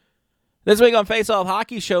This week on Face Off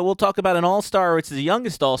Hockey Show, we'll talk about an all-star, which is the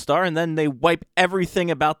youngest all-star, and then they wipe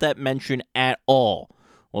everything about that mention at all.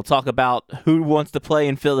 We'll talk about who wants to play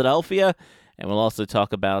in Philadelphia, and we'll also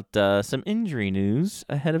talk about some injury news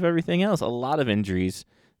ahead of everything else. A lot of injuries,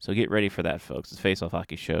 so get ready for that, folks. It's Face Off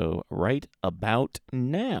Hockey Show right about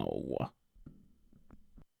now.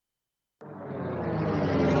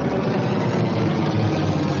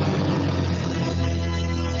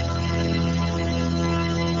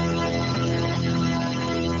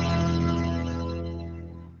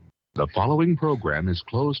 The following program is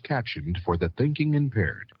closed captioned for the thinking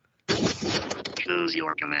impaired. Choose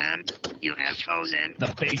your command. You have chosen the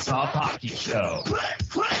Face Off Hockey Show.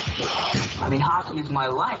 I mean, hockey is my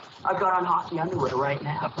life. I've got on hockey underwear right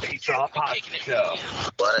now. The Face Off Hockey Show.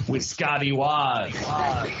 With Scotty Waz.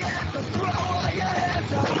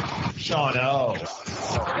 Sean O.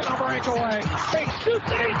 breakaway.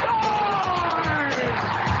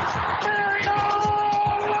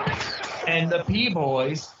 And the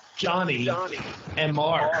P-Boys, Johnny and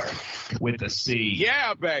Mark with the C.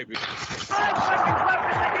 Yeah, baby. 5 seconds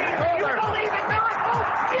left in the game. You believe in miracles?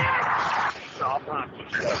 Yes! Face-Off Hockey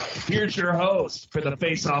Show. Here's your host for the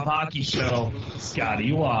Face Off Hockey Show,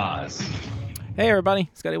 Scotty Waz. Hey, everybody.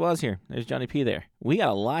 Scotty Waz here. There's Johnny P there. We got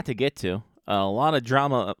a lot to get to. A lot of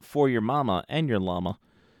drama for your mama and your llama.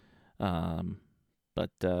 But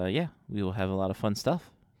yeah, we will have a lot of fun stuff.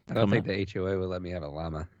 I don't think the HOA will let me have a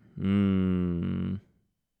llama.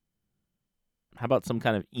 How about some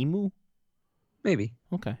kind of emu? Maybe.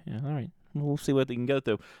 Okay, yeah, all right. We'll see what they can go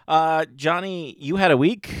through. Johnny, you had a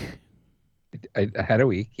week. I had a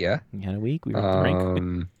week, yeah. You had a week. We were at the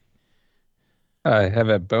rink. I have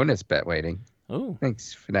a bonus bet waiting. Oh,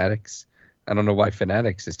 Thanks, Fanatics. I don't know why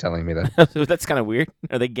Fanatics is telling me that. that's kind of weird.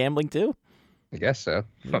 Are they gambling too? I guess so.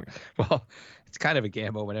 Weird. Well, it's kind of a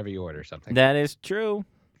gamble whenever you order something. That is true.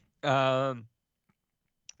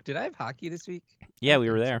 Did I have hockey this week? Yeah, we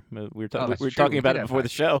were there. We were, that's we were true. talking We about did it have before the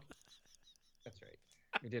hockey. show. That's right.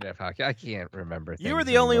 We did have hockey. I can't remember. You were things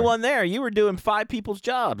the only anymore. one there. You were doing 5 people's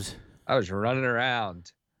jobs. I was running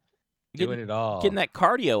around, doing it all. Getting that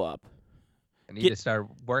cardio up. I need to start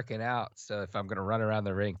working out. So if I'm going to run around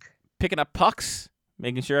the rink, Picking up pucks,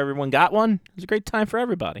 making sure everyone got one. It was a great time for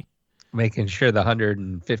everybody. making sure the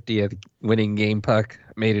 150th winning game puck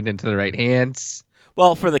made it into the right hands.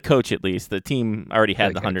 Well, for the coach at least. The team already had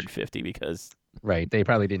For the the coach. 150 because... Right. They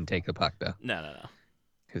probably didn't take the puck, though, No.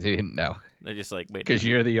 because they didn't know. They're just like, wait. Because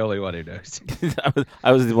you're the only one who knows.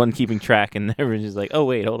 I was the one keeping track, and everyone's just like, oh,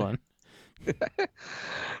 wait, hold on.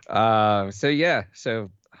 So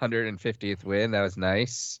 150th win. That was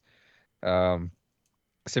nice.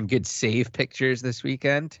 Some good save pictures this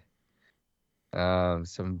weekend.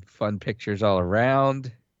 Some fun pictures all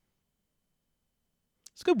around.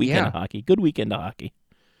 It's a good weekend of hockey. Good weekend of hockey.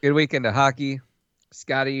 Good weekend of hockey.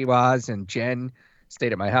 Scotty, Waz, and Jen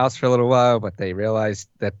stayed at my house for a little while, but they realized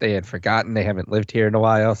that they had forgotten they haven't lived here in a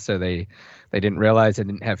while, so they didn't realize I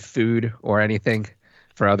didn't have food or anything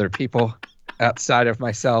for other people outside of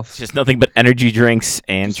myself. It's just nothing but energy drinks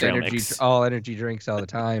and Just trail energy, mix. all energy drinks all the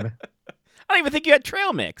time. I don't even think you had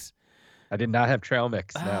trail mix. I did not have trail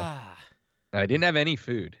mix. No, Ah. I didn't have any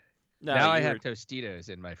food. No, now I you have were- Tostitos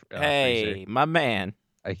in my Hey, freezer. my man.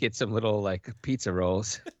 I get some little like pizza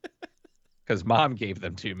rolls because Mom gave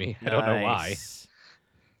them to me. I don't know why. Nice.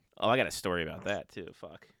 Oh, I got a story about that too.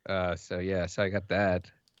 Fuck. So I got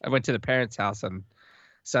that. I went to the parents' house on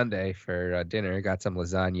Sunday for dinner. Got some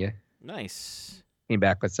lasagna. Nice. Came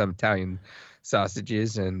back with some Italian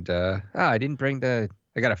sausages, and I didn't bring I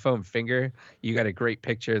got a foam finger. You got a great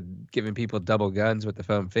picture giving people double guns with the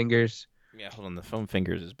foam fingers. Yeah, hold on. The foam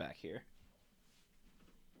fingers is back here.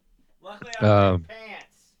 Luckily, I'm wearing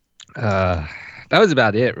pants. That was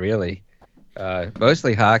about it, really.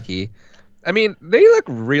 Mostly hockey. I mean, they look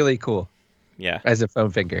really cool Yeah. as a foam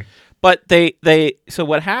finger. But so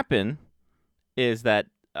what happened is that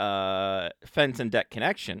Fence and Deck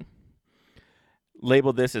Connection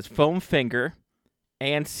labeled this as foam finger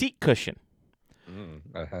and seat cushion.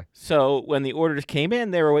 Uh-huh. So when the orders came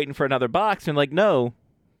in, they were waiting for another box and like, no,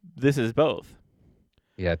 this is both.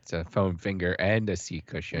 Yeah, it's a foam finger and a seat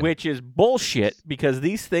cushion. Which is bullshit because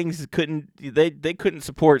these things couldn't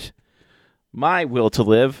support my will to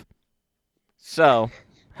live. So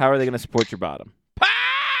how are they going to support your bottom?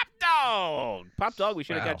 Pop dog. We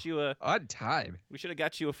should have Wow. got you a. On time. We should have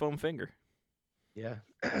got you a foam finger. Yeah.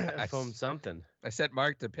 I Foam something. I sent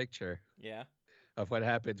Mark the picture Yeah. of what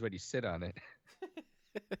happens when you sit on it.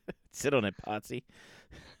 Sit on it, Potsy.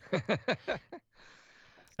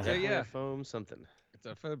 So yeah, Foam something. it's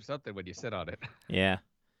a foam something when you sit on it. Yeah.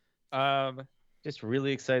 Just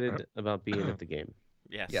really excited about being at the game.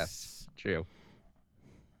 Yes. Yes. True.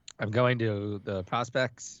 I'm going to the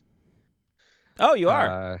prospects. Oh, you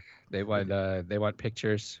are. They want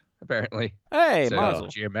pictures apparently. Hey, So Mazel.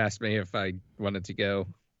 Jim asked me if I wanted to go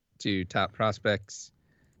to top prospects.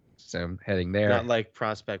 So I'm heading there. Not like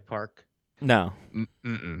Prospect Park. No.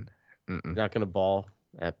 Mm-mm. You're not going to ball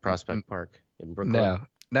at Prospect Park in Brooklyn. No,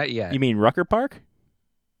 not yet. You mean Rucker Park?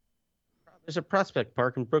 There's a Prospect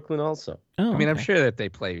Park in Brooklyn also. Oh, I mean, I'm okay. sure that they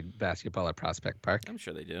play basketball at Prospect Park. I'm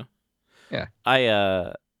sure they do. Yeah.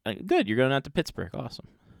 Good. You're going out to Pittsburgh. Awesome.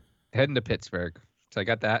 Heading to Pittsburgh. So I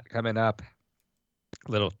got that coming up.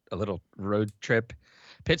 A little road trip.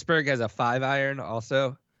 Pittsburgh has a 5-iron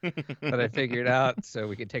also that I figured out, so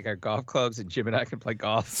we can take our golf clubs and Jim and I can play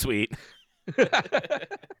golf. Sweet.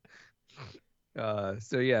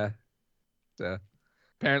 So yeah. So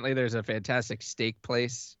apparently there's a fantastic steak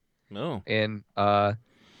place Oh. in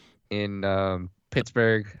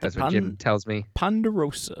Pittsburgh. That's what Jim tells me.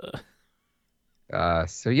 Ponderosa.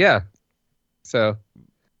 So yeah. So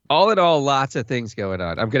all in all, lots of things going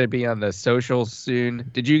on. I'm gonna be on the socials soon.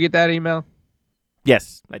 Did you get that email?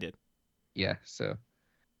 Yes, I did. Yeah. So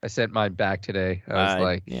I sent mine back today. I was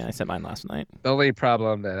like, yeah, I sent mine last night. the only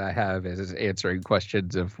problem that I have is answering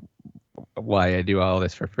questions of why I do all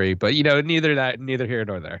this for free. But neither here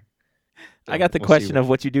nor there. So I got the we'll question see of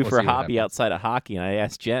what you do we'll for a see what hobby happens. outside of hockey, and I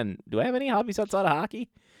asked Jen, "Do I have any hobbies outside of hockey?"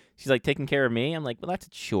 She's like, "Taking care of me." I'm like, "Well, that's a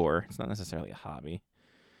chore. It's not necessarily a hobby."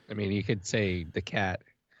 I mean, you could say the cat.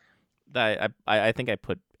 I think I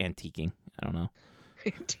put antiquing. I don't know.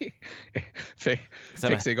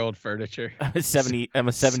 Fixing old furniture. I'm a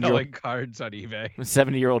 70-year-old. Selling cards on eBay. I'm a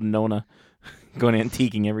 70-year-old Nona going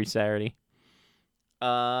antiquing every Saturday.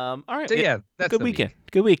 All right. So yeah, that's good the weekend.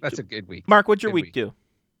 week. Good week. That's a good week. Mark, what'd your good week do?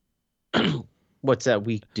 What's that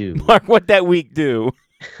week do? Mark, what that week do?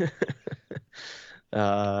 It's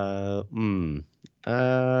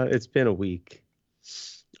been a week.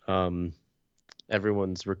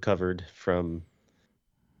 Everyone's recovered from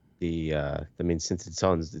since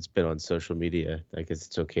it's been on social media, I guess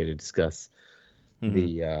it's okay to discuss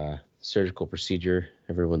the surgical procedure.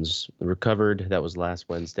 Everyone's recovered. That was last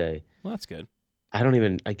Wednesday. Well, that's good.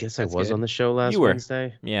 I guess I was good. on the show last You were.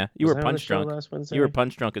 Wednesday. Yeah, you Was were I on the punch show drunk. last Wednesday? You were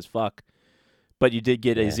punch drunk as fuck. But you did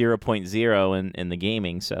get a Yeah. 0.0 in the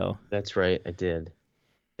gaming, so That's right, I did.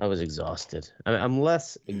 I was exhausted. I'm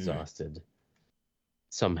less exhausted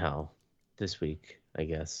somehow this week, I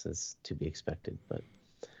guess, is to be expected. But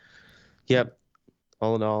yep,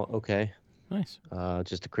 all in all, okay. nice.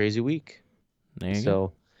 Just a crazy week. There you go.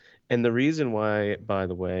 So, and the reason why, by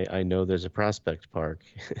the way, I know there's a Prospect Park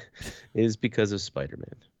is because of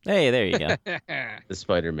Spider-Man. Hey, there you go. The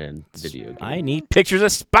Spider-Man video game. I need pictures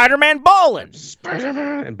of Spider-Man balling.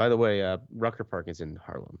 Spider-Man! And by the way, Rucker Park is in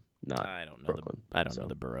Harlem, not I don't know. Brooklyn. I don't know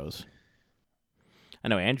the boroughs. I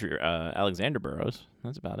know Alexander Burrows.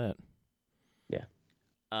 That's about it. Yeah.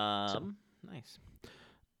 Nice.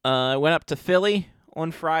 I went up to Philly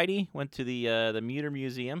on Friday. Went to the Muter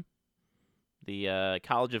Museum, the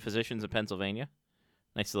College of Physicians of Pennsylvania.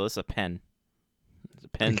 Nice little. It's a pen. It's a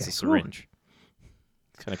pen. It's Okay, a syringe.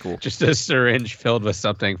 It's kind of cool. Just a syringe filled with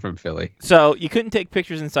something from Philly. So you couldn't take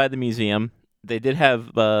pictures inside the museum. They did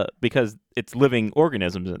have because it's living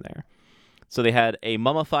organisms in there. So they had a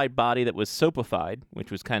mummified body that was soapified,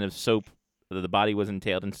 which was kind of soap. The body was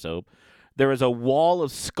entailed in soap. There was a wall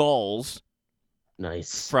of skulls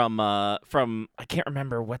Nice. from I can't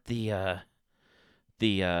remember what the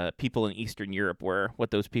people in Eastern Europe were.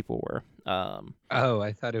 What those people were. Oh,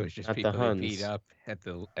 I thought it was just At the people who Huns. beat up at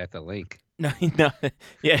the link. No,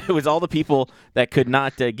 yeah, it was all the people that could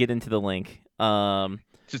not get into the link.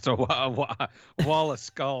 Just a wall of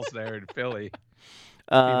skulls there in Philly.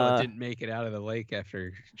 People that didn't make it out of the lake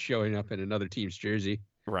after showing up in another team's jersey.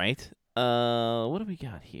 Right. What do we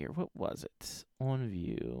got here? What was it? On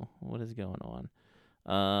view. What is going on?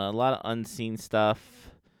 A lot of unseen stuff.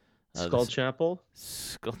 Skull Chapel?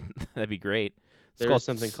 That'd be great. There's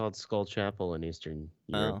something called Skull Chapel in Eastern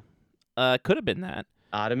Europe. Could have been that.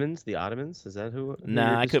 Ottomans? The Ottomans? Is that who?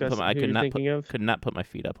 Nah, I couldn't I could not put my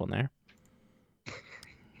feet up on there.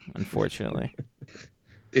 Unfortunately.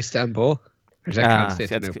 Istanbul? Or is that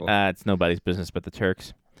Constantinople? It's nobody's business but the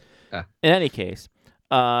Turks. Ah. In any case,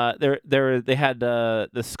 they had the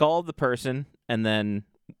skull of the person, and then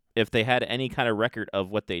if they had any kind of record of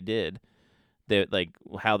what they did, like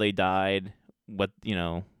how they died, what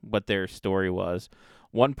their story was.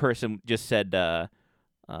 One person just said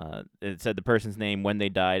it said the person's name when they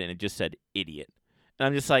died, and it just said idiot. And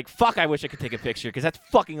I'm just like, fuck, I wish I could take a picture because that's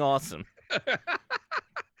fucking awesome.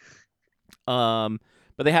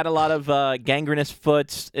 But But they had a lot of gangrenous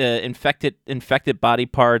foot, infected body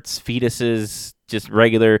parts, fetuses, just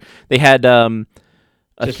regular. They had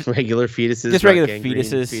Just regular fetuses. just not regular gangrene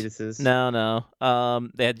fetuses. No.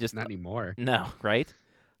 They had just Not anymore. no, right?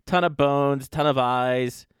 Ton of bones, ton of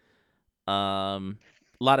eyes, a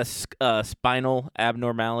lot of spinal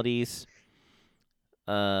abnormalities.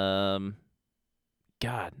 God,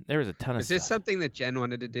 there was a ton of Is this stuff. something that Jen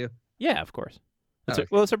wanted to do? Yeah, of course. Oh,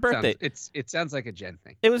 Well, it's her birthday. It sounds like a Jen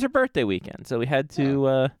thing. It was her birthday weekend, so we had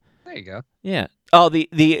to. There you go. Yeah. Oh,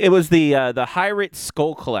 it was the Hyrit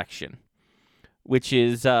Skull Collection, which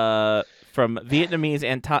is from Vietnamese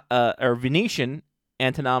or Venetian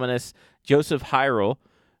antinomous Joseph Hyrule,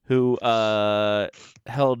 who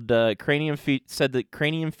held said that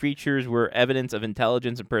cranium features were evidence of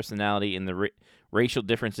intelligence and personality, in the racial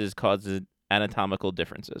differences causes anatomical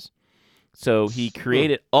differences. So he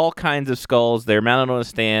created all kinds of skulls. They're mounted on a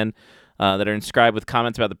stand that are inscribed with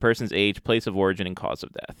comments about the person's age, place of origin, and cause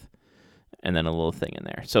of death. And then a little thing in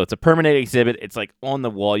there. So it's a permanent exhibit. It's like on the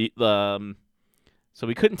wall. So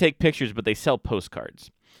we couldn't take pictures, but they sell postcards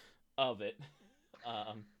of it.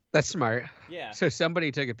 That's smart. Yeah. So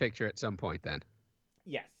somebody took a picture at some point then.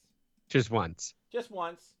 Yes. Just once. Just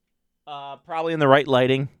once. Probably in the right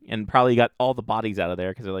lighting, and probably got all the bodies out of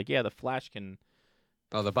there because they're like, yeah, the flash can.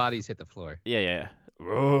 Oh, the bodies hit the floor. Yeah.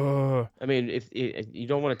 I mean, if you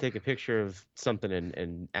don't want to take a picture of something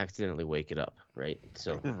and accidentally wake it up, right?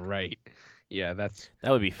 So Right. Yeah, That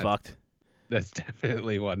would be fucked. that's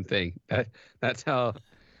definitely one thing. That's how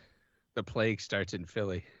the plague starts in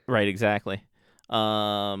Philly. Right, exactly.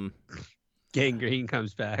 Gangrene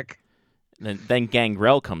comes back. Then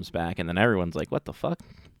Gangrel comes back, and then everyone's like, what the fuck?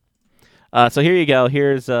 So here you go.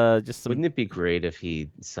 Here's just some wouldn't it be great if he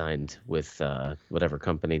signed with whatever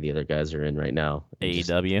company the other guys are in right now? And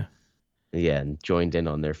AEW. and joined in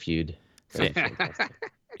on their feud. That'd be fantastic.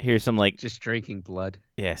 Here's some like Just drinking blood.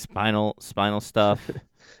 spinal stuff.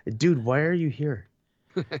 Dude, why are you here?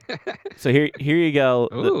 So here you go.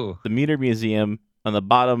 Ooh. The Meter Museum on the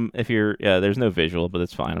bottom. If you're there's no visual, but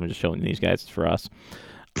it's fine. I'm just showing these guys. It's for us.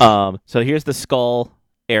 So here's the skull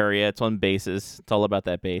area. It's on bases. It's all about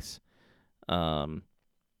that base. Let me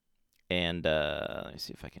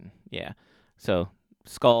see if I can. Yeah. So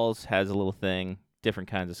skulls has a little thing. Different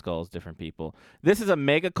kinds of skulls, different people. This is a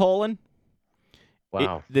megacolon.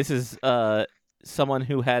 Wow. This is someone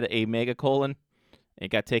who had a megacolon. It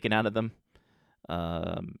got taken out of them.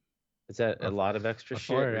 Is that a lot of extra shit?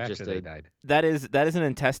 Before or Or after just they a, died? That is an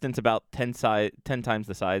intestines about 10 times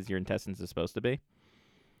the size your intestines is supposed to be.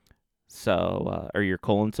 So, or your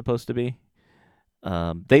colon's supposed to be.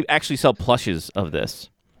 They actually sell plushes of this,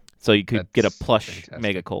 so you could get a That's plush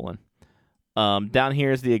fantastic. megacolon. Down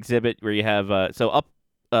here is the exhibit where you have so up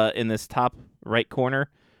in this top right corner,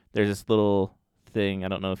 there's this little thing. I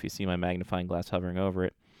don't know if you see my magnifying glass hovering over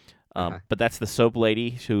it, but that's the soap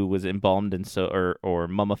lady who was embalmed in or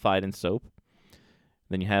mummified in soap.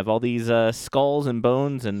 Then you have all these skulls and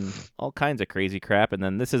bones and all kinds of crazy crap, and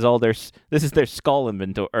then this is their skull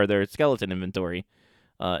inventory or their skeleton inventory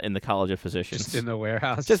in the College of Physicians. Just in the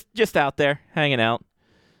warehouse. Just out there hanging out,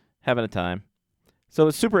 having a time. So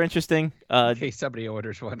it's super interesting. in case somebody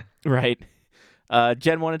orders one. Right.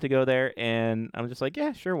 Jen wanted to go there, and I'm just like,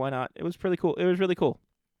 yeah, sure, why not? It was pretty cool. It was really cool.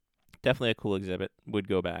 Definitely a cool exhibit. Would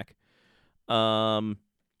go back. And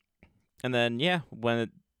then when it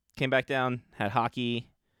came back down, had hockey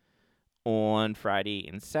on Friday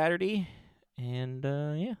and Saturday, and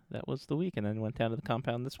that was the week. And then went down to the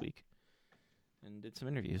compound this week and did some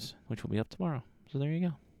interviews, which will be up tomorrow. So there you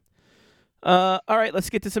go. All right, let's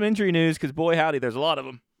get to some injury news, because boy howdy, there's a lot of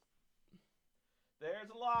them. There's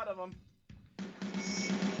a lot of them.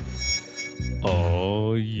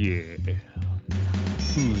 Oh, yeah.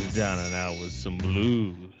 Who's down and out with some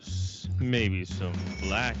blues? Maybe some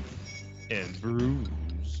black and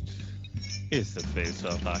bruised. It's the Face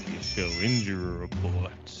Off Hockey Show Injury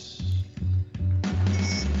Reports.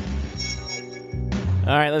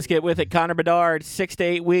 All right, let's get with it. Connor Bedard, 6 to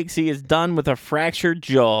 8 weeks. He is done with a fractured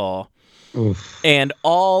jaw. Oof. And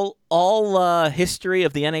all history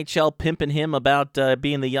of the NHL pimping him about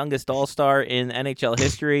being the youngest All-Star in NHL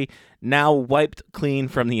history now wiped clean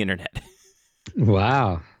from the internet.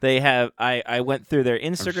 Wow. They have. I went through their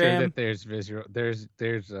Instagram. I'm sure that there's visual.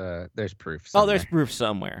 There's proof. Oh, there's somewhere. proof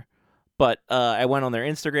somewhere. But I went on their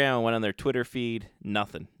Instagram. I went on their Twitter feed.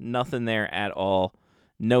 Nothing there at all.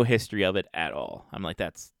 No history of it at all. I'm like,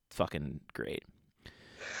 that's fucking great.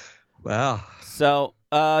 Wow. So,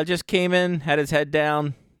 just came in, had his head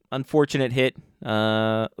down. Unfortunate hit.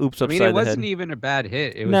 Oops, upside I mean, it the head. wasn't even a bad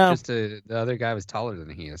hit. It was No. just the other guy was taller than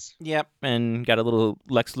he is. Yep, and got a little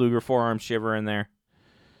Lex Luger forearm shiver in there.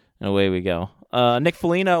 And away we go. Nick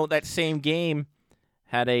Foligno, that same game,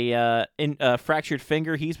 had a fractured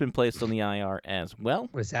finger. He's been placed on the IR as well.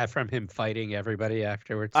 Was that from him fighting everybody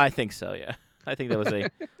afterwards? I think so, yeah. I think that was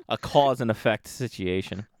a cause and effect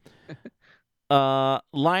situation.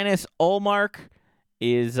 Linus Ullmark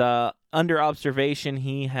is under observation.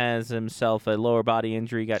 He has himself a lower body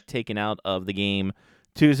injury, got taken out of the game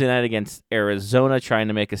Tuesday night against Arizona, trying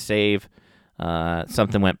to make a save.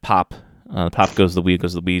 Something went pop. Pop goes the weed,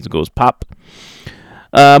 goes the weeds, goes pop.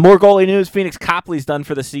 More goalie news. Phoenix Copley's done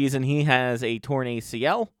for the season. He has a torn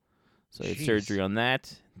ACL, so he had surgery on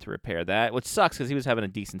that to repair that, which sucks because he was having a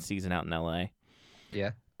decent season out in L.A.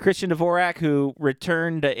 Yeah. Christian Dvorak, who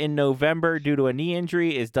returned in November due to a knee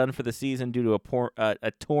injury, is done for the season due to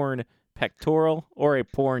a torn pectoral or a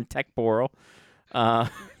porn tectoral.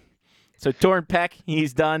 So torn pec,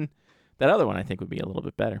 he's done. That other one I think would be a little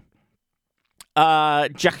bit better.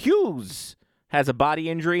 Jack Hughes has a body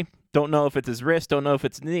injury. Don't know if it's his wrist. Don't know if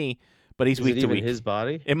it's knee. But he's week to week. His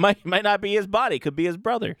body? It might not be his body. Could be his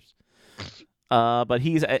brother's. But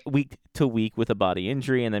he's week to week with a body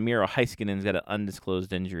injury, and then Miro Heiskanen's got an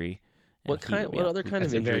undisclosed injury. What other kind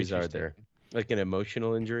of injuries are there? Like an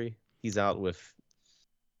emotional injury? He's out with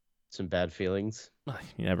some bad feelings.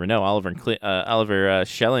 You never know. Oliver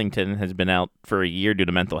Shellington has been out for a year due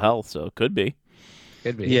to mental health, so it could be.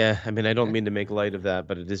 Could be. Yeah, I mean, I don't mean to make light of that,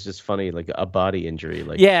 but it is just funny, like a body injury.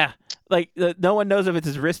 Like, yeah, like no one knows if it's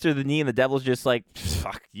his wrist or the knee, and the Devil's just like,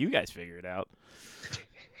 fuck, you guys figure it out.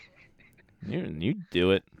 You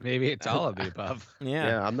do it. Maybe it's all of the above.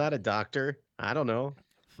 Yeah, I'm not a doctor. I don't know.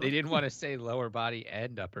 They didn't want to say lower body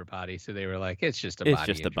and upper body, so they were like, it's just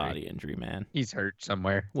a body injury, man. He's hurt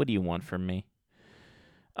somewhere. What do you want from me?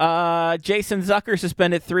 Jason Zucker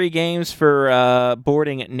suspended 3 games for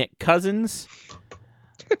boarding at Nick Cousins.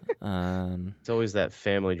 It's always that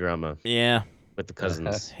family drama. Yeah. With the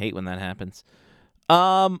Cousins. Hate when that happens.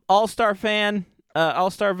 All-Star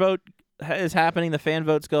vote is happening. The fan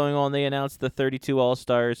vote's going on. They announced the 32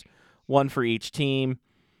 All-Stars, 1 for each team.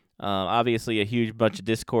 Obviously a huge bunch of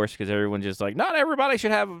discourse because everyone's just like, not everybody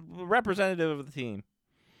should have a representative of the team.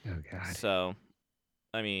 Oh, God. So,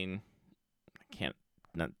 I mean,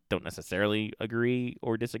 don't necessarily agree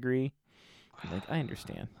or disagree. Like, I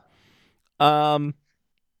understand.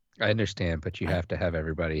 I understand, but you have to have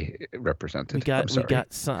everybody represented. We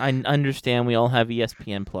got some, I understand we all have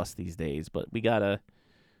ESPN Plus these days, but we gotta,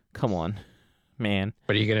 come on, man.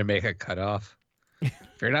 But are you gonna make a cutoff?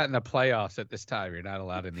 If you're not in the playoffs at this time, you're not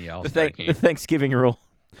allowed in the All-Star game. The Thanksgiving rule.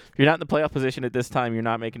 If you're not in the playoff position at this time, you're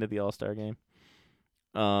not making it the All-Star game.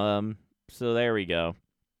 So there we go.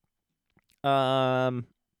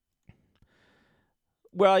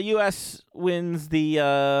 Well, U.S. wins the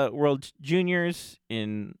World Juniors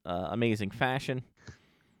in amazing fashion.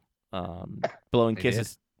 Blowing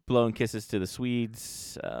kisses to the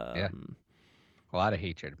Swedes. Yeah. A lot of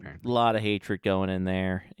hatred, apparently. A lot of hatred going in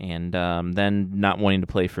there, and then not wanting to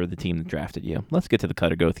play for the team that drafted you. Let's get to the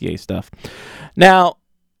Cutter Gauthier stuff. Now,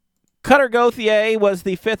 Cutter Gauthier was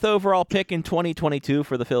the 5th overall pick in 2022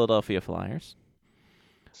 for the Philadelphia Flyers.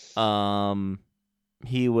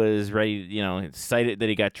 He was ready, excited that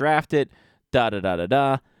he got drafted,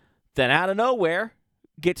 da-da-da-da-da. Then out of nowhere,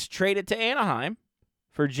 gets traded to Anaheim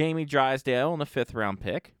for Jamie Drysdale on the 5th round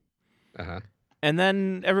pick. Uh-huh. And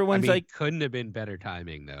then everyone's like... couldn't have been better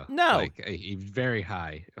timing, though. No. Like, a very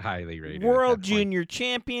highly rated. World Junior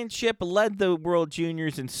Championship, led the World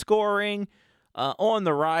Juniors in scoring, on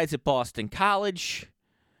the rise at Boston College.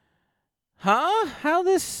 Huh?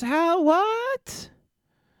 What?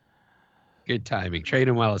 Good timing.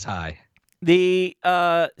 Trading well is high. The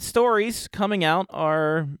stories coming out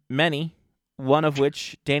are many, one of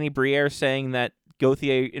which Danny Briere saying that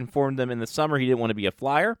Gauthier informed them in the summer he didn't want to be a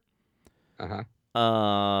Flyer. Uh-huh.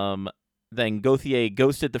 Then Gauthier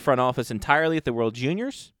ghosted the front office entirely at the World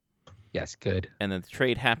Juniors. Yes, good. And then the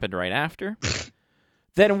trade happened right after.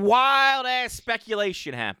 Then wild-ass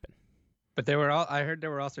speculation happened. But I heard there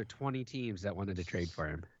were also 20 teams that wanted to trade for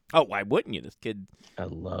him. Oh, why wouldn't you? This kid... I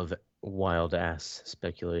love wild-ass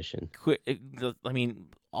speculation. I mean,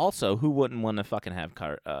 also, who wouldn't want to fucking have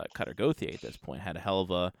Cutter Gauthier at this point? Had a hell of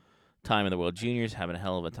a time in the World Juniors, having a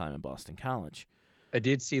hell of a time in Boston College. I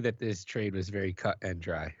did see that this trade was very cut and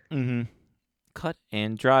dry. Mm-hmm. Cut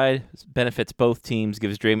and dry. Benefits both teams.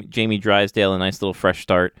 Gives Jamie Drysdale a nice little fresh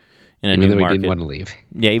start in a new market. He didn't want to leave.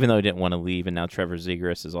 Yeah, even though he didn't want to leave, and now Trevor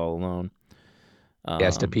Zegras is all alone. He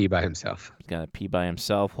has to pee by himself. He's got to pee by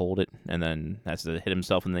himself, hold it, and then has to hit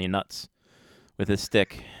himself in the nuts with his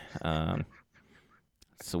stick.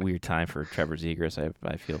 It's a weird time for Trevor Zegras.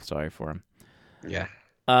 I feel sorry for him. Yeah.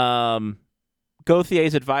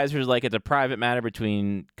 Gauthier's advisors like it's a private matter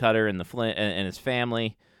between Cutter and the Flint and his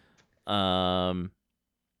family.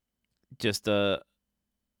 Just a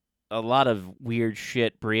lot of weird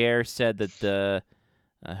shit. Briere said that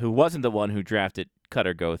who wasn't the one who drafted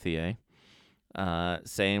Cutter Gauthier,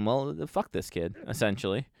 saying, "Well, fuck this kid,"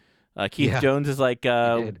 essentially. Keith Jones is like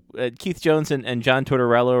Keith Jones and John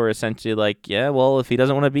Tortorella are essentially like, yeah, well, if he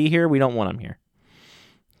doesn't want to be here, we don't want him here.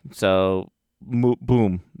 So,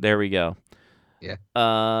 boom, there we go.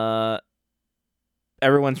 Yeah.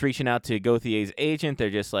 Everyone's reaching out to Gauthier's agent. They're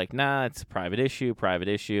just like, nah, it's a private issue.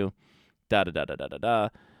 Da da da da da da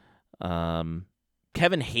da.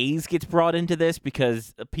 Kevin Hayes gets brought into this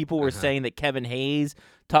because people were saying that Kevin Hayes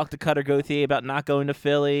talked to Cutter Gauthier about not going to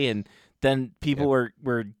Philly, and then people were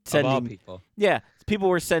sending of all people. Yeah, people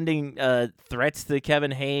were sending threats to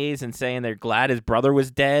Kevin Hayes and saying they're glad his brother was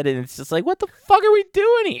dead, and it's just like, what the fuck are we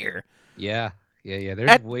doing here? Yeah.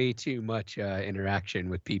 There's way too much interaction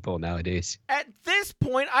with people nowadays. At this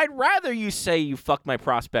point, I'd rather you say you fucked my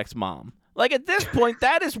prospect's mom. Like, at this point,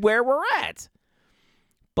 that is where we're at.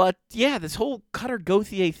 But yeah, this whole Cutter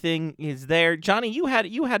Gauthier thing is there. Johnny, you had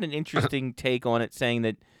an interesting take on it, saying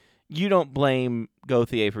that you don't blame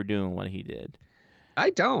Gauthier for doing what he did. I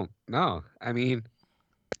don't. No. I mean,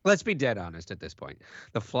 let's be dead honest at this point.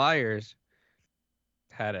 The Flyers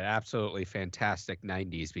had an absolutely fantastic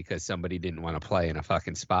 90s because somebody didn't want to play in a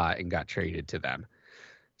fucking spot and got traded to them.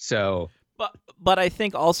 So, but I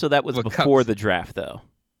think also that was before the draft, though.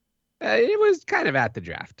 It was kind of at the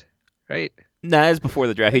draft, right? No, it was before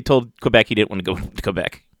the draft. He told Quebec he didn't want to go to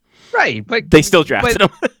Quebec. Right, but they still drafted him.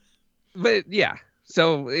 But yeah,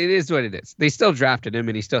 so it is what it is. They still drafted him,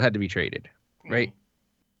 and he still had to be traded, right?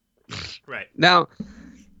 Right. Now,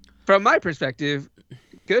 from my perspective,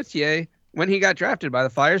 Gauthier, when he got drafted by the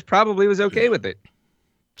Flyers, probably was okay with it.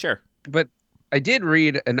 Sure. But I did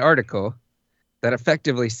read an article that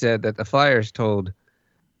effectively said that the Flyers told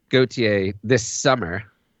Gauthier this summer,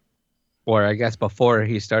 or I guess before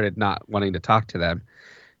he started not wanting to talk to them,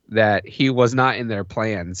 that he was not in their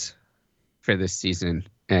plans for this season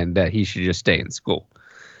and that he should just stay in school.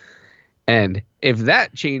 And if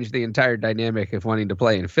that changed the entire dynamic of wanting to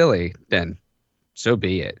play in Philly, then so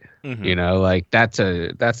be it. Mm-hmm. You know, like that's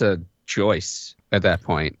a choice at that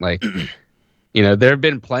point. Like, you know, there have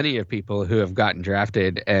been plenty of people who have gotten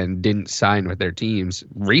drafted and didn't sign with their teams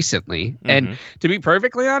recently. Mm-hmm. And to be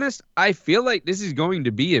perfectly honest, I feel like this is going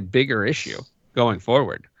to be a bigger issue going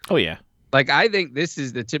forward. Oh, yeah. Like, I think this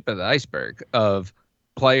is the tip of the iceberg of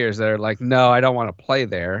players that are like, no, I don't want to play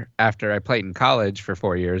there after I played in college for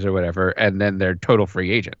 4 years or whatever. And then they're total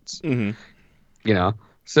free agents, mm-hmm. you know?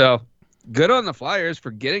 So good on the Flyers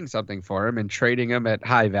for getting something for him and trading him at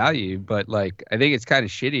high value. But like, I think it's kind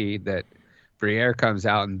of shitty that Briere comes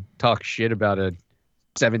out and talks shit about a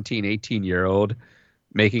 17, 18-year-old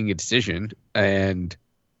making a decision. And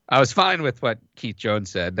I was fine with what Keith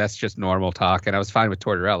Jones said. That's just normal talk. And I was fine with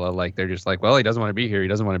Tortorella. Like, they're just like, well, he doesn't want to be here. He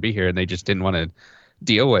doesn't want to be here. And they just didn't want to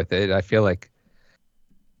deal with it. I feel like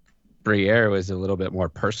Briere was a little bit more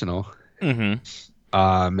personal.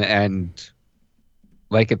 Mm-hmm. And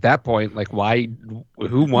like at that point, like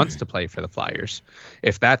who wants to play for the Flyers?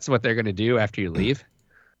 If that's what they're going to do after you leave,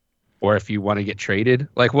 or if you want to get traded,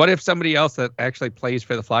 like what if somebody else that actually plays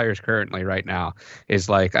for the Flyers currently right now is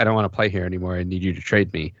like, I don't want to play here anymore. I need you to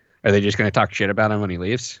trade me. Are they just going to talk shit about him when he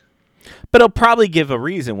leaves? But he'll probably give a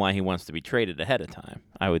reason why he wants to be traded ahead of time,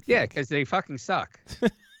 I would think. Yeah, because they fucking suck.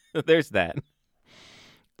 There's that.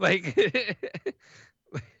 Like,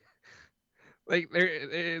 like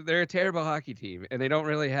they're a terrible hockey team, and they don't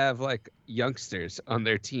really have like youngsters on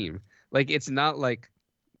their team. Like, it's not like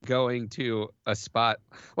going to a spot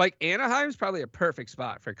like Anaheim's probably a perfect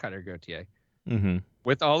spot for Cutter Gauthier. Mm-hmm.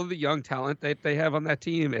 With all of the young talent that they have on that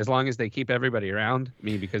team, as long as they keep everybody around. I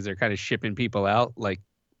mean, because they're kind of shipping people out like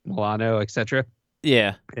Milano, etc.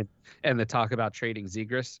 Yeah. And the talk about trading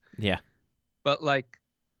Zegras. Yeah. But like,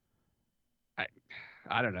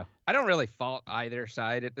 I don't know. I don't really fault either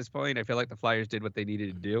side at this point. I feel like the Flyers did what they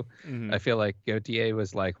needed to do. Mm-hmm. I feel like Gauthier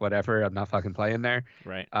was like, whatever, I'm not fucking playing there.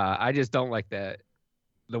 Right. I just don't like the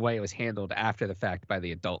way it was handled after the fact by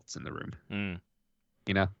the adults in the room.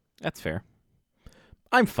 You know? That's fair.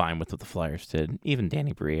 I'm fine with what the Flyers did, even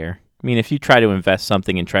Danny Briere. I mean, if you try to invest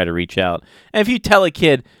something and try to reach out, and if you tell a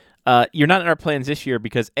kid, you're not in our plans this year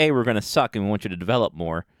because, A, we're going to suck and we want you to develop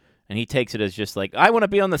more, and he takes it as just like, I want to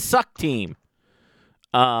be on the suck team.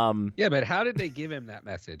 Yeah, but how did they give him that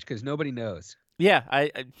message? Because nobody knows. Yeah,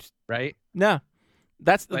 right? No.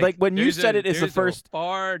 That's like when you said it is the first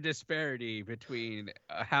far disparity between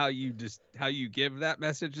how you give that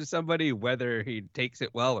message to somebody, whether he takes it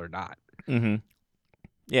well or not. Mm-hmm.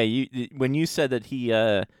 Yeah, when you said that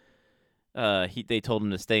they told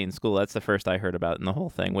him to stay in school, that's the first I heard about in the whole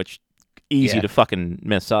thing, which easy to fucking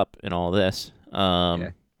mess up in all this.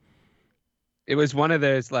 Yeah. It was one of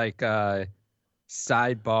those like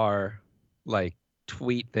sidebar like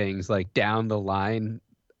tweet things like down the line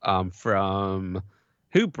from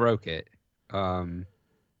who broke it? It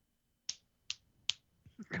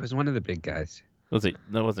was one of the big guys. That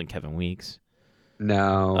wasn't Kevin Weeks.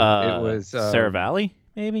 No, it was Sarah Valley,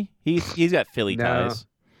 maybe. He's got Philly ties.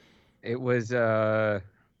 It was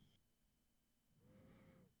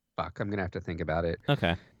fuck, I'm gonna have to think about it.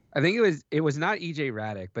 Okay. I think it was not EJ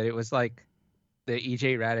Raddick, but it was like the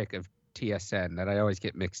EJ Raddick of TSN that I always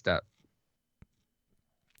get mixed up.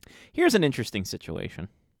 Here's an interesting situation.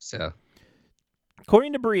 So,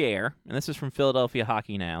 according to Briere, and this is from Philadelphia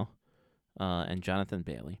Hockey Now, and Jonathan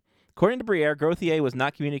Bailey. According to Briere, Gauthier was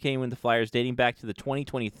not communicating with the Flyers dating back to the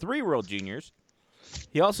 2023 World Juniors.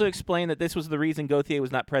 He also explained that this was the reason Gauthier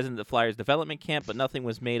was not present at the Flyers development camp, but nothing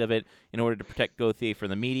was made of it in order to protect Gauthier from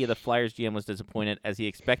the media. The Flyers GM was disappointed as he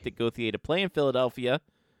expected Gauthier to play in Philadelphia,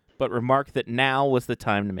 but remarked that now was the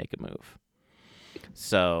time to make a move.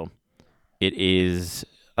 So it is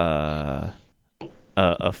a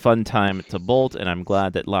fun time to bolt, and I'm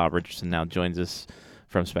glad that Lyle Richardson now joins us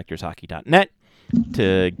from SpectorsHockey.net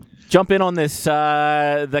to jump in on this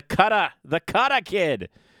the Cutter kid.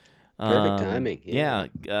 Perfect timing. Yeah,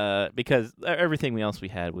 because everything else we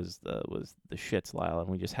had was the shits, Lyle, and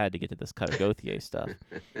we just had to get to this Cutter Gauthier stuff.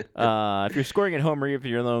 If you're scoring at home, or if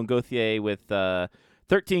you're alone, Gauthier with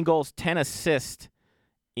 13 goals, 10 assists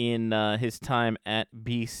in his time at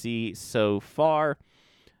BC so far.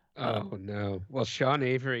 oh no! Well, Sean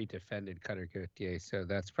Avery defended Cutter Gauthier, so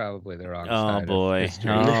that's probably the wrong Oh side. boy! Of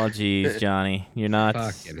history. Oh geez, Johnny, you're not.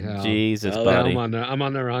 Fucking hell. Jesus, Oh, buddy. I'm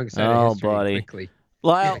on the wrong side. Oh, of history buddy. Quickly.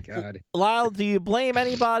 Lyle, Oh, God. Lyle, do you blame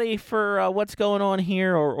anybody for what's going on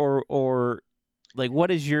here, or like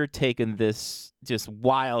what is your take on this just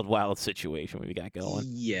wild situation we got going?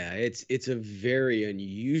 Yeah, it's a very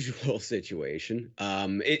unusual situation.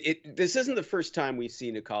 This isn't the first time we've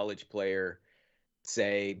seen a college player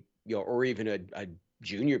say, or even a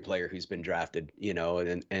junior player who's been drafted,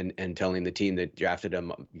 and telling the team that drafted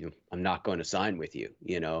him, I'm not going to sign with you,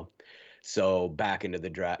 So back into the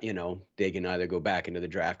draft, they can either go back into the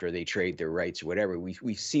draft or they trade their rights or whatever.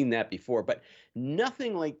 We've seen that before, but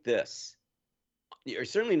nothing like this, or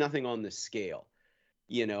certainly nothing on this scale,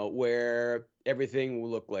 where everything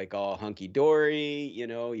will look like all hunky dory. He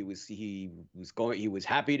was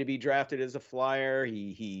happy to be drafted as a Flyer.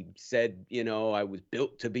 He said, I was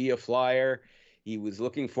built to be a Flyer. He was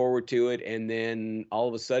looking forward to it, and then all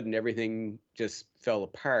of a sudden everything just fell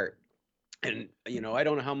apart. And I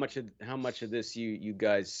don't know how much of this you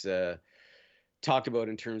guys talked about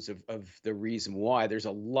in terms of the reason why. There's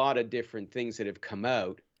a lot of different things that have come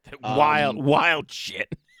out. Wild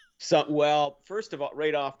shit. So, well, first of all,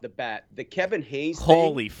 right off the bat, the Kevin Hayes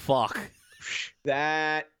Holy thing, fuck.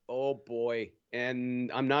 that, oh boy.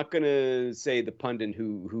 And I'm not gonna say the pundit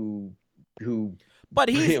who But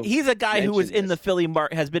he's a guy who was in this. the Philly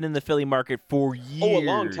has been in the Philly market for years. Oh, a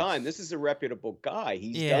long time. This is a reputable guy.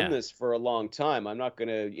 He's Yeah. done this for a long time. I'm not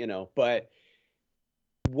gonna, but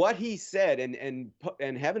what he said and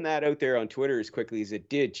having that out there on Twitter as quickly as it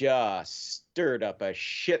did just stirred up a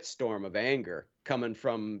shitstorm of anger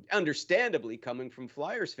understandably coming from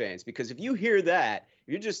Flyers fans. Because if you hear that,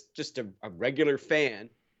 you're just a regular fan,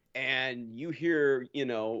 and you hear,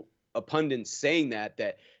 a pundit saying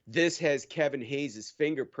that this has Kevin Hayes'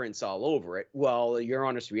 fingerprints all over it. Well, your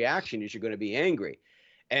honest reaction is you're going to be angry.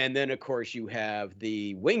 And then, of course, you have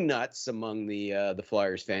the wingnuts among the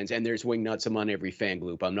Flyers fans, and there's wingnuts among every fan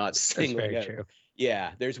group. I'm not saying That's very true.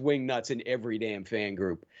 Yeah, there's wingnuts in every damn fan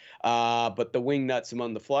group. But the wingnuts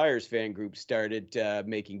among the Flyers fan group started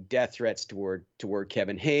making death threats toward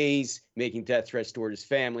Kevin Hayes, making death threats toward his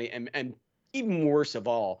family, and even worse of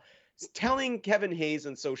all, telling Kevin Hayes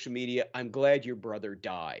on social media, "I'm glad your brother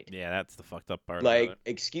died." Yeah, that's the fucked up part. Like, about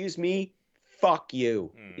it. excuse me, fuck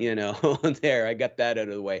you. There, I got that out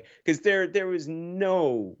of the way, because there was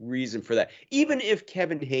no reason for that. Even if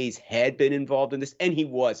Kevin Hayes had been involved in this, and he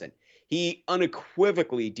wasn't, he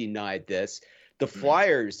unequivocally denied this. The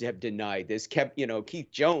Flyers have denied this.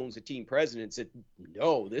 Keith Jones, the team president, said,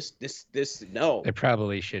 "No, this, no." They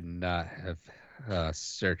probably should not have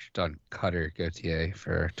searched on Cutter Gauthier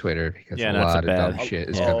for Twitter, because Yeah, a that's lot a of bad- dumb shit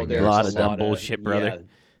is yeah, coming there's out. a lot of dumb bullshit, brother.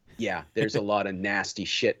 Yeah, there's a lot of nasty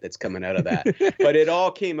shit that's coming out of that. But it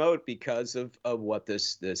all came out because of what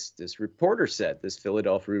this reporter said, this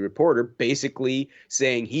Philadelphia reporter, basically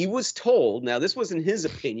saying he was told, now this wasn't his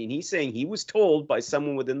opinion, he's saying he was told by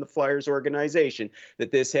someone within the Flyers organization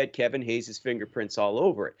that this had Kevin Hayes' fingerprints all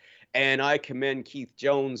over it. And I commend Keith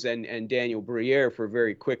Jones and Daniel Briere for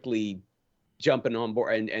very quickly jumping on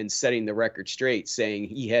board and setting the record straight, saying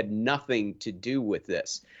he had nothing to do with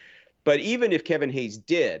this. But even if Kevin Hayes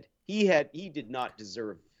did, he did not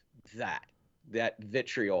deserve that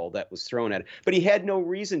vitriol that was thrown at him. But he had no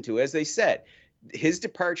reason to. As they said, his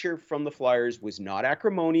departure from the Flyers was not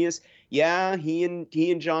acrimonious. Yeah, he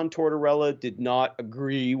and John Tortorella did not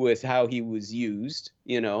agree with how he was used,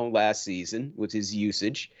 last season with his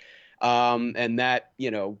usage. And that,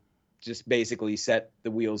 just basically set the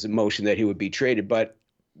wheels in motion that he would be traded. But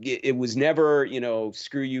it was never,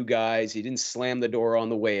 screw you guys. He didn't slam the door on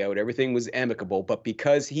the way out. Everything was amicable. But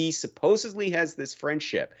because he supposedly has this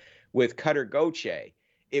friendship with Cutter Gauthier,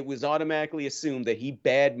 it was automatically assumed that he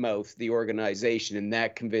badmouthed the organization, and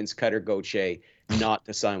that convinced Cutter Gauthier not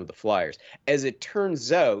to sign with the Flyers. As it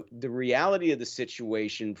turns out, the reality of the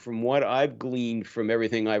situation, from what I've gleaned from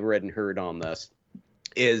everything I've read and heard on this,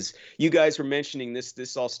 is you guys were mentioning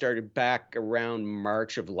this all started back around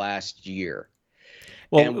March of last year.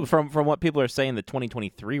 Well, and from what people are saying, the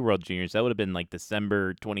 2023 World Juniors, that would have been like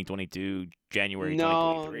December 2022, January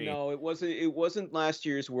 2023. No, it wasn't last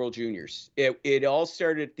year's World Juniors. It all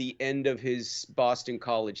started at the end of his Boston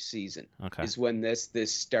College season. Okay. Is when this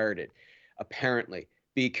started, apparently,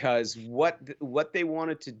 because what they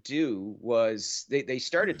wanted to do was they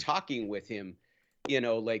started talking with him,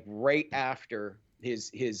 like right after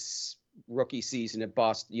his rookie season at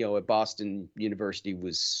Boston, at Boston University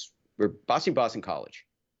Boston College.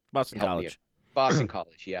 Boston College. Boston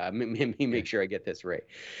College, yeah. Let me make sure I get this right.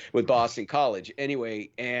 With Boston College. Anyway,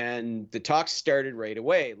 and the talks started right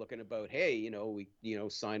away, looking about, hey, we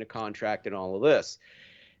sign a contract and all of this.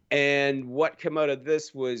 And what came out of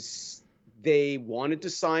this was they wanted to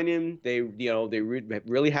sign him. They were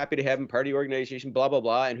really happy to have him part of the organization, blah, blah,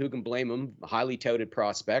 blah. And who can blame him? A highly touted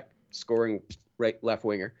prospect, scoring left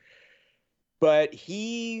winger. But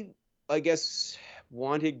he, I guess,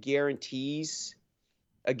 wanted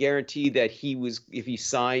a guarantee that if he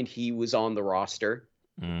signed, he was on the roster.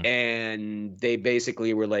 And they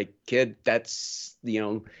basically were like, kid, that's,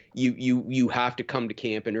 you have to come to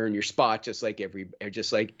camp and earn your spot just like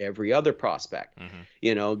every other prospect.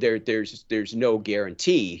 There's no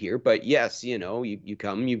guarantee here, but yes, you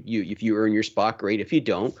come, if you earn your spot, great. If you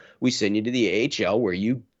don't, we send you to the AHL where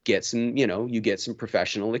you get some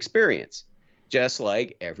professional experience, just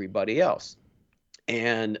like everybody else.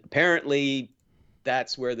 And apparently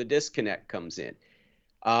that's where the disconnect comes in.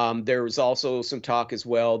 There was also some talk as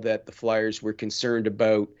well that the Flyers were concerned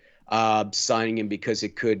about signing him because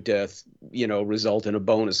it could, result in a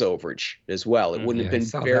bonus overage as well. It wouldn't have been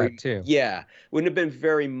wouldn't have been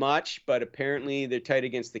very much, but apparently they're tight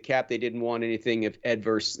against the cap. They didn't want anything of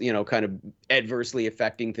kind of adversely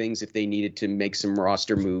affecting things if they needed to make some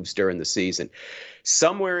roster moves during the season.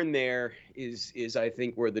 Somewhere in there is I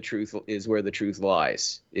think where the truth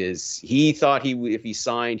lies. Is he thought if he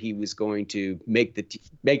signed, he was going to make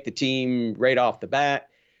the team right off the bat.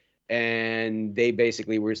 And they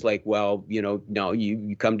basically were just like, well, no,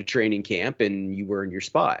 you come to training camp and you earn your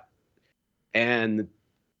spot. And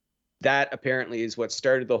that apparently is what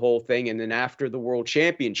started the whole thing. And then after the World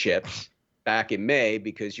Championships back in May,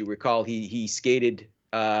 because you recall he skated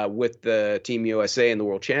with the Team USA in the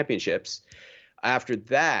World Championships. After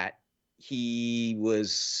that, he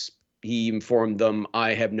informed them,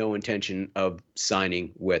 I have no intention of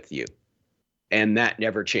signing with you. And that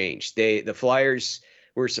never changed. The Flyers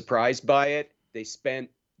were surprised by it. They spent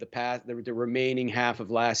the remaining half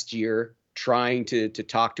of last year trying to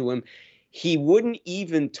talk to him. He wouldn't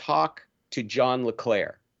even talk to John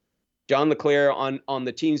LeClair. John LeClair on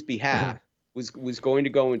the team's behalf was going to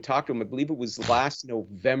go and talk to him. I believe it was last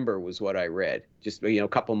November was what I read, just a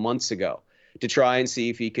couple months ago, to try and see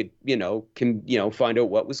if he could, find out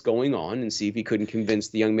what was going on and see if he couldn't convince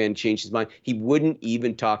the young man to change his mind. He wouldn't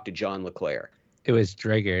even talk to John LeClair. It was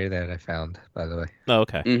Drager that I found, by the way. Oh,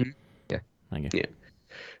 okay. Mm-hmm. Yeah. Yeah.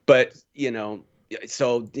 But,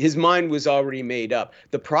 so his mind was already made up.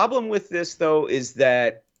 The problem with this, though, is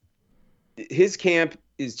that his camp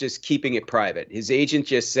is just keeping it private. His agent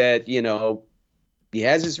just said, he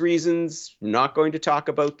has his reasons. We're not going to talk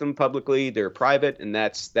about them publicly. They're private, and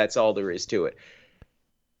that's all there is to it.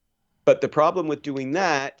 But the problem with doing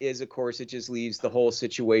that is, of course, it just leaves the whole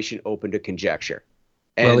situation open to conjecture.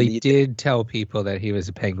 And he did tell people that he was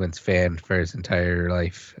a Penguins fan for his entire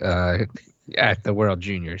life. at the World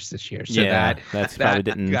Juniors this year. So that's probably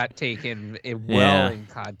didn't got taken in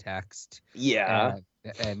context. Yeah.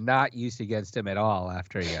 And not used against him at all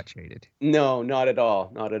after he got traded. No, not at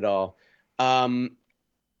all. Not at all. I'm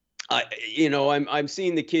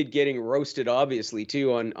seeing the kid getting roasted, obviously,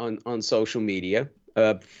 too, on social media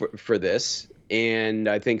for this. And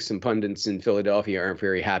I think some pundits in Philadelphia aren't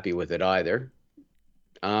very happy with it either.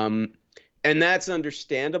 And that's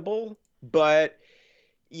understandable. But,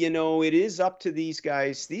 it is up to these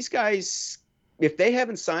guys. These guys, if they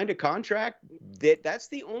haven't signed a contract, that's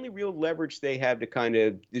the only real leverage they have to kind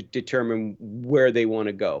of determine where they want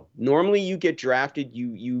to go. Normally, you get drafted,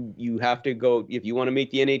 you have to go. If you want to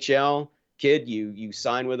make the NHL, kid, you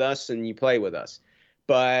sign with us and you play with us.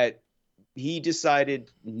 But he decided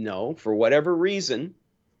no, for whatever reason,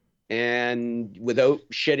 and without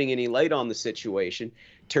shedding any light on the situation,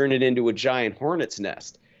 turn it into a giant hornet's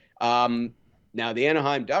nest. Now, the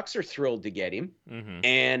Anaheim Ducks are thrilled to get him,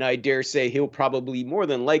 and I dare say he'll probably, more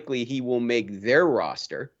than likely, he will make their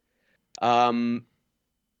roster. He'll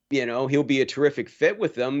be a terrific fit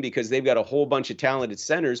with them because they've got a whole bunch of talented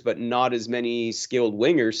centers, but not as many skilled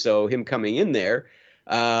wingers. So him coming in there,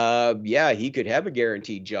 he could have a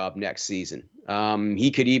guaranteed job next season.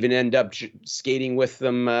 He could even end up skating with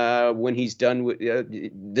them when he's done with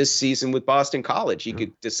this season with Boston College. He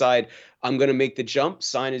could decide, I'm going to make the jump,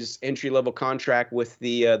 sign his entry-level contract with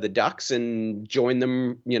the Ducks, and join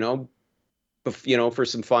them, for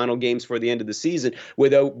some final games for the end of the season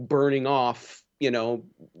without burning off,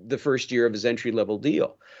 the first year of his entry-level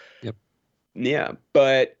deal. Yep. Yeah,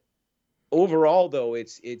 but overall, though,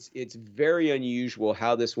 it's very unusual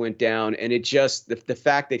how this went down, and it just the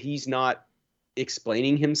fact that he's not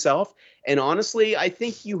explaining himself. And honestly, I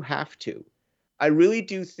think you have to. I really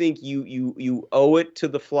do think you owe it to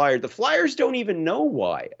the Flyers. The Flyers don't even know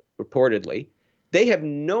why, reportedly. They have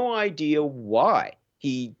no idea why.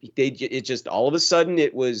 It just all of a sudden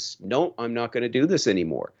it was, no, I'm not going to do this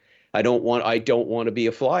anymore. I don't want to be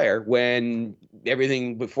a Flyer, when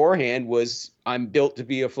everything beforehand was, I'm built to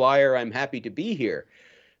be a Flyer. I'm happy to be here.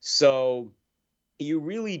 So you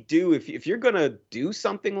really do, if you're going to do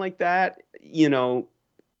something like that,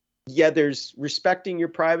 there's respecting your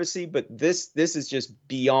privacy, but this is just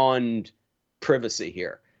beyond privacy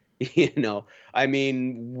here. I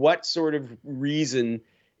mean, what sort of reason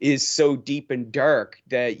is so deep and dark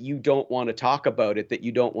that you don't want to talk about it, that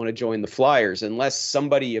you don't want to join the Flyers, unless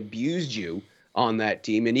somebody abused you on that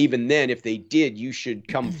team? And even then, if they did, you should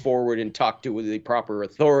come forward and talk to the proper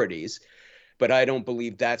authorities. But I don't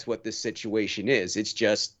believe that's what this situation is. It's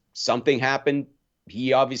just something happened.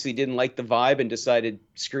 He obviously didn't like the vibe and decided,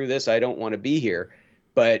 screw this, I don't want to be here.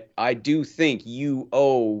 But I do think you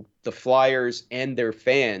owe the Flyers and their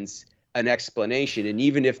fans an explanation. And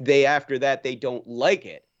even if after that, they don't like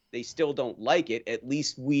it, they still don't like it, at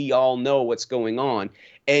least we all know what's going on.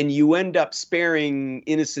 And you end up sparing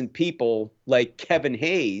innocent people like Kevin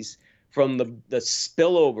Hayes from the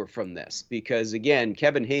spillover from this. Because, again,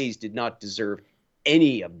 Kevin Hayes did not deserve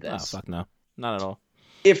any of this. Oh, fuck no. Not at all.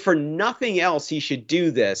 If for nothing else, he should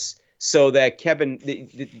do this so that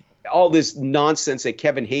all this nonsense that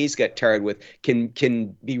Kevin Hayes got tarred with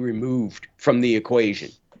can be removed from the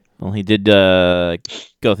equation. Well, he did.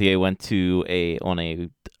 Gauthier went on a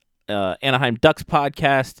Anaheim Ducks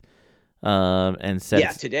podcast and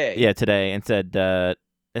said, today, and said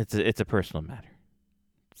it's a personal matter.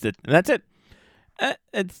 That's it.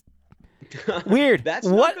 It's weird. That's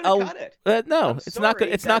not going to cut it. No, it's not good.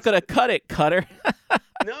 It's not going to cut it, Cutter.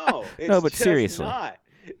 No, it's no, but just seriously, not.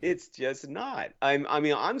 It's just not.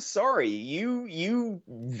 I'm sorry. You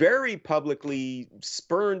very publicly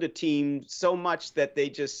spurned a team so much that they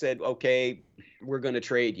just said, okay, we're going to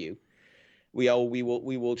trade you. We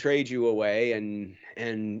will trade you away, and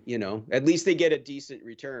at least they get a decent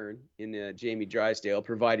return in Jamie Drysdale,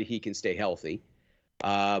 provided he can stay healthy.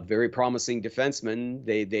 Very promising defenseman.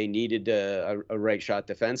 They needed a right shot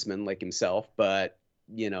defenseman like himself, but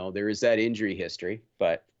there is that injury history.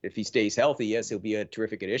 But if he stays healthy, yes, he'll be a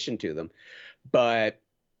terrific addition to them. But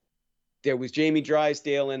there was Jamie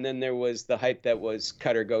Drysdale, and then there was the hype that was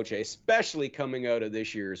Cutter Gauthier, especially coming out of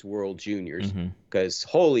this year's World Juniors, because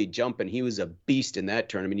holy jumping, he was a beast in that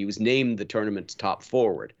tournament. He was named the tournament's top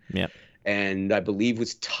forward. Yeah. And I believe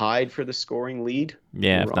was tied for the scoring lead.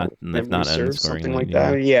 Yeah, if not in the scoring something lead, like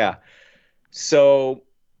that. Yeah. So,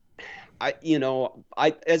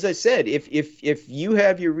 as I said, if you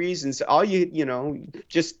have your reasons,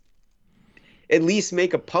 just at least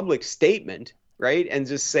make a public statement, right? And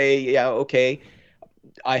just say, yeah, okay,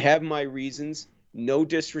 I have my reasons. No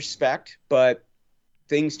disrespect, but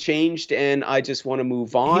things changed, and I just want to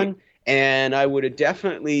move on. And I would have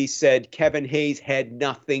definitely said Kevin Hayes had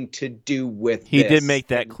nothing to do with He this. did make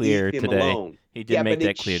that and clear leave him today. alone. He did make but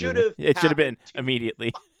that clear. It should have been happened 2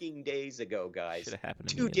 immediately. fucking days ago, guys. Should have happened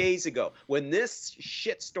 2 immediately. days ago, when this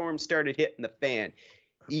shitstorm started hitting the fan,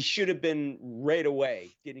 he should have been right away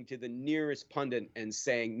getting to the nearest pundit and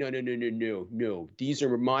saying, no. These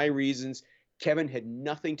are my reasons. Kevin had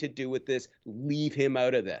nothing to do with this. Leave him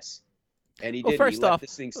out of this. And he didn't. First He let off,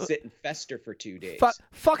 this thing sit and fester for 2 days.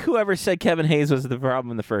 Fuck whoever said Kevin Hayes was the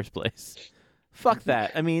problem in the first place. Fuck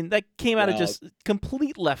that. I mean, that came out of just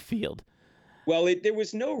complete left field. Well, there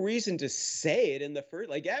was no reason to say it in the first.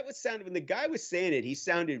 Like that was sounded when the guy was saying it. He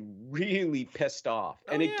sounded really pissed off.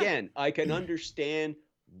 And again, I can understand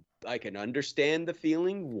the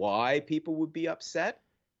feeling why people would be upset,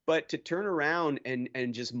 but to turn around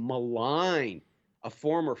and just malign a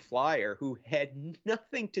former Flyer who had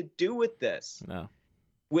nothing to do with this. No.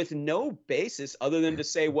 With no basis other than to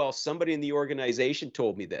say, well, somebody in the organization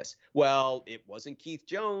told me this. Well, it wasn't Keith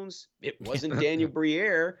Jones. It wasn't Daniel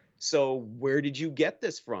Briere. So where did you get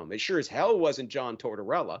this from? It sure as hell wasn't John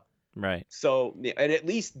Tortorella. Right. So, and at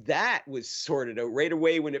least that was sorted out right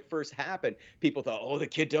away when it first happened. People thought, oh, the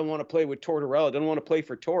kid doesn't want to play with Tortorella, doesn't want to play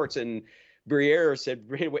for Torts. And Briere said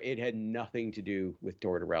right away it had nothing to do with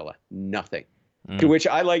Tortorella. Nothing. To which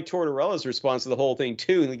I like Tortorella's response to the whole thing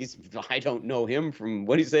too. Like I don't know him from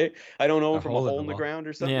what do you say? I don't know him from a hole in the ground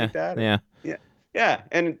or something like that. Yeah,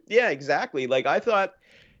 and exactly. Like I thought,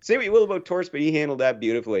 say what you will about Torts, but he handled that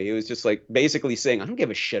beautifully. It was just like basically saying, I don't give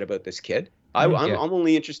a shit about this kid. I'm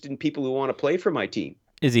only interested in people who want to play for my team.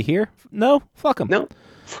 Is he here? No, fuck him. No,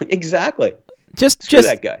 exactly. Just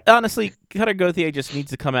that guy. Honestly, Cutter Gauthier just needs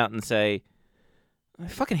to come out and say, I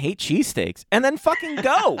fucking hate cheesesteaks, and then fucking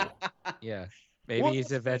go. Yeah. Maybe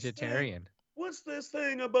he's a vegetarian. What's this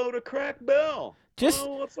thing about a cracked bell?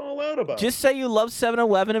 What's all that about? Just say you love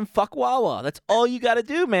 7-Eleven and fuck Wawa. That's all you got to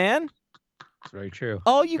do, man. It's very true.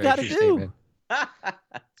 All you got to do.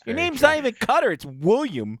 Your name's not even Cutter. It's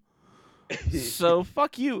William. So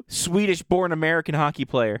fuck you, Swedish-born American hockey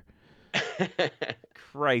player.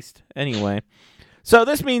 Christ. Anyway. So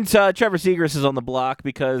this means Trevor Zegras is on the block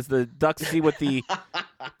because the Ducks see what the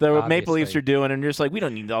Maple Leafs are doing, and they're just like, we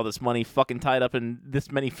don't need all this money fucking tied up in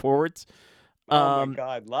this many forwards. Oh my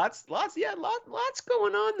God, lots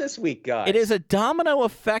going on this week, guys. It is a domino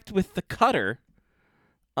effect with the Cutter,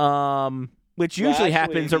 which usually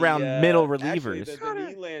happens around middle relievers.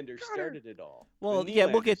 Actually, the Nylander started it all. Well, yeah,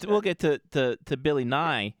 we'll get to Billy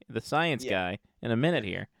Nye, the science guy, in a minute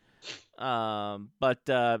here. But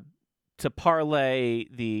to parlay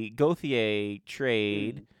the Gauthier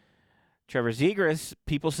trade, Trevor Zegras,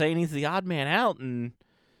 people saying he's the odd man out. And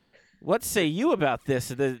what say you about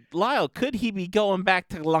this? Lyle, could he be going back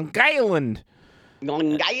to Long Island?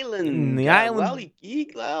 Long Island. The island.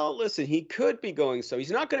 Well, listen, he could be going. So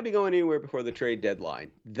he's not going to be going anywhere before the trade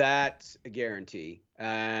deadline. That's a guarantee.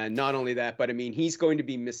 And not only that, but I mean, he's going to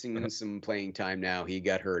be missing some playing time now. He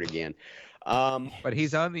got hurt again. But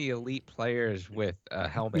he's on the elite players with a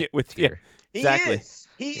helmet. Exactly.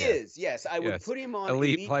 He is. Yes, I would put him on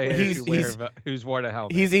elite players who's worn a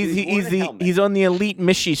helmet. He's on the elite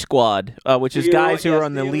Michi squad, which is guys who are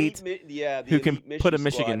on the elite who can put a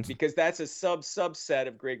Michigan, because that's a subset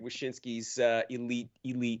of Greg Wyshynski's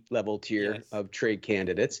elite level tier of trade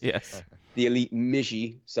candidates. Yes, the elite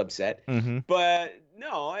Michi subset. Mm-hmm. But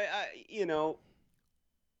no, I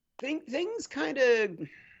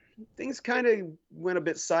things kind of went a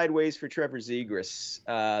bit sideways for Trevor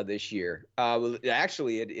Zegras this year.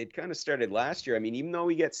 Actually, it kind of started last year. I mean, even though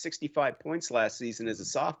he got 65 points last season as a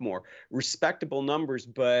sophomore, respectable numbers,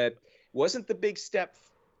 but wasn't the big step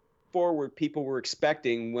forward people were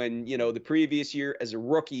expecting when, the previous year as a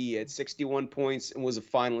rookie he had 61 points and was a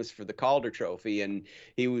finalist for the Calder Trophy, and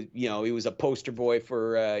he was a poster boy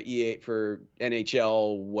for for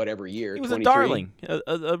NHL whatever year. He was 23. a darling, a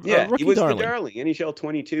rookie he was darling. the darling, NHL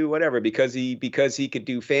 22 whatever, because he could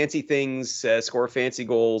do fancy things, score fancy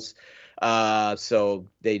goals. So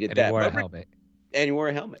they did that. He wore a helmet. And he wore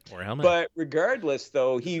a helmet. But regardless,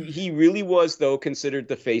 though, he really was, though, considered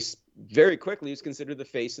the face. Very quickly, he was considered the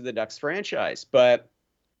face of the Ducks franchise. But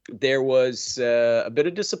there was a bit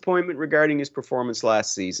of disappointment regarding his performance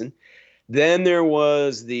last season. Then there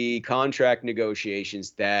was the contract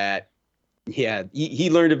negotiations that, he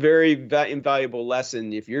learned a very invaluable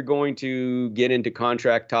lesson. If you're going to get into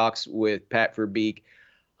contract talks with Pat Verbeek,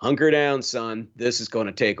 hunker down, son. This is going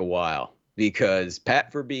to take a while, because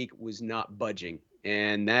Pat Verbeek was not budging,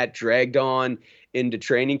 and that dragged on into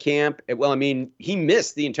training camp. Well, I mean, he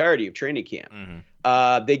missed the entirety of training camp.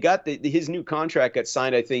 Mm-hmm. They got his new contract got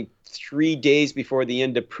signed, I think, 3 days before the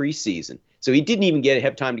end of preseason. So he didn't even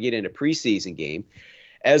have time to get in a preseason game.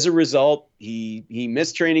 As a result, he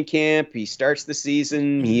missed training camp. He starts the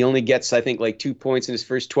season. He only gets, I think, like 2 points in his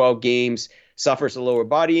first 12 games, suffers a lower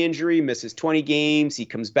body injury, misses 20 games. He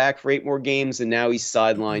comes back for 8 more games, and now he's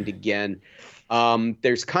sidelined again.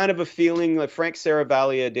 There's kind of a feeling that Frank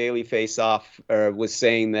Saravallia, Daily Faceoff, was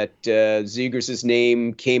saying that Zegras'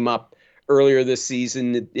 name came up earlier this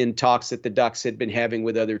season in talks that the Ducks had been having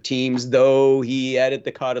with other teams, though he added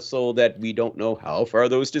the codicil that we don't know how far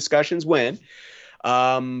those discussions went.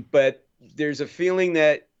 But there's a feeling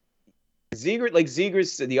that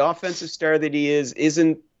Zegras, the offensive star that he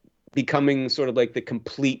isn't becoming sort of like the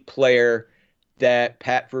complete player that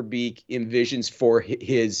Pat Verbeek envisions for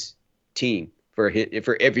his team.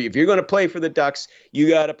 If you're going to play for the Ducks, you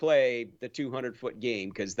got to play the 200-foot game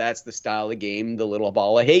because that's the style of game the little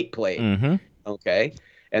ball of hate played. Mm-hmm. Okay.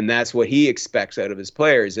 And that's what he expects out of his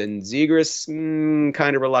players. And Zegras,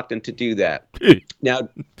 kind of reluctant to do that. Now,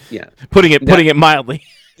 yeah. Putting it mildly.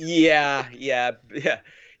 Yeah.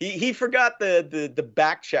 He forgot the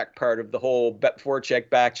back check part of the whole forecheck,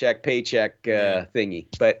 back check, paycheck thingy.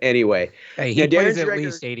 But anyway. Hey, he plays at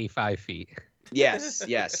least 85 feet. Yes.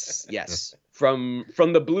 From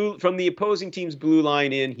the opposing team's blue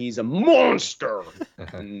line in, he's a monster.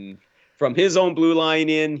 And from his own blue line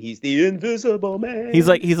in, he's the invisible man. He's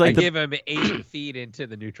like I give him 8 feet into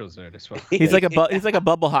the neutral zone as well. He's like a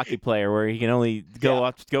bubble hockey player where he can only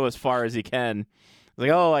go as far as he can. It's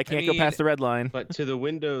like, I can't go past the red line. But to the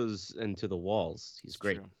windows and to the walls, he's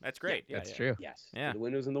great. That's great. Yeah, That's true. Yes. Yeah. The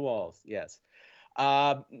windows and the walls. Yes.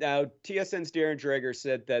 Now, TSN's Darren Dreger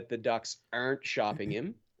said that the Ducks aren't shopping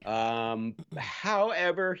him.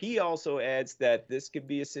 However, he also adds that this could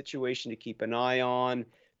be a situation to keep an eye on,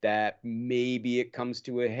 that maybe it comes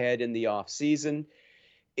to a head in the off season.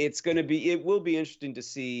 It will be interesting to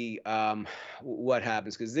see what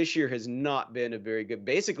happens, because this year has not been a very good.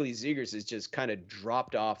 Basically, Zegras has just kind of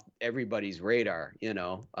dropped off everybody's radar,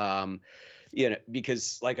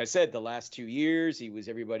 because like I said, the last 2 years he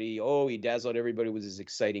dazzled everybody with his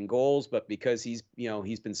exciting goals, but because he's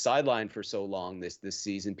been sidelined for so long this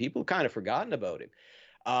season, people kind of forgotten about him.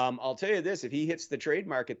 I'll tell you this, if he hits the trade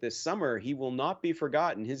market this summer, he will not be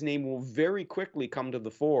forgotten. His name will very quickly come to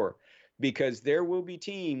the fore, because there will be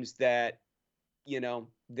teams that,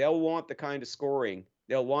 they'll want the kind of scoring.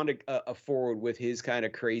 They'll want a forward with his kind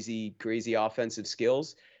of crazy offensive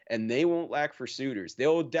skills, and they won't lack for suitors.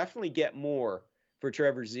 They'll definitely get more for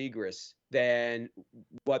Trevor Zegras than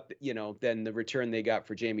the return they got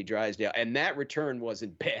for Jamie Drysdale. And that return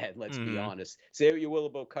wasn't bad, let's be honest. Say what you will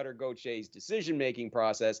about Cutter Gauthier's decision-making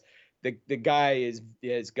process. The guy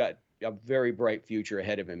has got a very bright future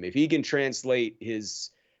ahead of him. If he can translate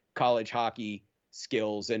his college hockey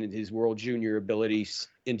skills and his World Junior abilities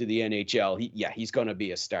into the NHL, he's going to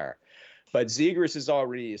be a star. But Zegras has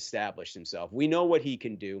already established himself. We know what he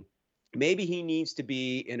can do. Maybe he needs to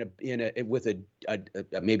be with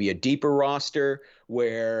maybe a deeper roster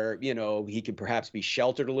where he can perhaps be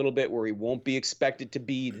sheltered a little bit, where he won't be expected to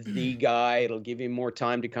be the guy. It'll give him more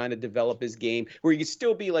time to kind of develop his game, where he could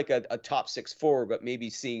still be like a top 6 forward, but maybe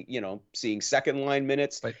seeing second line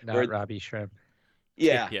minutes. But not Robbie Shrimp.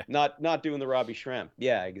 Yeah. Not doing the Robbie Shrimp.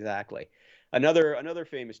 Yeah, exactly. Another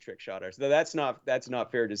famous trick shotter. So that's not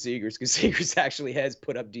fair to Zegras, because Zegras actually has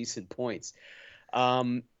put up decent points.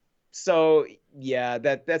 So yeah,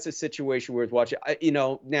 that's a situation worth watching.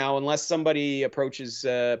 Now unless somebody approaches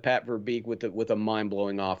Pat Verbeek with a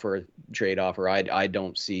mind-blowing trade offer, I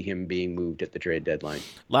don't see him being moved at the trade deadline.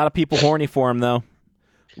 A lot of people horny for him, though.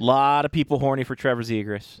 A lot of people horny for Trevor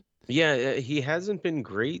Zegras. Yeah, he hasn't been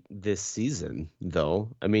great this season, though.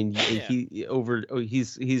 I mean,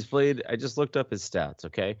 he's played. I just looked up his stats.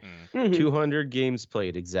 Okay, 200 games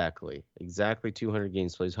played exactly 200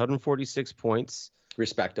 games played. 146 points.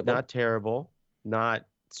 Respectable. Not terrible. Not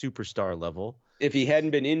superstar level. If he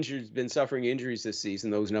hadn't been suffering injuries this season,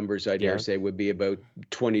 those numbers I dare say would be about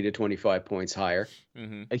 20 to 25 points higher.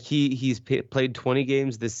 Mm-hmm. He's played 20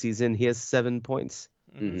 games this season. He has 7 points,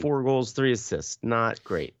 4 goals, 3 assists. Not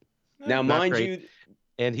great. Now, mind you,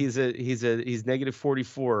 and he's negative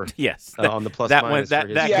 44. Yes, on the plus that minus. That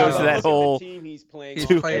goes to that whole team he's playing.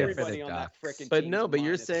 He's playing Everybody for the on that Ducks. frickin' But team no, is but a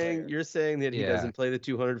you're minus saying player. that he doesn't play the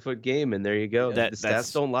 200-foot game, and there you go. That- the that's-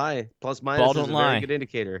 stats don't lie. Plus minus Ball is don't a lie. very good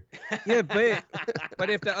indicator. Yeah, but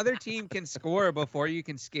if the other team can score before you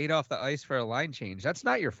can skate off the ice for a line change, that's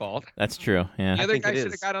not your fault. That's true. Yeah. The other think guy it should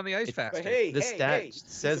is. have got on the ice faster. But hey, The stat he's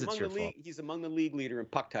says it's among your the league. fault. He's among the league leader in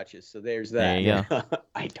puck touches, so there's There that.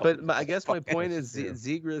 you But I guess my point is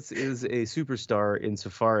Zegras is a superstar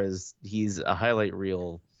insofar as he's a highlight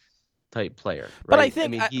reel type player. But I right?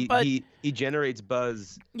 think- mean, he generates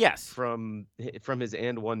buzz Yes, from his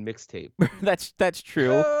and one mixtape. that's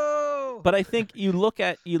true. Oh! But I think you look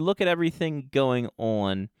at everything going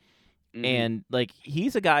on, Mhm. and like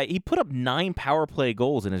he's a guy. He put up 9 power play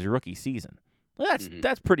goals in his rookie season. Well,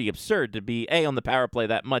 that's pretty absurd to be on the power play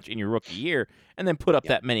that much in your rookie year, and then put up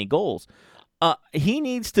that many goals. He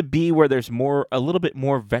needs to be where there's a little bit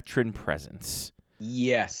more veteran presence.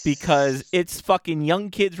 Yes. Because it's fucking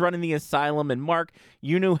young kids running the asylum, and Mark,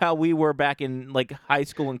 you knew how we were back in like high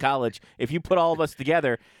school and college. If you put all of us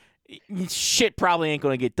together, shit probably ain't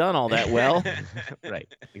going to get done all that well. Right.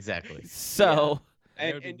 Exactly. So,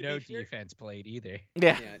 And no to be fair- defense played either.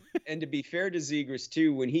 yeah. And to be fair to Zegras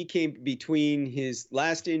too, when he came between his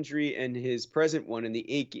last injury and his present one,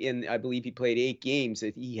 I believe he played 8 games,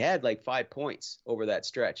 he had like 5 points over that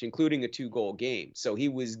stretch, including a 2-goal game. So he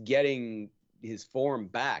was getting his form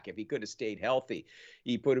back. If he could have stayed healthy,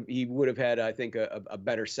 he would have had, I think, a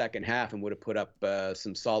better second half and would have put up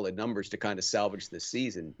some solid numbers to kind of salvage this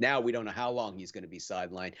season. Now we don't know how long he's going to be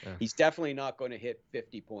sidelined. Yeah. He's definitely not going to hit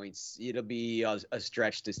 50 points. It'll be a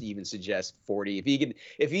stretch to even suggest 40.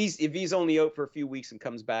 If he's only out for a few weeks and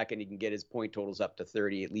comes back and he can get his point totals up to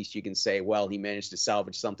 30, at least you can say, well, he managed to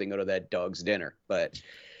salvage something out of that dog's dinner. But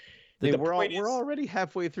We're already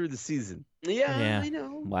halfway through the season, Yeah. I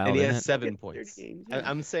know. Wow. and he isn't has it? 7 points. Games, yeah.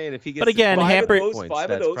 I'm saying if he gets But again, to 5 hampered- points, five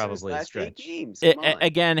of that's those in his probably a last 8 stretch. games. Come on.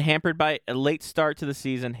 Again, hampered by a late start to the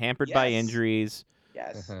season, hampered by Yes. injuries.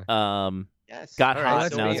 Yes. Yes. Got All right, hot.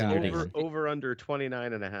 let's Now be it's honest. ridiculous. over under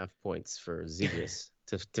 29.5 points for Zegras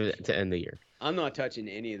to end the year. I'm not touching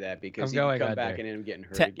any of that because I'm he can going come back under. and end up getting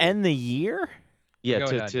hurt To again. end the year? Yeah,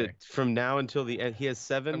 Going to under. from now until the end. He has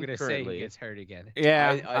 7 I'm gonna say currently. he gets hurt again.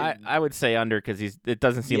 Yeah, I- I would say under because it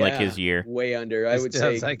doesn't seem like his year. Way under. I would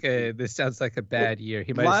say. This sounds like a bad year.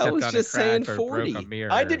 He might have Lyle stepped was on just a crack saying or 40. broke a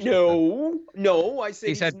mirror. I or didn't something. No, I said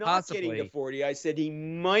He he's said not getting to possibly. 40. I said he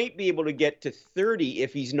might be able to get to 30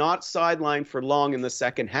 if he's not sidelined for long in the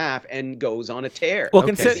second half and goes on a tear. Well,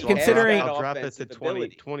 Okay, consi- so considering I'll drop it to offensive 20,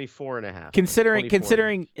 ability. 24.5. considering 24.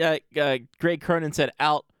 considering Greg Cronin said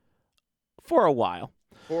out for a while.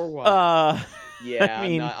 For a while. I Yeah,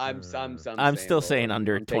 mean, I'm still lower. saying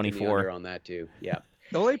under I'm taking the 24. under on that too. Yeah.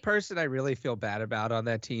 The only person I really feel bad about on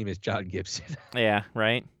that team is John Gibson Yeah,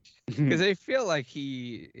 right. because I feel like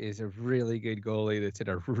he is a really good goalie that's in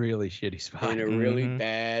a really shitty spot. In a really Mhm.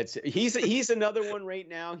 bad. He's another one right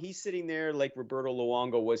now. He's sitting there like Roberto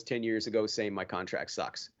Luongo was 10 years ago, saying my contract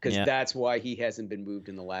sucks because Yeah. that's why he hasn't been moved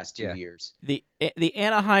in the last 2 Yeah. years. The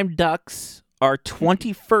Anaheim Ducks are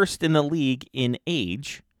 21st in the league in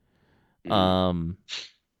age.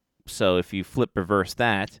 So if you flip reverse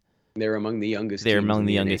that, They're among the youngest. they're teams among in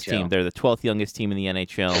the youngest NHL. team. They're the 12th youngest team in the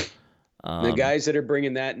NHL. The guys that are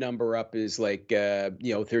bringing that number up is like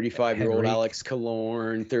 35-year-old Henrique. Alex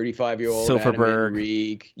Killorn, 35-year-old Silfverberg. Adam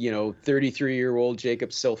Henrique, 33-year-old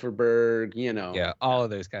Jacob Silfverberg, Yeah, all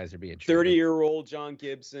of those guys are being treated. 30-year-old John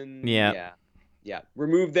Gibson. Yeah. Yeah.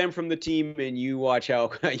 Remove them from the team and you watch how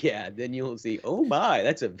then you'll see, oh my,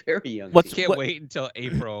 that's a very young I What's- team. can't wait until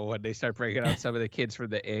April when they start bringing out some of the kids from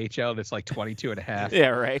the AHL that's like 22 and a half. Yeah,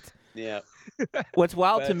 right. Yeah. What's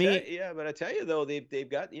wild But to I me, tell- but I tell you though, they've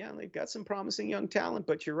got some promising young talent.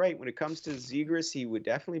 But you're right, when it comes to Zegras, he would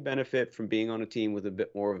definitely benefit from being on a team with a bit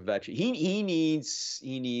more of a veteran. He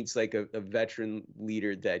needs like a veteran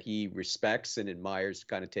leader that he respects and admires to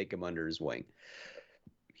kind of take him under his wing.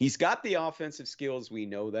 He's got the offensive skills, we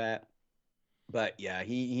know that. But yeah,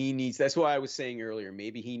 he needs. That's why I was saying earlier,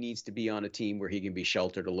 maybe he needs to be on a team where he can be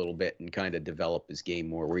sheltered a little bit and kind of develop his game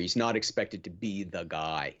more, where he's not expected to be the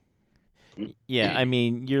guy. yeah, I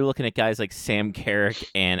mean, you're looking at guys like Sam Carrick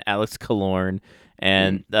and Alex Killorn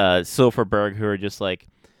and Silfverberg who are just like,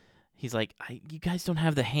 he's like, you guys don't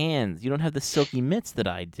have the hands. You don't have the silky mitts that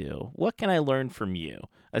I do. What can I learn from you?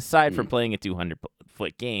 Aside from playing a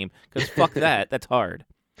 200-foot game, because fuck that. That's hard.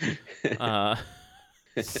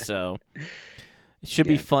 So it should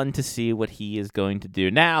be fun to see what he is going to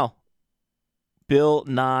do. Now, Bill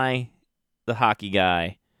Nye, the hockey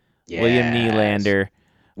guy, William Nylander,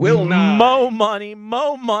 Will Nye. Mo money,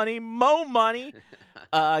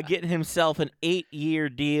 getting himself an 8-year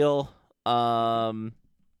deal.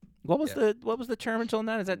 What was the term until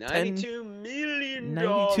now? Is that $92 million?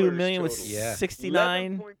 92 million with total. Yeah.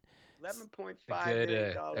 69? $11.5 A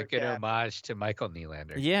million good cap. homage to Michael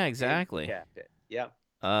Nylander. Yeah, exactly. Capped it. Yep.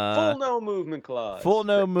 Full Uh, no movement clause. full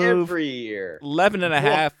no for move. every year. 11 and a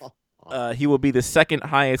half. He will be the second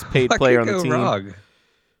highest paid What player could on the go team. wrong?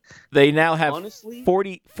 They now have Honestly,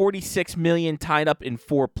 46 million tied up in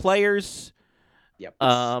 4 players. yep.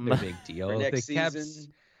 No big deal. For next The Caps,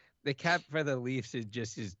 season, The cap for the Leafs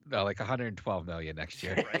is like 112 million next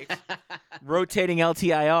year. Right. Rotating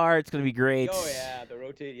LTIR, it's gonna be great. Oh yeah, the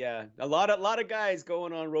rotate. Yeah, a lot of guys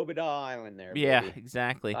going on Robert Island there. Yeah, baby.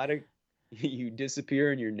 exactly. A lot of you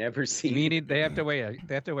disappear and you're never seen. Meaning they have to wear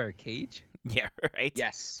a cage. Yeah, right.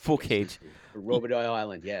 Yes, Full cage. Robert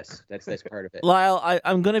Island. Yes, that's part of it. Lyle,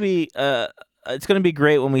 I'm gonna be. It's gonna be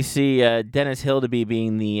great when we see Dennis Hildeby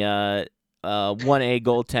being the 1A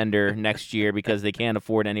goaltender next year because they can't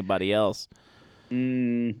afford anybody else.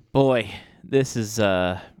 Boy, this is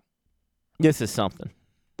something.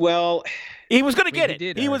 Well, he was gonna get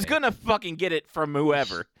it. He was it. gonna fucking get it from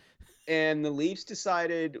whoever. And the Leafs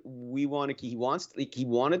decided he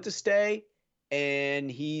wanted to stay,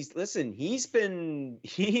 and he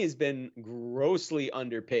has been grossly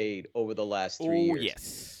underpaid over the last 3 years.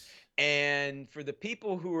 Yes. And for the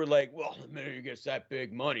people who are like, well, the minute he gets that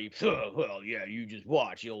big money, well, yeah, you just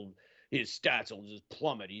watch. His stats will just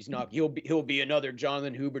plummet. He'll be another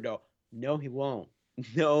Jonathan Huberdeau. No, he won't.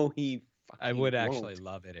 No, he. I would won't. actually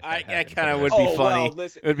love it. If I that kind of would be Oh, funny. well,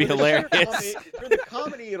 listen, It would be for the hilarious. for the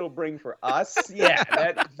comedy it'll bring for us, yeah,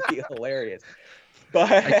 that'd be hilarious. But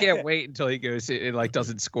I can't wait until he goes and like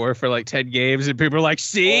doesn't score for like 10 games, and people are like,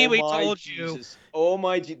 "See, we told you." Oh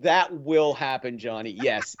my, that will happen, Johnny.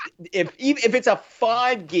 Yes, if it's a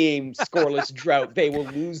 5-game scoreless drought, they will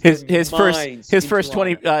lose His their minds first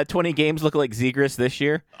in 20 games look like Zegras this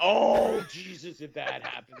year. Oh Jesus! If that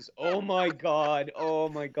happens, oh my God,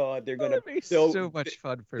 they're gonna That'd be so much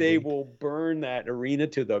fun for They me. will burn that arena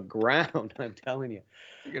to the ground. I'm telling you.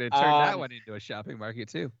 You're gonna turn that one into a shopping market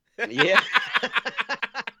too. Yeah.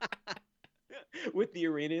 With the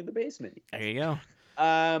arena in the basement. There you go.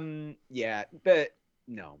 Yeah, but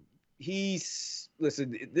no. This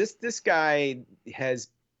guy has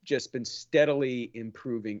just been steadily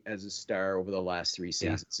improving as a star over the last 3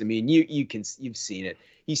 seasons. I mean, you've seen it.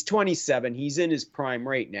 He's 27. He's in his prime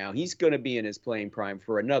right now. He's going to be in his playing prime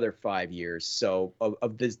for another 5 years. So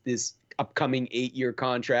of this upcoming 8-year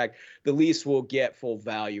contract, the Leafs will get full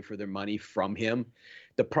value for their money from him.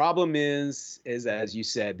 The problem is as you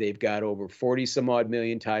said, they've got over 40 some odd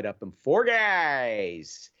million tied up in 4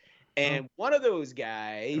 guys. And one of those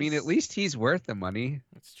guys. I mean, at least he's worth the money.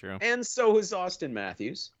 That's true. And so is Austin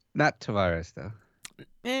Matthews. Not Tavares though.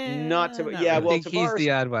 Not Tavares. I Yeah, well, think he's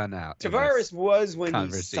the odd one out. in Tavares this was when he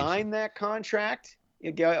conversation. signed that contract.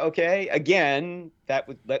 Okay, again,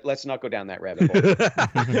 let's not go down that rabbit hole.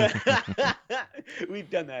 We've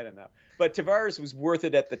done that enough. But Tavares was worth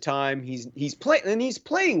it at the time. He's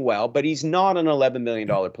playing well, but he's not an $11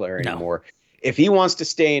 million player anymore. If he wants to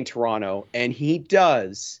stay in Toronto, and he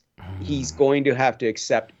does, he's going to have to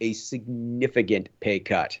accept a significant pay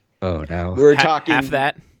cut. Oh no, We're talking half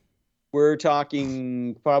that. We're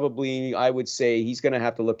talking probably, I would say he's going to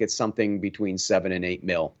have to look at something between 7 and 8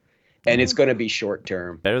 mil. And it's going to be short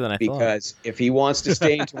term. Better than I thought. Because if he wants to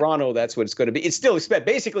stay in Toronto, that's what it's going to be. It's still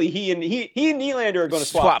basically he and Nylander are going to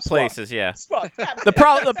swap places. Yeah. Swap. The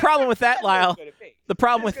problem with that, Lyle. The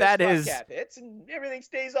problem with that is and everything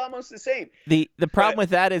stays almost the same. The problem with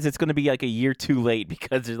that is it's going to be like a year too late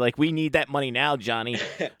because they're like, we need that money now, Johnny.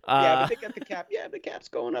 Yeah, but they got the cap. Yeah, the cap's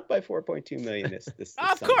going up by $4.2 million this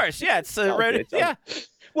Of summer. course, yeah. It's yeah.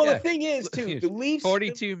 Well, the thing is too, the Leafs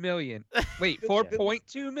 42 million. Wait,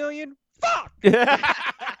 4.2 million? Fuck!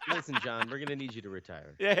 Listen, John, we're gonna need you to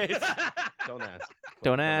retire. Don't ask.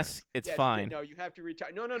 Don't ask. It's fine. No, you have to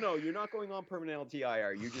retire. No. You're not going on permanent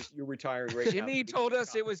LTIR. You're retiring right now. Jimmy told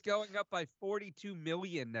us it was going up by 42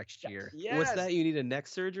 million next year. Yes. What's that? You need a neck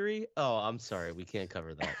surgery? Oh, I'm sorry, we can't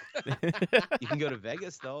cover that. You can go to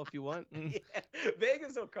Vegas though if you want. Yeah,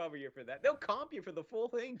 Vegas will cover you for that. They'll comp you for the full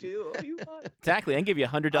thing too. Oh, you want? Exactly. And give you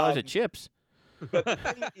 $100 of chips. But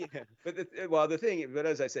the thing,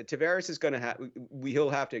 as I said, Tavares is going to he'll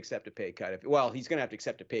have to accept a pay cut. He's going to have to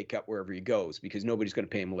accept a pay cut wherever he goes because nobody's going to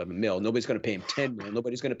pay him 11 mil. Nobody's going to pay him 10 mil.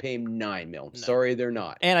 Nobody's going to pay him 9 mil. No. Sorry, they're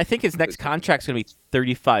not. And I think his next contract's going to be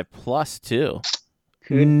 35 plus too.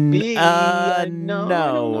 Could be. No,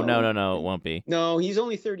 it won't be. No, he's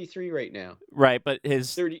only 33 right now. Right, but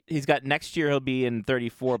he's got next year he'll be in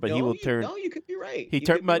 34, but he will turn. No, you could be right.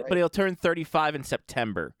 But he'll turn 35 in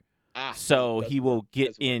September. So he will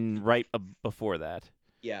get in right before that.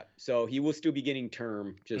 Yeah, so he will still be getting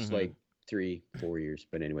term, just like 3-4 years.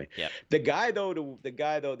 But anyway, yeah. The guy though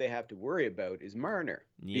they have to worry about is Marner,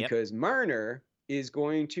 because Marner is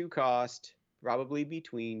going to cost probably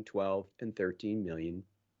between 12 and 13 million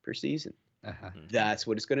per season. That's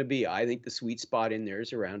what it's going to be. I think the sweet spot in there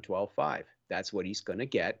is around 12.5. That's what he's going to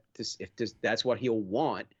get. That's what he'll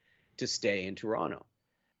want to stay in Toronto.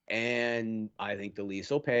 And I think the Leafs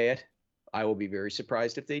will pay it. I will be very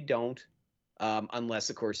surprised if they don't. unless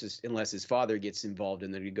of course unless his father gets involved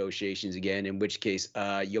in the negotiations again, in which case,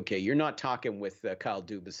 you're not talking with Kyle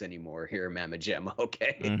Dubas anymore here, Mama Gemma.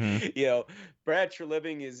 Okay, Mhm. Brad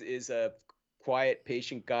Treliving is a quiet,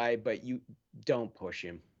 patient guy, but you don't push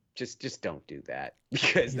him. Just don't do that,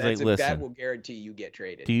 because He's like, that listen, will guarantee you get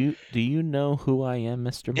traded. do you know who I am,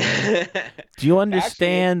 Mr. Money? Do you Actually,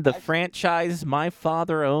 understand the franchise my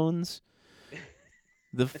father owns?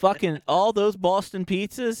 The fucking all those Boston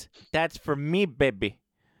pizzas, that's for me, baby.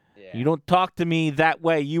 yeah. You don't talk to me that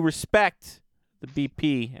way. You respect the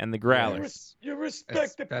BP and the growlers. You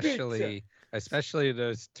respect the pizza. Especially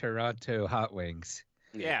those Toronto hot wings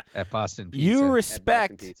Yeah. at Boston Pizza. You Boston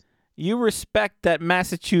respect Pizza. that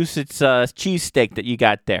Massachusetts cheesesteak that you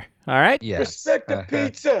got there. All right? Yes. Respect the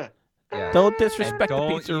pizza. Yeah. Don't And disrespect the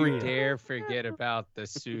don't you pizzeria. dare forget about the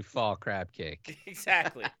Sioux Fall crab cake.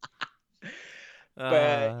 Exactly.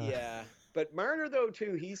 But but Marner though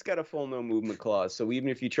too, he's got a full no movement clause. So even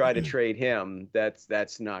if you try to trade him,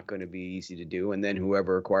 that's not going to be easy to do. And then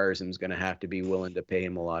whoever acquires him is going to have to be willing to pay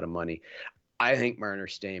him a lot of money. I think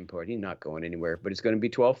Marner's staying put. He's not going anywhere, but it's going to be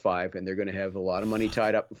 12-5, and they're going to have a lot of money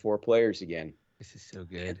tied up in 4 players again. This is so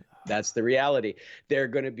good. That's the reality. They're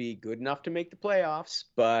going to be good enough to make the playoffs,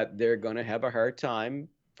 but they're going to have a hard time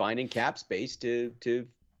finding cap space to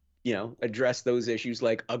address those issues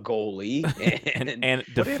like a goalie and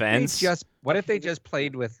defense. What if they just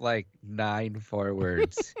played with like 9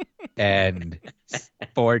 forwards and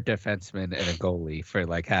 4 defensemen and a goalie for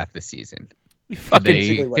like half the season? Could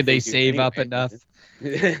they save up enough?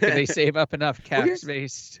 Could they save up enough cap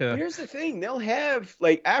space to? Here's the thing: they'll have,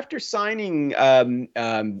 like, after signing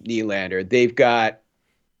Nylander,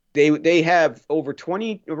 they have over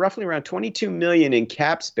roughly around 22 million in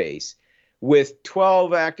cap space, with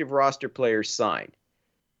 12 active roster players signed.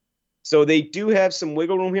 So they do have some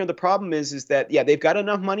wiggle room here. The problem is that they've got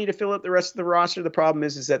enough money to fill up the rest of the roster. The problem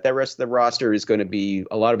is that rest of the roster is going to be,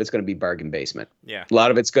 a lot of it's going to be bargain basement. Yeah. A lot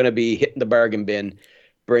of it's going to be hitting the bargain bin,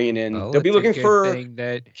 bringing in. They'll be looking for.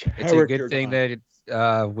 It's a good thing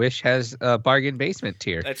that Wish has a bargain basement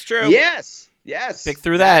tier. That's true. Yes. Pick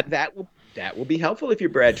through that. That will be helpful if you're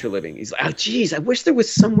Brad Treliving. He's like, oh, geez, I wish there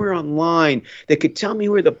was somewhere online that could tell me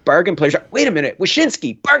where the bargain players are. Wait a minute,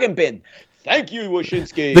 Wyshynski, bargain bin. Thank you,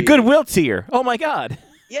 Wyshynski. The Goodwill tier. Oh my God.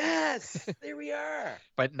 Yes, there we are.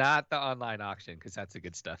 But not the online auction, because that's the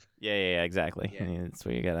good stuff. Yeah, exactly. Yeah. I mean, that's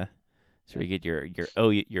where you gotta. That's where you get your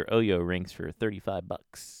Oyo rings for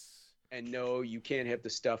 $35. And no, you can't have the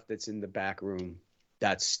stuff that's in the back room.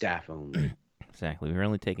 That's staff only. Exactly. We're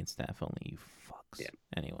only taking staff only. You fucks. Yeah.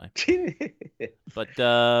 Anyway. But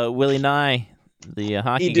Willy Nye, the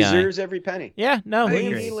hockey he guy. deserves every penny. Yeah. No.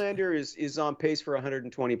 William Nylander is on pace for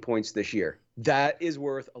 120 points this year. That is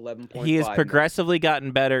worth 11.5. He has progressively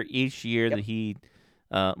gotten better each year that he,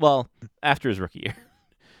 after his rookie year.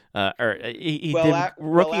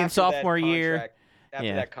 Rookie and sophomore year.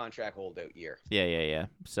 After that contract holdout year. Yeah.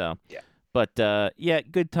 So. Yeah. But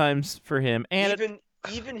good times for him. And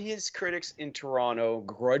even his critics in Toronto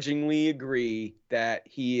grudgingly agree that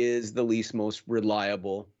he is the least most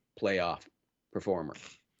reliable playoff performer,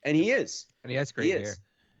 and he is. And he has great hair.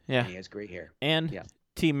 Yeah, he has great hair. And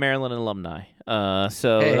Team Maryland alumni.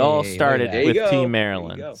 So it all started with Team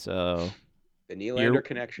Maryland. So the Nylander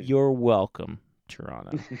connection. You're welcome,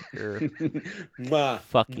 Toronto. You're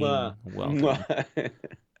fucking welcome.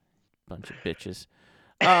 Bunch of bitches.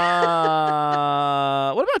 What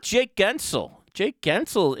about Jake Gensel? Jake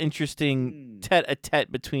Gensel, interesting tete-a-tete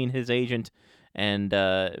between his agent and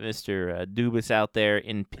Mr. Dubas out there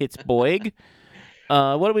in Pittsburgh.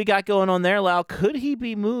 What do we got going on there, Lyle? Could he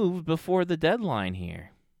be moved before the deadline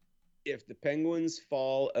here? If the Penguins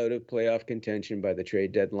fall out of playoff contention by the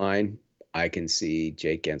trade deadline, I can see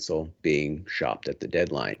Jake Gensel being shopped at the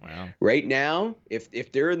deadline. Wow. Right now,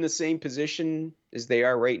 if they're in the same position as they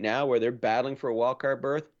are right now, where they're battling for a wild card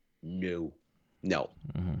berth, no,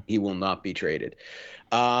 he will not be traded.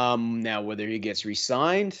 Now, whether he gets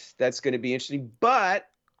re-signed, that's going to be interesting. But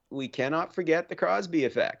we cannot forget the Crosby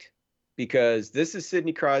effect, because this is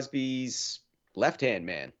Sidney Crosby's left-hand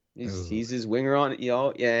man. He's his winger on,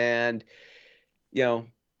 and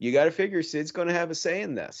you got to figure Sid's going to have a say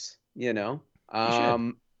in this.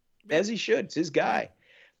 As he should. It's his guy.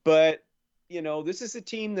 But, this is a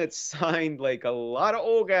team that's signed like a lot of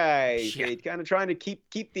old guys. Yeah. They're kind of trying to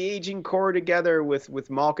keep the aging core together with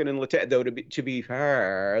Malkin and Letang. Though to be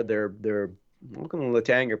fair, they're Malkin and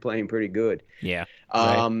Letang are playing pretty good. Yeah.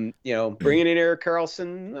 Bringing in Erik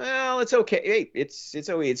Karlsson, well, it's okay. Hey,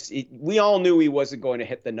 we all knew he wasn't going to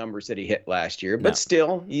hit the numbers that he hit last year, but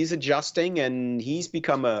still, he's adjusting and he's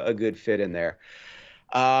become a good fit in there.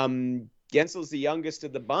 Gensel's the youngest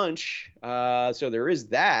of the bunch, so there is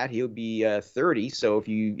that. He'll be 30. So if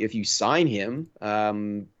you sign him,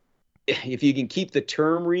 if you can keep the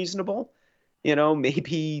term reasonable,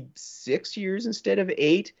 maybe 6 years instead of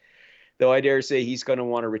 8. Though I dare say he's going to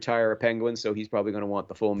want to retire a Penguin, so he's probably going to want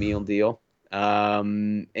the full meal deal.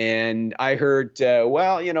 And I heard,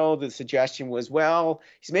 the suggestion was,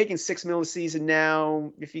 he's making $6 million a season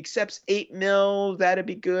now. If he accepts $8 million, that'd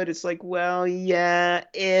be good. It's like, well, yeah,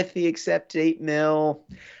 if he accepts $8 million,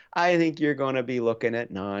 I think you're going to be looking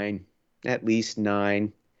at 9, at least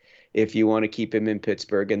 9, if you want to keep him in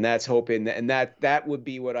Pittsburgh. And that's hoping that would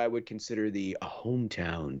be what I would consider a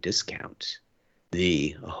hometown discount.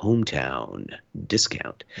 The hometown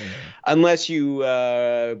discount, unless you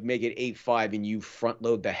make it 8-5 and you front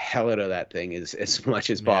load the hell out of that thing as much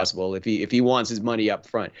as possible. If he wants his money up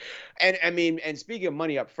front, and speaking of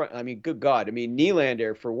money up front, good God,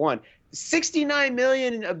 Nylander for one, $69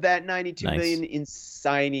 million of that $92 million in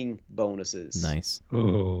signing bonuses. Nice.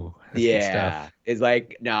 Oh, yeah. It's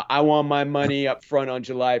like, now I want my money up front on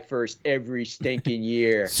July 1st every stinking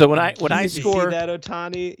year. So when I You score see that,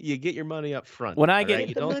 Ohtani, you get your money up front. When I all get right?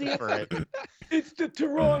 You don't defer it. It's the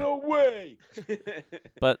Toronto way.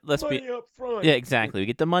 But let's money be up front. Yeah, exactly. We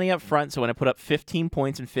get the money up front, so when I put up 15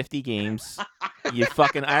 points in 50 games, I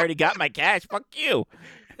already got my cash. Fuck you.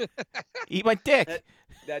 Eat my dick.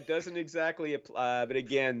 That doesn't exactly apply, but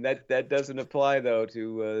again, that doesn't apply though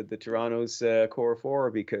to the Toronto's core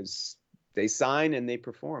four, because they sign and they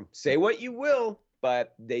perform. Say what you will,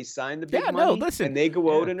 but they sign the big money, listen, and they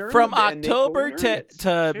go out and earn from it, and they go October and earn it.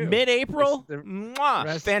 to True. mid-April.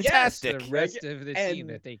 The Fantastic. The rest of the team And-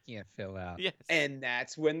 that they can't fill out. Yes. And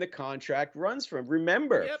that's when the contract runs from.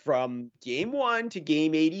 Remember, Yep. from game 1 to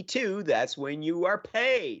game 82, that's when you are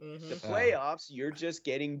paid. Mhm. The playoffs, you're just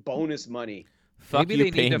getting bonus money. Fuck Maybe you,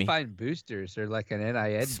 they pay need me. to find boosters or like an NIN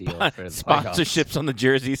deal for the Sponsorships on the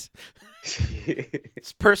jerseys.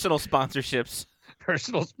 It's personal sponsorships.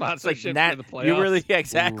 personal It's like sponsorship Nat, for the playoffs. you really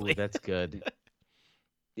exactly. Ooh, that's good.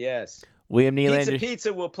 Yes. William Nylander.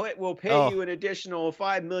 Pizza will pay Oh. you an additional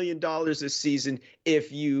 $5 million this season if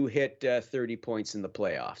you hit 30 points in the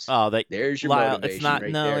playoffs. Oh, There's your Lyle, motivation it's not.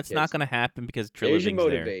 right no, there, it's not kids. going to happen because There's your Trilliving's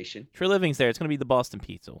there. motivation. Trilliving's there. It's going to be the Boston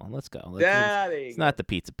Pizza one. Let's go. There you It's go. not the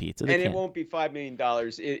pizza. They And it can't. won't be $5 million.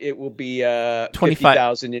 It will be 25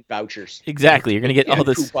 $50,000 in vouchers. Exactly. You're going to get all And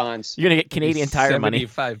this. coupons. You're going to get Canadian Tire money.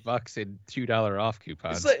 $75 in $2 off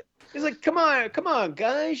coupons. It's like, come on,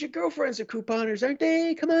 guys. Your girlfriends are couponers, aren't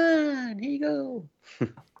they? Come on, here you go.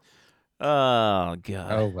 Oh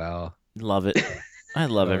god. Oh well. Love it. I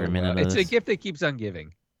love every minute of It's this. a gift that keeps on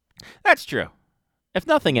giving. That's true. If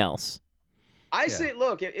nothing else. I Yeah. say,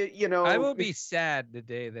 look, I will be sad the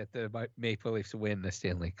day that the Maple Leafs win the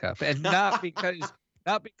Stanley Cup, and not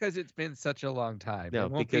because it's been such a long time. No,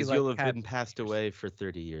 It won't because be you'll like have been Habs passed Bears. away for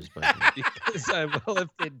 30 years by then. because I will have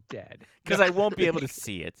been dead. Because I won't be able to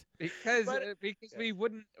see it. Because we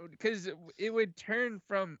wouldn't, because it would turn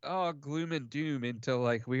from gloom and doom into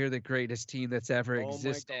like we are the greatest team that's ever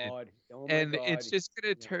existed, and it's just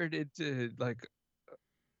gonna turn into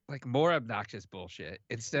like more obnoxious bullshit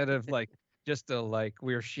instead of like just a like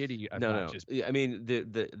we're shitty No. obnoxious. I mean,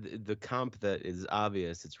 the comp that is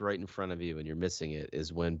obvious, it's right in front of you and you're missing it,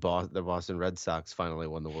 is when the Boston Red Sox finally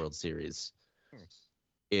won the World Series.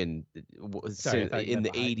 In Sorry, I thought you in meant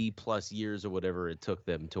the behind. 80 plus years or whatever it took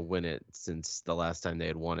them to win it since the last time they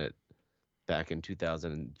had won it back in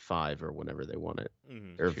 2005 or whenever they won it,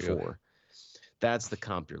 or True. 4. That's the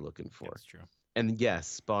comp you're looking for. That's true. And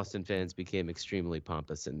yes, Boston fans became extremely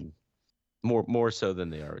pompous and more so than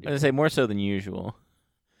they already I was were. going to say more so than usual.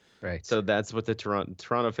 Right. So that's what the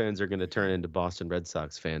Toronto fans are going to turn into Boston Red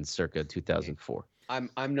Sox fans circa 2004.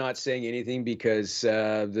 I'm not saying anything because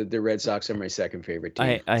the Red Sox are my second favorite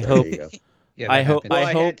team. I So hope- there you go. Yeah, I that hope- happened. Well, I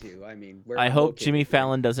I hope- had to. I mean, where I I'm hope located, Jimmy right?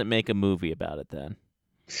 Fallon doesn't make a movie about it then.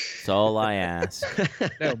 That's all I ask.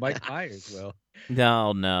 No, Mike Myers will.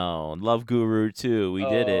 No. Love Guru too. We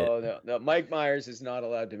did it. No. Mike Myers is not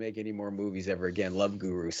allowed to make any more movies ever again. Love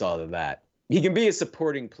Guru saw that. He can be a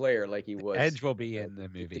supporting player like he was. Edge will be in the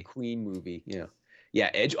The movie. Queen movie. Yeah,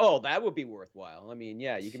 Edge. Oh, that would be worthwhile. I mean,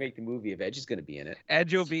 yeah, you can make the movie if Edge is going to be in it.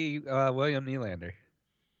 Edge will be William Nylander.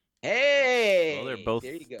 Hey, Well, they're both.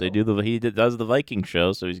 There you go. They do does the Viking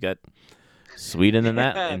show, so he's got Sweden in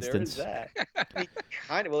that Yeah, instance. There is that. I mean,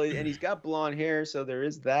 kind of. Well, and he's got blonde hair, so there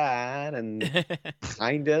is that, and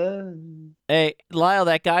kinda. Hey, Lyle,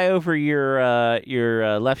 that guy over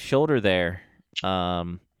your left shoulder there.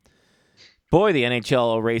 Boy, the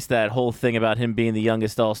NHL erased that whole thing about him being the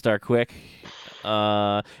youngest All-Star quick.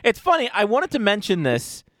 It's funny. I wanted to mention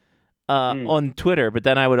this on Twitter, but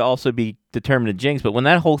then I would also be determined to jinx. But when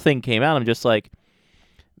that whole thing came out, I'm just like,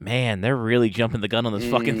 man, they're really jumping the gun on this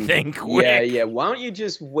fucking thing quick. Yeah. Why don't you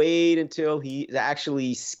just wait until he's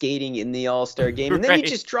actually skating in the All-Star game, and then you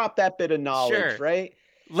just drop that bit of knowledge, right?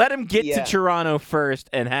 Let him get to Toronto first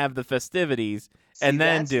and have the festivities, and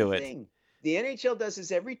then do it. Thing. The NHL does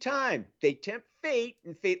this every time. They tempt fate,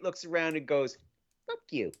 and fate looks around and goes, "Fuck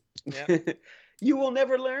you. Yep. You will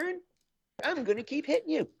never learn. I'm going to keep hitting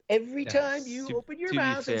you every time you open your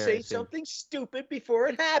mouth and say something stupid before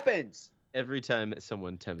it happens." Every time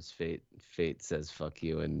someone tempts fate, fate says "fuck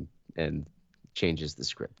you" and changes the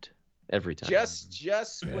script. Every time.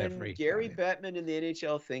 Just when Gary Bettman in the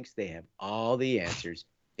NHL thinks they have all the answers,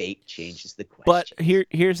 fate changes the question. But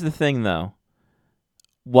here's the thing, though.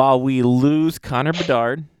 While we lose Connor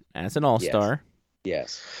Bedard as an All-Star,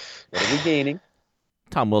 yes. What are we gaining?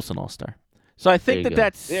 Tom Wilson All-Star. So I think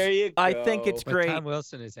that's. There you go. I think it's But great. Tom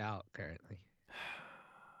Wilson is out currently.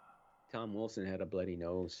 Tom Wilson had a bloody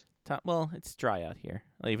nose. Well, it's dry out here,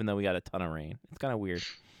 even though we got a ton of rain. It's kind of weird.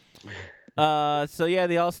 So yeah,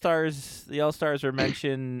 the All-Stars were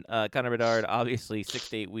mentioned. Connor Bedard, obviously 6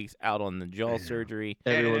 to 8 weeks out on the jaw surgery.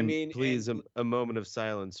 Everyone, please, a moment of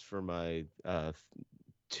silence for my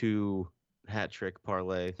 2 hat trick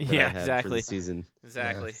parlay that I had for the season.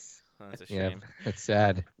 Exactly. Yes. Oh, that's a shame. It's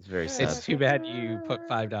sad. It's very sad. It's too bad you put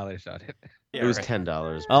 $5 on it. It was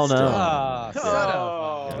 $10. Oh, no.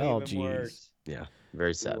 Oh, jeez. Yeah,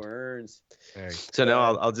 very sad. Words. So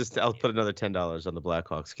now I'll put another $10 on the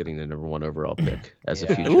Blackhawks getting the #1 overall pick as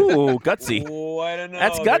a future. Ooh, gutsy. Oh, I don't know.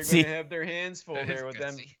 That's They're gutsy. gonna have their hands full there with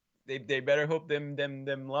them. They better hope them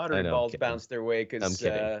lottery balls bounce their way, because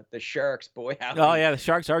the Sharks, boy. Oh yeah, the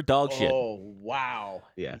Sharks are dog shit. Oh wow.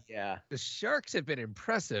 Yeah. The Sharks have been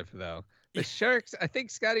impressive, though. The Sharks, I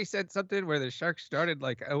think Scotty said something where the Sharks started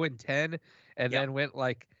like 0-10 and then went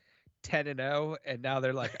like 10-0, and now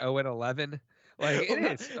they're like 0-11. Like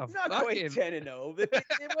it is not quite 10-0. It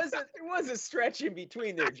was a stretch in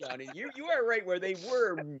between there, Johnny. You are right where they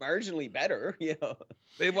were marginally better. You know,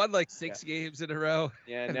 they won like 6 games in a row.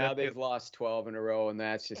 Yeah, now they've lost 12 in a row, and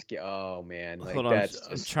that's just man. Like, Hold on, I'm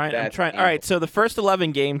trying. All right, so the first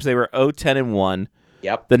 11 games they were 0-10-1.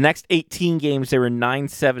 Yep. The next 18 games they were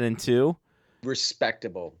 9-7-2.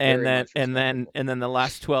 Respectable. And then the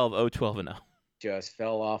last 12 0-12-0. Just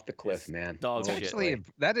fell off the cliff, man. Dog shit. Actually,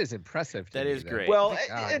 that is impressive. That is great. Well,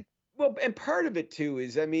 and part of it too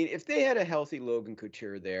is, I mean, if they had a healthy Logan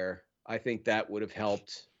Couture there, I think that would have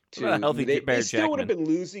helped. They still would have been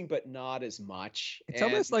losing, but not as much. It's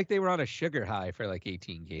almost like they were on a sugar high for like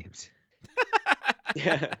 18 games.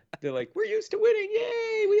 Yeah, they're like, we're used to winning,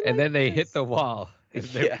 yay! And then they hit the wall, and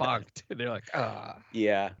they're bonked, and they're like, ah.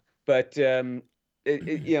 Yeah, but for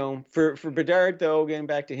Bedard though, getting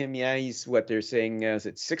back to him, he's what they're saying. Is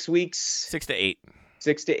it 6 weeks? 6 to 8.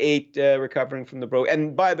 6 to 8 recovering from the bro.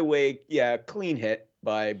 And by the way, clean hit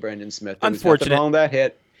by Brendan Smith. Unfortunate. On that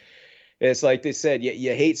hit. It's like they said,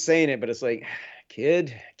 you hate saying it, but it's like,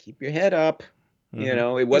 kid, keep your head up. Mm-hmm. You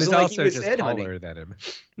know, it wasn't like he was headhunting. Than him.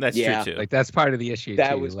 That's true too. Like that's part of the issue.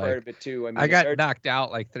 That was part of it too. I mean, I got knocked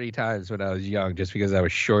out like 3 times when I was young, just because I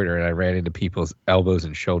was shorter and I ran into people's elbows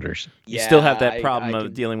and shoulders. You still have that problem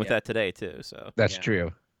of dealing with that today too. So that's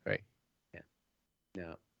true, right? Yeah.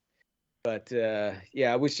 No. But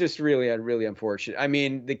it was just really unfortunate. I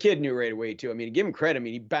mean, the kid knew right away too. I mean, give him credit. I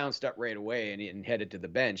mean, he bounced up right away and headed to the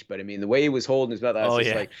bench. But I mean, the way he was holding his mouth, I was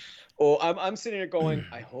just like, I'm sitting there going,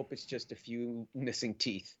 I hope it's just a few missing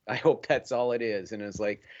teeth. I hope that's all it is. And it's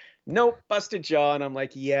like, nope, busted jaw. And I'm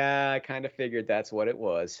like, yeah, I kind of figured that's what it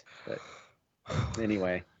was. But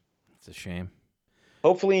anyway, it's a shame.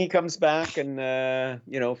 Hopefully he comes back and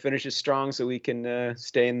finishes strong so we can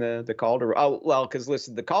stay in the Calder. Oh well, because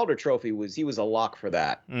listen, the Calder Trophy he was a lock for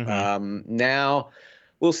that. Mm-hmm. Now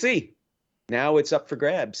we'll see. Now it's up for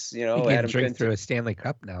grabs. You know, he can drink through a Stanley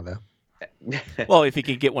Cup now, though. Well, if he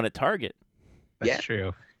could get one at Target, that's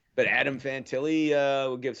true. But Adam Fantilli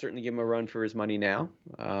will certainly give him a run for his money now.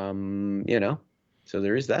 So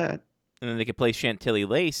there is that. And then they could play Chantilly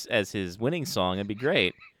Lace as his winning song. It'd be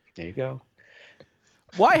great. There you go.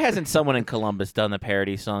 Why hasn't someone in Columbus done a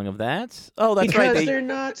parody song of that? Oh, that's because right. They're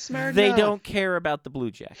not smart They enough. don't care about the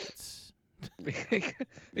Blue Jackets.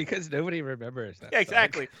 Because nobody remembers that. Yeah,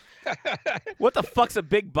 exactly. What the fuck's a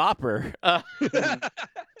Big Bopper? Wasn't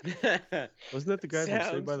that the guy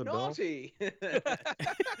from Saved by the naughty.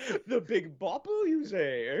 The Big Bopper, you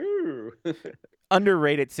say? Ooh.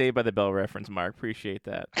 Underrated Saved by the Bell reference, Mark. Appreciate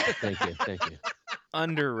that. Thank you.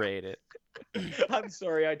 Underrated. I'm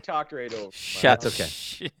sorry, I talked right over. That's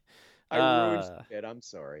okay. I ruined it. I'm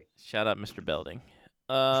sorry. Shout out, Mr. Belding.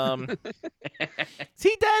 Is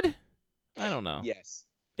he dead? I don't know. Yes,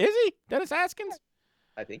 Is he Dennis Haskins?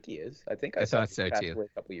 I think he is. I think I I saw thought him so, pass too. away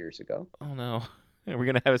a couple years ago. Oh no, we're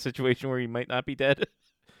gonna have a situation where he might not be dead.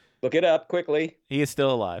 Look it up quickly. He is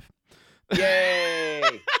still alive. Yay!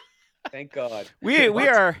 Thank God. We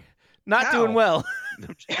are not How? doing well.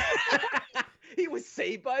 He was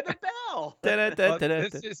saved by the bell.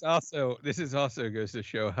 Well, this is also goes to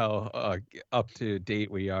show how up to date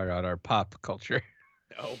we are on our pop culture.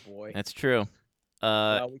 Oh boy. That's true.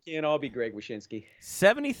 No, we can't all be Greg Wyshynski.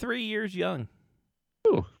 73 years young.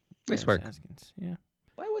 Ooh, nice Dennis work. Haskins. Yeah.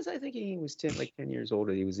 Why was I thinking he was 10 years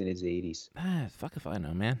older? He was in his 80s. Fuck if I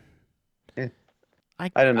know, man. Yeah. I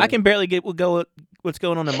don't know. I can barely get what's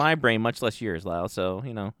going on in my brain, much less yours, Lyle. So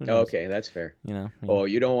who knows? Okay, that's fair. Oh,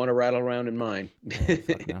 you don't want to rattle around in mine.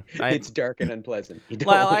 fuck no. It's dark and unpleasant. You don't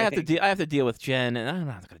Lyle, wanna I have to hang- I have to deal with Jen, and I'm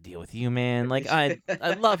not gonna deal with you, man. Like I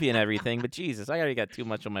love you and everything, but Jesus, I already got too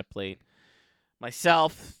much on my plate.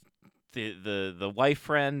 Myself, the wife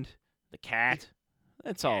friend, the cat.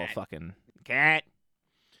 That's all fucking cat.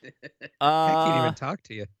 I can't even talk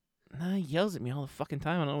to you. No, he yells at me all the fucking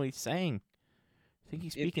time. I don't know what he's saying. I think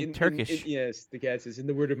he's speaking Turkish. Yes, the cat says, in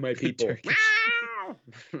the word of my people. Turkish.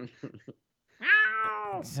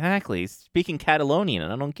 Exactly. He's speaking Catalonian,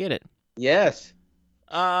 and I don't get it. Yes.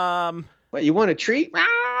 What? What, you want a treat?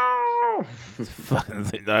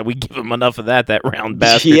 We give him enough of that round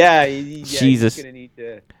bastard. Yeah, Jesus. He's gonna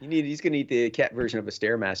need the cat version of a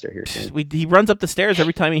Stairmaster here soon. He runs up the stairs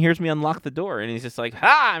every time he hears me unlock the door, and he's just like,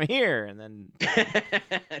 "Ha, I'm here," and then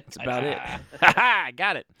that's about it. Ha ha, I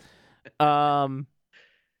got it.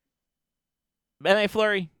 M.A.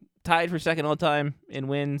 Fleury tied for second all time in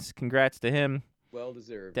wins. Congrats to him. Well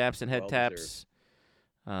deserved. Daps and head Well taps.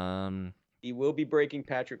 He will be breaking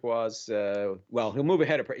Patrick Waugh's. Well, he'll move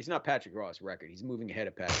ahead of. He's not Patrick Waugh's record. He's moving ahead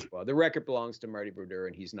of Patrick Waugh. The record belongs to Marty Brodeur,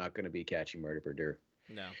 and he's not going to be catching Marty Brodeur.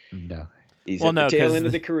 No. He's Well, at no, the tail 'cause end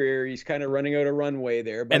of the career. He's kind of running out of runway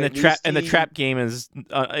there. But and the at trap least the trap game is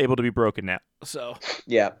able to be broken now. So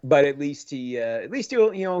Yeah, but at least he'll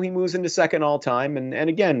he moves into second all time, and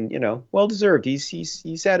again, well deserved.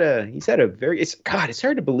 He's had a very it's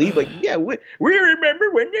hard to believe. Like, yeah, we remember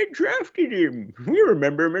when they drafted him. We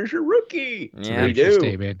remember him as a rookie. Yeah, we do.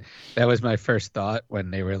 Interesting, man. That was my first thought when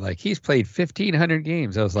they were like, he's played 1,500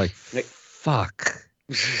 games. I was like, fuck.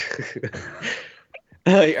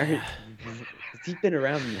 Has he been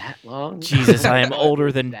around that long? Jesus, I am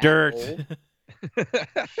older than That dirt. old?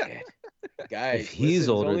 Shit. Guys, If he's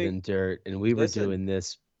listen, older only- than dirt, and we were Listen. doing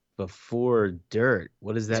this before dirt,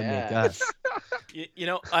 what does that make Yeah. us?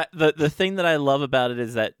 The thing that I love about it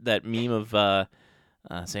is that meme of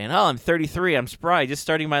saying, "Oh, I'm 33, I'm spry, just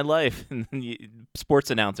starting my life." And then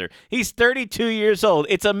sports announcer, he's 32 years old.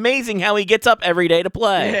 It's amazing how he gets up every day to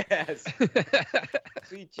play. Yes.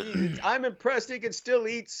 Sweet Jesus. I'm impressed he can still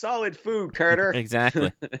eat solid food, Carter.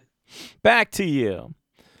 Exactly. Back to you.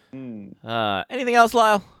 Hmm. Anything else,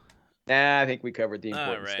 Lyle? Nah, I think we covered the All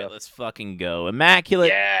important right, stuff. let's fucking go. Immaculate.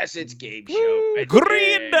 Yes, it's game show.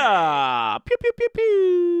 Grinda! Pew, pew, pew,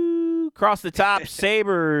 pew. Across the top,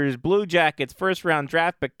 Sabres, Blue Jackets, first round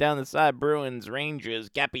draft pick down the side, Bruins, Rangers,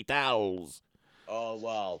 Capitals. Oh,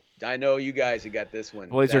 well, I know you guys have got this one.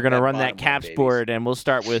 Boys are going to run that bottom one, caps babies. board, and we'll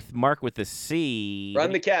start with Mark with the C.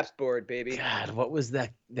 Run the caps board, baby. God, what was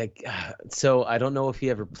that? So I don't know if he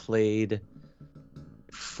ever played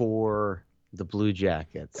for the Blue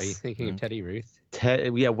Jackets. Are you thinking of Teddy Ruth?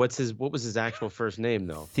 Yeah, what was his actual first name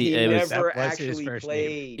though? He It was- never that was his actually first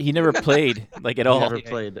played. He never played, like, at He all. never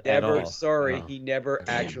played at Never. all. Sorry, Oh. he never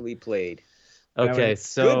actually played. Okay, Good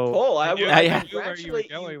so pull. I knew- would I knew congratulate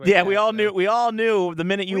you. Yeah, we all knew the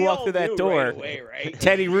minute you We walked all through that knew door, right away, right?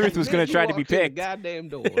 Teddy Ruth was going to try to be picked. Goddamn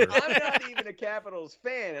door. I'm not even a Capitals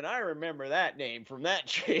fan, and I remember that name from that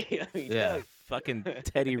trade. I mean, Yeah. Fucking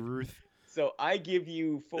Teddy Ruth. So I give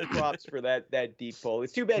you full props for that deep pull.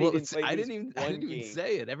 It's too bad he didn't play I at didn't least even one game.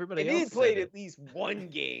 say it. Everybody If else he had said played it. at least one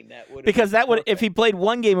game, that would Because that would, if he played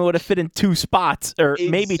one game, it would have fit in two spots, or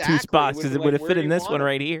maybe two Exactly. spots, It because would've it would have like, fit where in do you this want one him?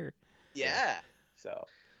 right here. Yeah. So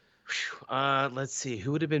Let's see.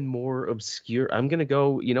 Who would have been more obscure? I'm gonna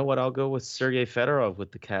go. You know what? I'll go with Sergei Fedorov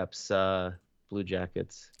with the Caps Blue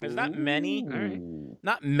Jackets. There's not many, Ooh.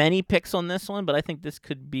 not many picks on this one, but I think this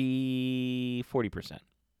could be 40%.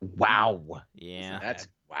 Wow. Yeah. That's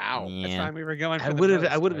wow. Yeah. That's why we were going for I the would have.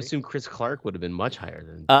 most, I would have right? assumed Chris Clark would have been much higher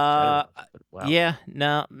than. Uh, Fedorov, but wow. Yeah.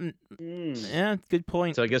 No. Mm. Yeah. Good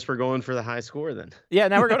point. So I guess we're going for the high score then. Yeah.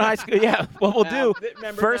 Now we're going to high school. Yeah. What we'll do.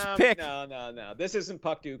 Remember, first pick. No. This isn't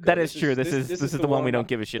Puck Duke. That is true. This is the one we don't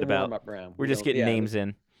give a shit about. Round. We're just getting names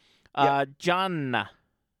in. Yeah. John.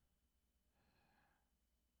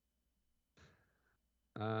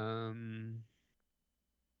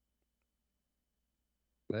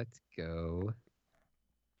 Let's go.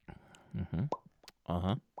 Mm-hmm.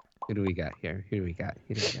 Uh-huh. Who do we got here?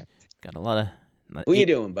 Got a lot of... Who you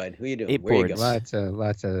doing, bud? Who you doing? Eight Where you boards. going?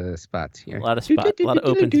 Lots of spots A here. lot of spots. A lot of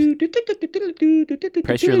open...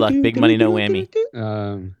 Press your luck. Big money, no whammy.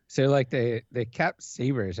 So like the Cap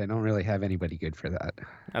Sabres, I don't really have anybody good for that.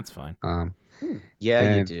 That's fine. Yeah,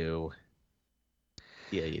 you And- do.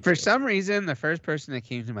 Yeah, you For do. some reason, the first person that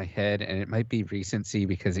came to my head, and it might be recency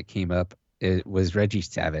because it came up, it was Reggie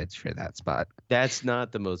Savage for that spot. That's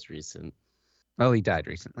not the most recent. Well, he died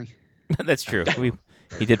recently. That's true.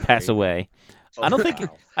 He did pass away. I don't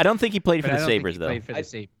think he played for But I the don't think Sabres he though. played for the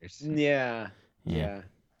Sabres. Yeah. Yeah.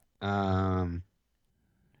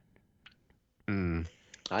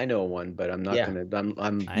 I know one, but I'm not gonna.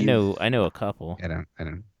 I know a couple. I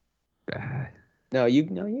don't. No,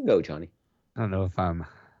 you go, Johnny. I don't know if I'm.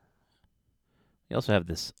 We also have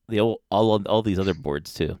all these other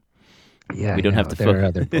boards too. Yeah, We don't I have know, to there are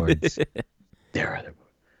other boards. There are other.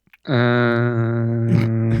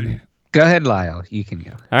 Go ahead, Lyle. You can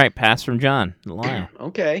go. All right, pass from John. Lyle.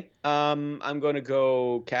 Okay. I'm going to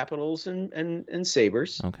go Capitals and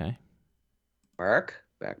Sabres. Okay. Mark,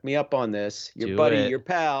 back me up on this. Your Do buddy, it. your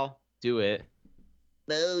pal, Do it.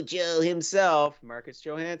 Mojo himself, Marcus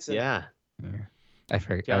Johansson. Yeah.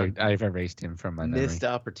 I've erased him from my memory. Missed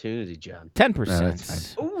opportunity, John. 10%.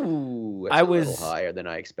 that's Ooh, I that's a was- little higher than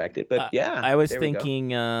I expected, but yeah. I was there we go. thinking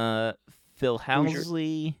Phil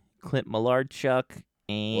Housley, Clint Malarchuk,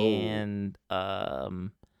 and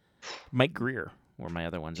Mike Greer were my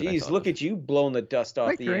other ones. Jeez, look at you blowing the dust off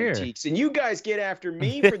Mike the Greer. antiques. And you guys get after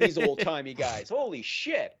me for these old-timey guys. Holy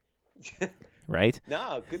shit. right.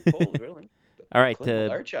 No, good pull, really. All right,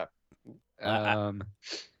 Clint Malarchuk.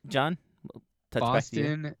 John, touch back to you.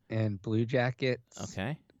 Boston and Blue Jackets.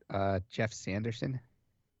 Okay. Jeff Sanderson.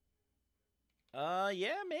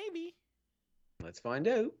 Yeah, maybe. Let's find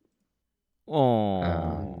out.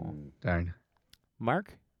 Oh, Darn.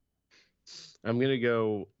 Mark. I'm going to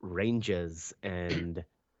go Rangers and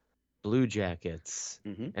Blue Jackets.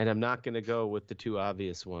 Mhm. And I'm not going to go with the two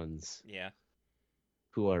obvious ones, Yeah.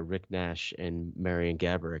 who are Rick Nash and Marian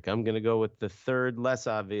Gaborik. I'm going to go with the third, less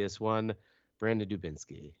obvious one, Brandon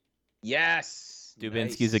Dubinsky. Yes.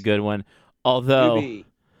 Dubinsky's a nice. good one. Although Doobie.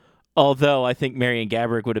 I think Marian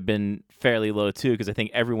Gaborik would have been fairly low too, because I think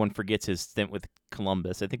everyone forgets his stint with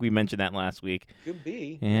Columbus. I think we mentioned that last week. Could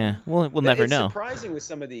be. Yeah, we'll never It's know. surprising with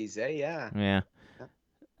some of these, eh? Yeah. Yeah.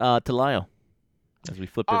 To Lyle, as we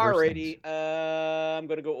flip reverse Alrighty. things. I'm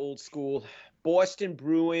gonna go old school. Boston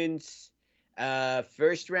Bruins,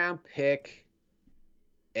 first round pick,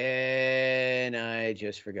 and I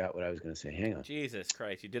just forgot what I was gonna say. Hang on. Jesus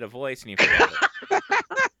Christ, you did a voice and you forgot it.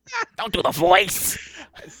 Don't do the voice.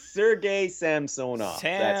 Sergei Samsonov.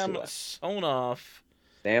 That's who Samsonov.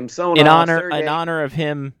 Samsonov. In Sergei. honor of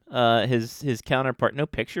him, his counterpart. No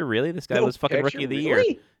picture, really. This guy No was fucking picture, rookie of the year.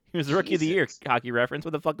 really? He was the rookie of the year. Jesus. Hockey reference.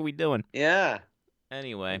 What the fuck are we doing? Yeah.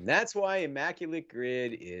 Anyway, And that's why Immaculate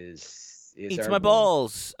Grid is eats our my one.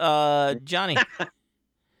 balls. Johnny.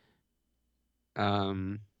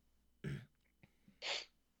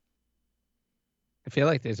 I feel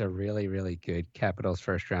like there's a really, really good Capitals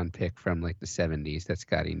first round pick from like the 70s that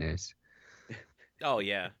Scotty knows. Oh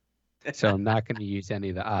yeah. So I'm not going to use any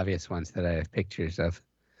of the obvious ones that I have pictures of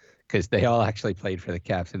because they all actually played for the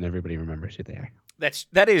Caps and everybody remembers who they are.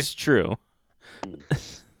 That is true.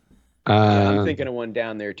 I'm thinking of one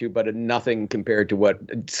down there too, but nothing compared to what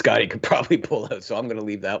Scotty could probably pull out. So I'm going to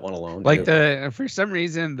leave that one alone. Like too. for some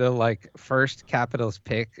reason, the like first Capitals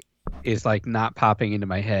pick is like not popping into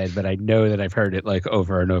my head, but I know that I've heard it like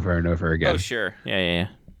over and over and over again. Oh sure. Yeah.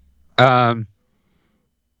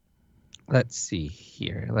 Let's see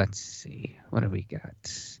here. Let's see. What do we got?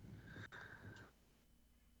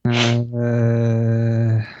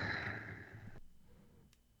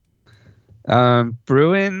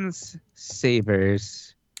 Bruins,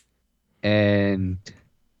 Sabres, and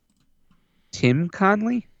Tim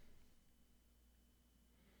Conley?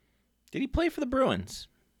 Did he play for the Bruins?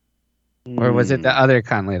 Or was it the other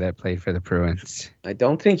Conley that played for the Bruins? I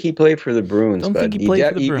don't think he played for the Bruins. Don't but think he played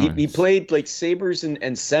for the He Bruins. played like Sabres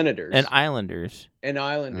and Senators. And Islanders. And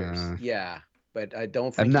Islanders. Yeah. But I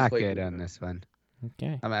don't think I'm he not played good for on them. this one.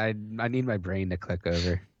 Okay. I need my brain to click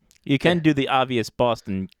over. You can do the obvious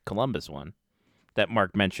Boston Columbus one that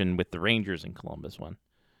Mark mentioned with the Rangers and Columbus one.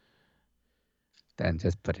 Then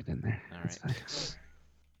just put it in there. All That's right. fine.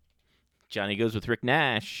 Johnny goes with Rick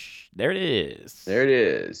Nash. There it is. There it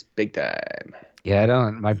is. Big time. Yeah,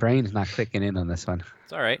 my brain's not clicking in on this one.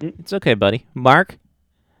 It's all right. It's okay, buddy. Mark?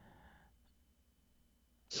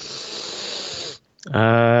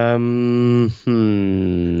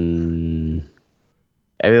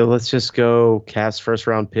 Let's just go Cavs first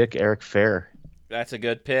round pick, Eric Fair. That's a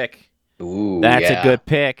good pick. Ooh, That's yeah. a good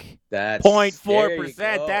pick. That's 0.4%. there you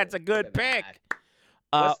go. That's a good Look at pick. that.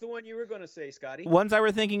 What's the one you were going to say, Scotty? Ones I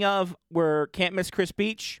were thinking of were Can't Miss Chris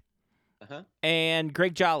Beach Uh-huh. and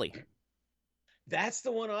Greg Jolly. That's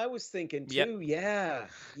the one I was thinking too. Yep.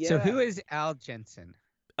 Yeah. So who is Al Jensen?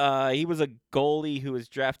 He was a goalie who was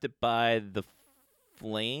drafted by the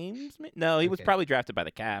Flames. No, he was Okay. probably drafted by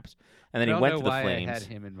the Caps, and then I he don't went know to the why Flames. I had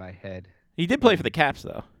him in my head. He did play for the Caps,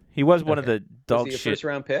 though. He was one of the dog Was he a shit. first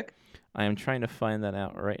round pick? I am trying to find that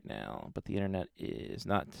out right now, but the internet is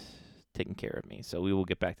not taking care of me, so we will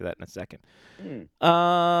get back to that in a second.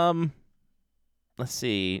 Let's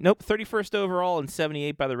see. Nope, 31st overall and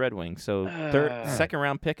 78 by the Red Wings. So second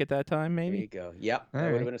round pick at that time, There you maybe. go. Yep. That All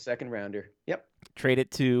would right. have been a second rounder. Yep.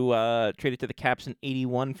 Traded to the Caps in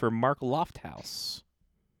 81 for Mark Lofthouse.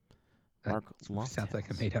 Mark Lofthouse. Sounds like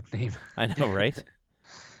a made-up name. I know, right?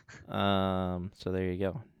 So there you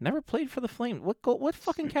go. Never played for the Flames. What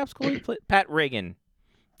fucking Caps goalie played? Pat Reagan.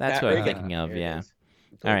 That's Pat what I'm Reagan. thinking of. There it Yeah. is.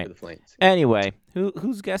 He played All for right. the Flames. Anyway,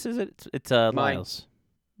 whose guess is it? It's Mine. Lyle's.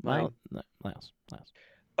 Mine. Lyle's.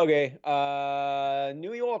 Okay.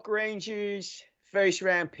 New York Rangers first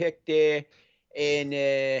round pick there, and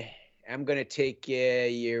I'm gonna take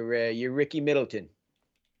your Ricky Middleton.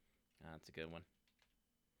 That's a good one.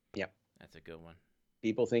 Yep. That's a good one.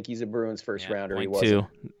 People think he's a Bruins first Yeah, rounder. He point wasn't.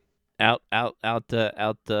 two. Out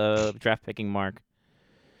the draft picking mark.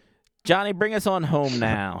 Johnny, bring us on home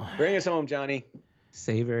now. Bring us home, Johnny.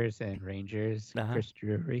 Savers and Rangers. Uh-huh. Chris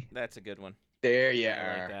Drury. That's a good one. There you I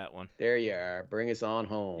are. like that one. There you are. Bring us on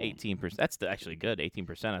home. 18%. That's actually good.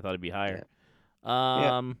 18%. I thought it'd be higher.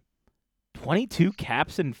 Yeah. 22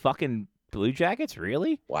 Caps and fucking Blue Jackets.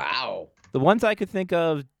 Really? Wow. The ones I could think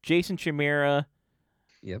of: Jason Chimera,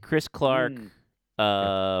 Yep. Chris Clark,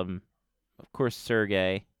 of course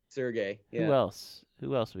Sergey. Sergey. Yeah. Who else?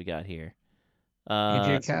 Who else we got here?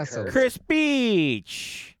 Andrew Castle. Chris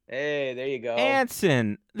Beach. Hey, there you go.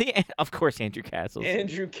 Anson. Of course, Andrew Castles.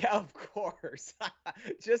 Andrew of course.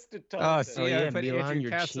 Just to talk. Oh, to so yeah, I put Milan Andrew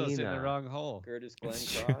Castles in the Jurchina. wrong hole. Curtis Glenn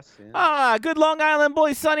Cross. Yeah. Good Long Island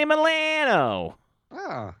boy, Sonny Milano.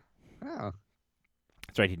 Oh.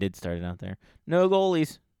 That's right, he did start it out there. No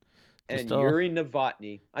goalies. And Just all- Yuri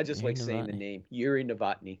Novotny. I just Yuri like saying the Novotny. name. Yuri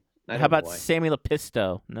Novotny. I How don't know about why. Sammy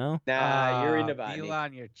Lepisto? No? Yuri Novotny.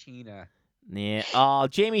 Milan Jurchina. Yeah. Oh,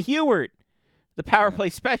 Jamie Hewert, the power play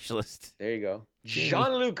specialist. There you go. Jamie.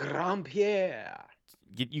 Jean-Luc Grandpierre.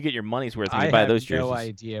 You get your money's worth when I you buy have those jerseys. no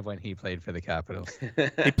idea when he played for the Capitals.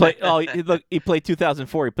 He played. He played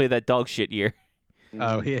 2004. He played that dog shit year.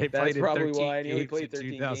 Oh, he That's played in probably 13 why. And he only games played in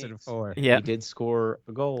 13 2004. Yeah, He did score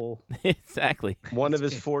a goal. exactly. One of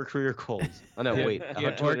his 4 career goals. Oh, no, wait. He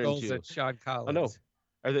had more goals 202. than Sean Collins. Oh, no.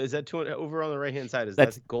 Is that 200, over on the right hand side? Is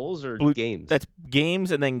That's that goals or blue- games? That's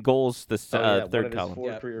games and then goals. The Oh, yeah, one third of his column. 4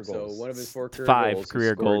 Yep, career so goals. one of his 4 career 5 goals. he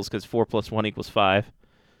career scored. goals because 4 + 1 = 5.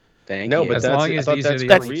 Thank No, you. but As that's, long I as thought these are that's the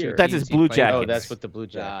That's- only career. that's his teams he Blue played Jackets. Oh, on. that's what the Blue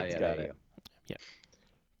Jackets. yeah, got there it. you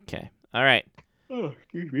Okay. All right. go.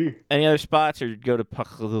 Excuse me. Any other spots or go to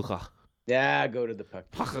Pakhaluka? Yeah, go to the puck.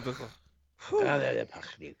 Pakhaluka. All right.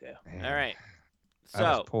 All right. That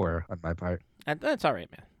was So poor on my part. that's all right,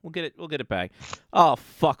 man. We'll get it back. Oh,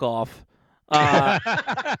 fuck off.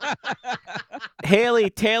 Haley,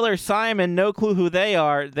 Taylor, Simon, no clue who they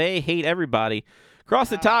are. They hate everybody. Across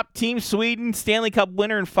the top, Team Sweden, Stanley Cup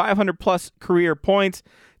winner and 500+ career points.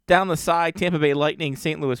 Down the side, Tampa Bay Lightning,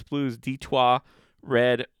 St. Louis Blues, Detroit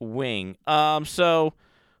Red Wing. So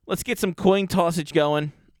let's get some coin tossage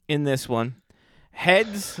going in this one.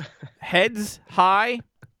 Heads high,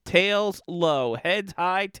 tails low. Heads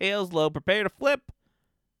high, tails low. Prepare to flip.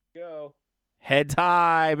 Go. Heads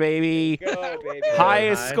high, baby. Go, baby.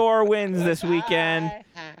 Highest high. score wins this weekend.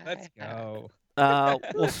 Let's go.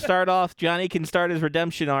 We'll start off. Johnny can start his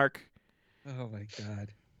redemption arc. Oh my god.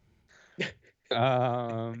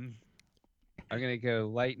 I'm gonna go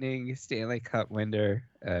Lightning Stanley Cup winner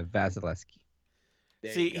Vasilevsky.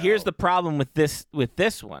 There See, you here's go. the problem with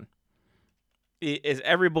this one. Is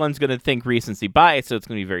everyone's going to think recency bias, so it's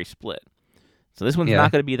going to be very split. So this one's Yeah.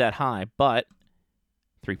 not going to be that high, but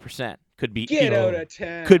 3% could be. Get out of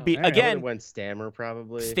town. Could be All right. again. Went Stammer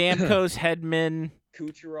probably. Stamkos, Hedman,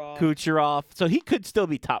 Kucherov. So he could still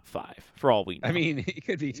be top 5 for all we know. I mean, he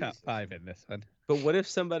could be top 5 in this one. But what if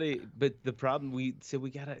somebody? But the problem we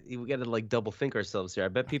gotta like double think ourselves here. I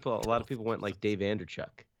bet a lot of people went like Dave Anderchuk.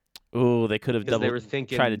 Ooh, they could have Because they were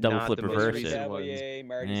thinking tried to double not flip the most reverse recent it. ones.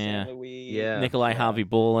 Marty Yeah. St. Louis. Yeah. Nikolai Javi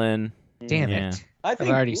Bulin. Damn Yeah. it. I think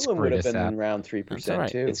already Bulin screwed would have us been up. around That's 3% all right.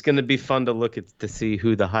 too. It's going to be fun to look at to see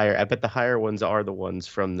who the higher. I bet the higher ones are the ones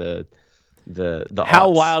from the the How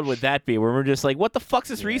odds. wild would that be? Where we're just like, what the fuck's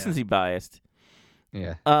this Yeah. recency biased?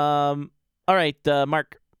 Yeah. All right,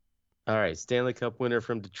 Mark. All right, Stanley Cup winner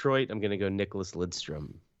from Detroit. I'm gonna go Nicholas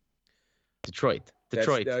Lidstrom. Detroit.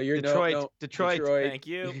 Detroit. Detroit. Thank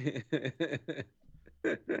you.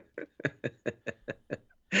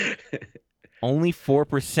 Only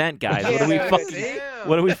 4%, guys.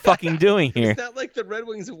 What are we fucking doing here? It's not like the Red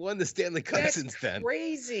Wings have won the Stanley Cup since then.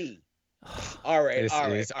 Crazy. All right, This all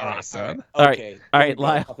right, is all right, awesome. All right, Okay, all here right, we go.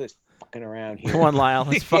 Lyle. All this fucking around here. Come on, Lyle.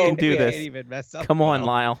 Let's fucking do Okay. this. Even mess up. Come on, well.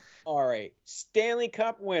 Lyle. All right, Stanley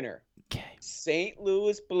Cup winner, Okay. St.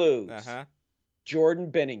 Louis Blues,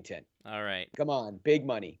 Jordan Bennington. All right. Come on, big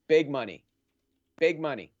money, big money, big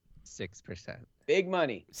money, 6%. big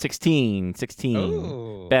money. 16.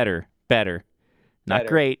 Ooh. Better. Not Better.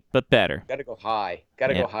 great, but better. Got to go high. Got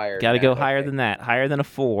to Yeah, go higher. Got to than go that. higher Okay. than that. Higher than a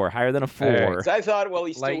 4. Higher than a 4. All right. 'Cause I thought, well,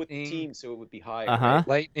 he's still with the Lightning. team, so it would be higher. Uh-huh. right?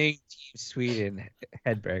 Lightning, Team Sweden,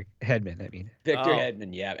 Hedman, I mean. Victor Oh. Hedman,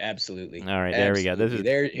 yeah, absolutely. All right, there we go. This is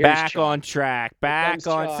Absolutely. Here's back Chalk. on track. Back comes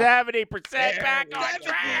on Chalk. 70%. There Back we on go.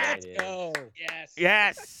 track. Let's go. Yes.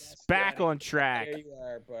 Yes. Back Daddy. on track. There you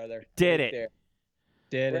are, brother. Did Right it.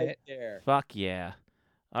 Did There. Right it. there. Fuck yeah.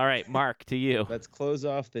 All right, Mark, to you. Let's close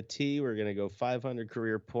off the T. We're gonna go 500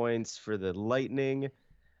 career points for the Lightning,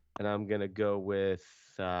 and I'm gonna go with.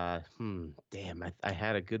 Damn, I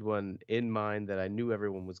had a good one in mind that I knew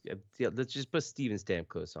everyone was. Yeah, let's just put Steven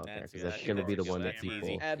Stamkos on there because that's gonna be the one that That's people.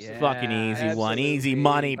 easy. Absolutely. Fucking easy one. absolutely. Easy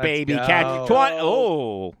money, Let's baby. go. Catch 20.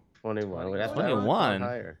 Oh. 21. That's 21.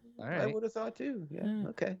 higher. All I right. would have thought too. Yeah. Yeah.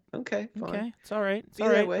 Okay. Okay. Fine. Okay. It's all right. It's Be all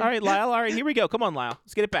that right. way. All right, Lyle. All right, here we go. Come on, Lyle.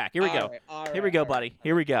 Let's get it back. Here we go. Here we go, buddy.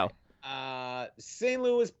 Here we go. St.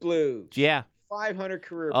 Louis Blues. Yeah. 500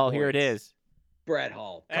 career Oh, points. here it is. Brett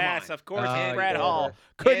Hall. Come Yes, on. of course, Oh, it's Brett yeah. Hall.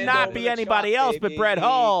 Could Hand not over be the anybody chalk, else but Brett baby.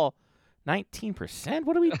 Hall. 19%?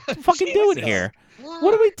 What are we fucking doing here?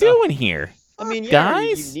 What are we doing here? I mean, yeah,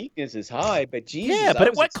 Guys? your uniqueness is high, but Jesus, Yeah, but I at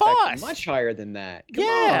was what expecting cost? Much higher than that. Come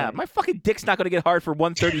Yeah, on. my fucking dick's not going to get hard for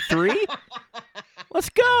 133. Let's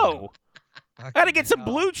go. I got to get some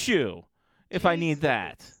Blue Chew if I need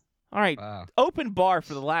that. All right, Wow. open bar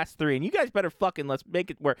for the last 3, and you guys better fucking let's make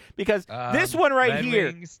it work because this one right Red here.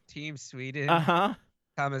 Wings, Team Sweden, Uh-huh.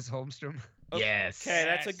 Thomas Holmstrom. Yes. Okay,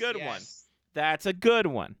 that's a Yes, good one. yes. That's a good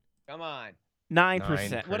one. Come on.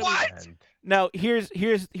 9%. What? Are we, 9%. no, here's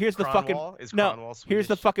the fucking Is no. Cronwall Here's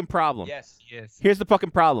the Swedish? fucking problem. Yes. Yes. Here's the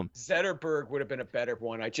fucking problem. Zetterberg would have been a better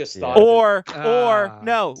one. I just Yeah. thought. of it. Or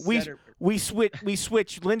no, Zetterberg. we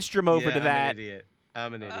switch Lindstrom over Yeah, to that.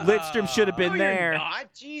 I'm an idiot. Lindstrom should have been No, you're there.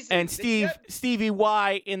 not. Jesus. And Stevie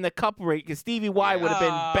Y in the cup rate because Stevie Y would have been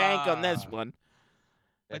bank on this Ah. one.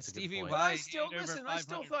 But That's a good Stevie point. Y I still- gained over listen, I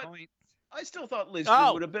still 500 thought- points. I still thought Lindstrom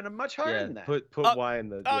Oh. would have been a much higher Yeah, than that. put Oh, Y in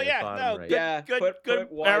the Oh yeah, bottom no, right. good, Yeah, good, put good.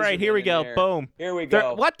 All right, Wiseman here we in go. there. Boom. Here we There-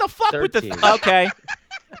 go. what the fuck with the? 13. Okay.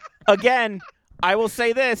 Again, I will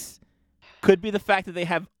say this could be the fact that they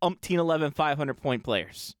have umpteen 11 500-point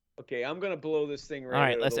players. Okay, I'm gonna blow this thing right. All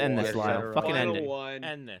right, out of let's the end this, water. Lyle. Fucking end Final it. one.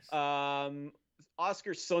 End this.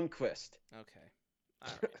 Oscar Sundqvist. Okay.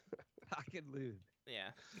 All right. Fucking lose. Yeah,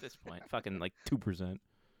 at this point, fucking like 2%.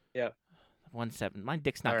 Yep. 1.7. My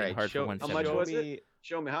dick's not All getting right, hard for how 1.7. much show was me- it?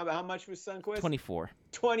 Show me how much was Sundqvist? 24.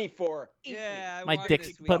 24. Yeah, I My watched dick's,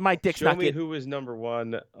 this week. but my dick's Show not me getting. who was number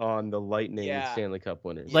 1 on the Lightning Yeah. Stanley Cup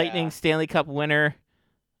winners. Yeah. Lightning Stanley Cup winner.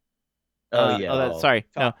 Oh yeah. Sorry,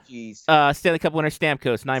 no. Jeez. Stanley Cup winner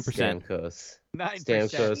Stamkos, 9%. Stamkos, 9%.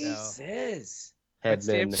 Stamkos. Jesus.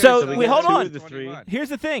 Hedman. So, we wait, got hold two on. of the 3. Here's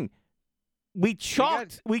the and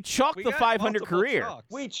the 500 career.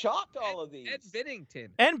 We chopped all of these. Ed Binnington.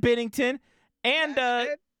 And Binnington and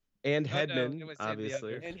And Oh, no, Hedman, it was in the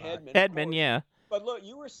obviously. other And spot. Hedman. of Edmund, course. yeah. But look,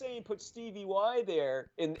 you were saying put Stevie Y there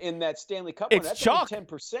in that Stanley Cup It's one. That's chalk. only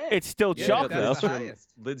 10%. It's still Yeah, chalk but though. that's the highest.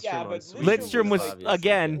 Lidstrom Yeah, on but Sweden Lidstrom was obviously.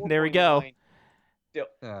 again. There we go. 4.9. Still-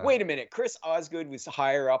 Uh, Wait a minute. Chris Osgood was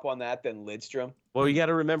higher up on that than Lidstrom. Well, you got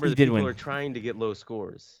to remember He that did people win. are trying to get low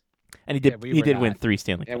scores. And he did. Yeah, we he were did win not. 3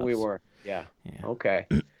 Stanley Cups. And we were. Yeah. Yeah. Okay.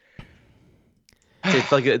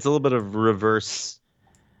 It's a little bit of reverse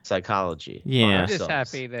psychology. on Yeah. I'm just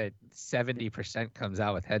ourselves. happy that 70% comes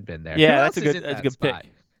out with Hedman there. Yeah, Who that's else a is good- in that's a that good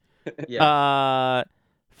pick. spot? Yeah.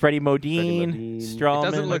 Freddie Modine, Modine. It Strawman,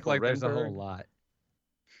 doesn't look Michael like there's a Renberg. whole lot.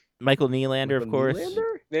 Michael Nylander, of Michael course,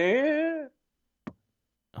 Nylander? Yeah.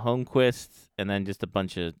 Holmquist, and then just a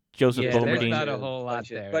bunch of Joseph Yeah, there's Bomerdine. not a whole lot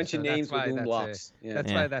Bunch of- there. bunch so of that's names with why that's umlauts. Yeah.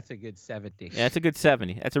 That's Yeah. why that's a good 70. Yeah, it's a good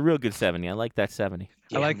 70. That's a real good 70. I like that 70.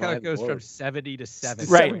 I like how my it goes from lord. 70 to 7.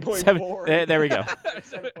 Right. 7.4. There we go.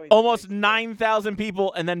 7.6. Almost 9,000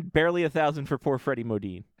 people, and then barely 1,000 for poor Freddie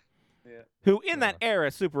Modine. Yeah. who in that era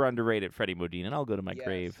super underrated, Freddie Modine, and I'll go to my Yes,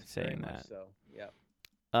 grave very saying much that. So,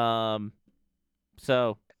 yeah.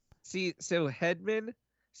 So So Hedman,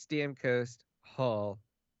 Stamkos, Hull,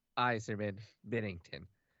 Iserman, Bennington.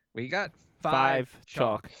 We got five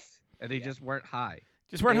chalk. chalks, and they just weren't high.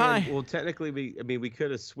 Just weren't And, high. Well, technically, we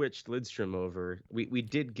could have switched Lidstrom over. We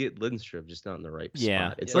did get Lidstrom, just not in the right Yeah.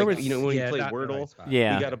 spot. It's Where like was- when you play not in the right Wordle, spot.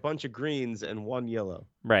 Yeah. we got a bunch of greens and one yellow.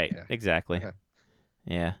 Right. Yeah. Exactly. Okay.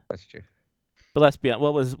 Yeah. That's true. But let's be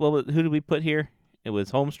honest. What was who did we put here? It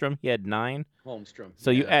was Holmstrom. He had 9. Holmstrom.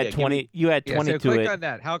 So you yeah. add Yeah, give 20. me- You add Yeah, 20 so to click it. on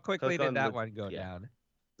that. How quickly Click on did that the- one go yeah. down?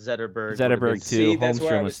 Zetterberg. Zetterberg would've two. See, that's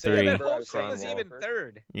where I Holmstrom was was saying 3. that. Holmstrom was Franz even Walker.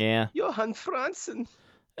 third. Yeah. been Johan Franzen.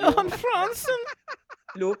 Johan Franzen.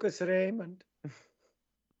 Lucas Raymond.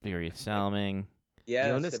 Furious Salming. Yes.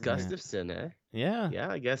 Jonas the- Gustafsson, eh? Yeah. Yeah,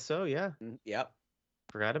 I guess so. Yeah, Yep.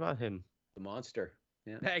 forgot about him. The monster.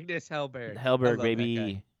 Yeah. Magnus Hellberg. I Hellberg, love that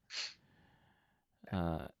baby.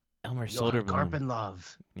 Elmer Johan Soderblom.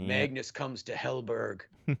 Karpenlov. Yeah. Magnus comes to Hellberg.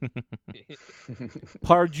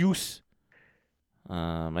 Parjuice.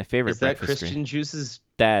 My favorite Is that breakfast Christian drink. Juice's?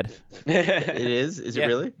 Dad. It is. Is Yeah. it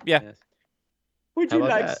really? Yeah. Yes. Would How you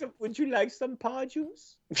about like that? some? Would you like some par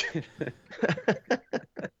juice?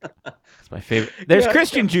 It's my favorite. There's Yeah.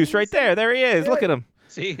 Christian Juice right there. There he is. Look at him.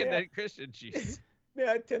 See, and then Christian juice. May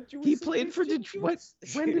I tempt you? With He some played for Christian Detroit.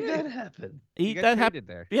 juice? When did that happen? He He got that happened. traded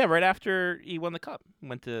there. Yeah, right after he won the cup,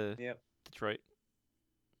 went to Yep. Detroit.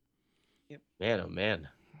 Man, oh man.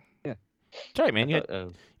 It's all right, man. You had, I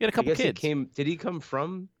you had a couple guess kids. he came. Did he come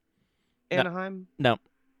from No. Anaheim? No.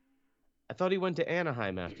 I thought he went to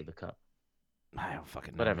Anaheim after the cup. I don't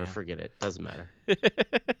fucking know. Whatever, man. forget it. Doesn't matter.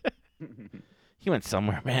 He went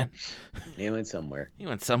somewhere, man. He went somewhere. He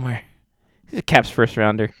went somewhere. He's a Caps first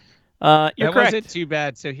rounder. You're That correct. wasn't too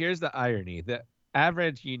bad. So here's the irony: the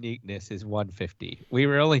average uniqueness is 150. We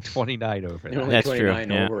were only 29 over You're that. only That's true, 29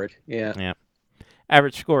 yeah. over it. Yeah.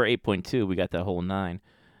 Average score 8.2. We got that whole 9.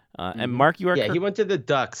 And Mhm. Mark, you are Yeah, cor- he went to the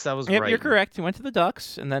Ducks. I was Yep, right. you're correct. He went to the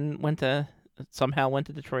Ducks and then somehow went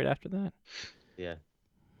to Detroit after that. Yeah.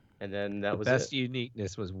 And then that The was best it.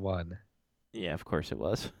 uniqueness was 1. Yeah, of course it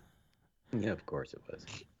was. Yeah, of course it was.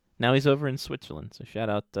 Now he's over in Switzerland. So shout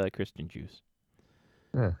out Christian Juice.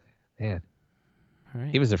 Oh, man. All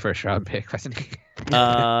right. He was a first round pick, wasn't he?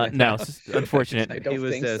 No, it's unfortunate. I don't He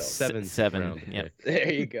was think the so. seventh Seven, round yeah. pick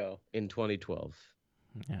There you go. in 2012.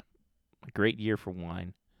 A great year for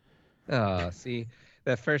wine. Oh, see,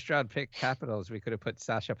 the first round pick Capitals, we could have put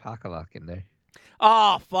Sasha Pakaluk in there.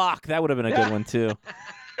 Oh, fuck. That would have been a good one, too.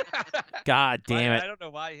 God damn I it. don't know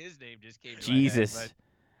why his name just came to Jesus. my head,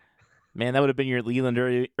 Man, that would have been your Leland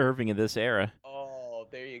Irving of this era. Oh,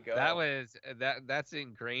 there you go. but that's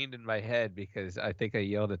ingrained in my head because I think I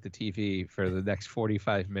yelled at the TV for the next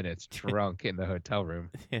 45 minutes drunk in the hotel room.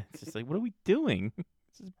 Yeah, it's just like, what are we doing?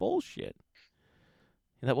 This is bullshit.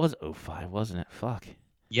 Yeah, that was 05, wasn't it? Fuck.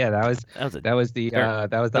 Yeah, that was the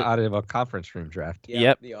But- Ottawa conference room draft. Yeah,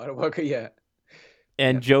 Yep. The Ottawa, yeah.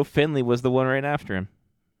 And Yep. Joe Finley was the one right after him.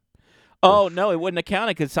 Oh, no, it wouldn't have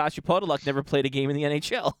counted because Sasha Podolak never played a game in the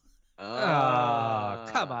NHL. Oh,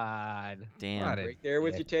 come on. Damn. What a Right there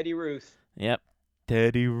with dick. your Teddy Ruth. Yep.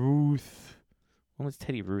 Teddy Ruth. When was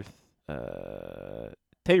Teddy Ruth?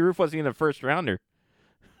 Teddy Ruth wasn't even a first rounder.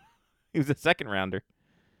 He was a second rounder.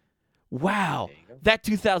 Wow. There you go. That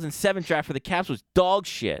 2007 draft for the Caps was dog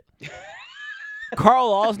shit. Carl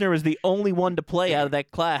Osner was the only one to play out of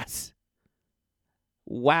that class.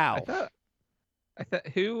 Wow. I thought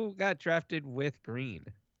who got drafted with Green?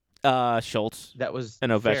 Schultz. That was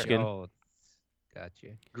And Ovechkin. Fair. Oh, got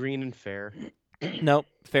you. Green and Fair. Nope.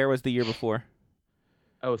 Fair was the year before.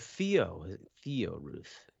 Oh, Theo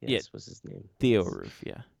Ruth. Yes, Yeah. was his name. Theo Yes. Ruth,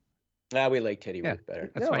 yeah. We like Teddy Yeah. Ruth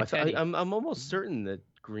better. That's No, my I thought, Teddy. I'm almost certain that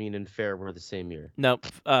Green and Fair were the same year. Nope.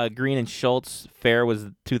 Green and Schultz. Fair was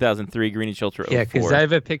 2003. Green and Schultz were 04. Yeah, because I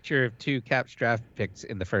have a picture of 2 Caps draft picks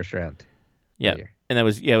in the first round. Yeah. Here. And that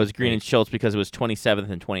was it was Green and Schultz because it was 27th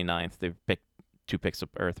and 29th. They picked 3 picks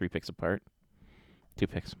apart. 2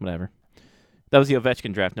 picks, whatever. That was the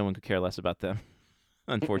Ovechkin draft. No one could care less about them,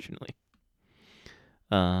 unfortunately.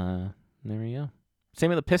 There we go. Same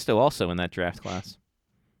with the Pisto also in that draft class.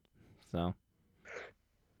 So,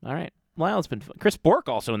 all right. Lyle, it's been fun. Chris Bork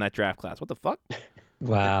also in that draft class. What the fuck?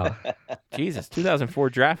 Wow. Jesus, 2004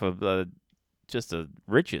 draft of just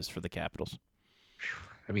riches for the Capitals.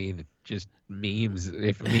 I mean, just memes.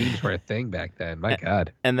 If memes were a thing back then, my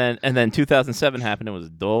God. And then 2007 happened. It was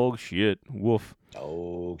dog shit. Woof.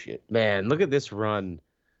 Oh, shit. Man, look at this run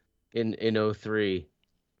in 03.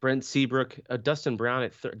 Brent Seabrook, Dustin Brown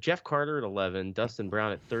at Jeff Carter at 11, Dustin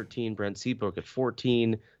Brown at 13, Brent Seabrook at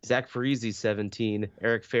 14, Zach Parise 17,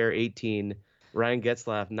 Eric Fair 18, Ryan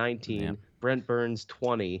Getzlaf 19, Yeah. Brent Burns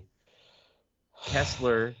 20,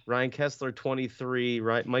 Ryan Kessler 23,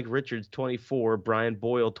 Mike Richards 24, Brian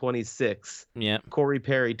Boyle 26, Yeah. Corey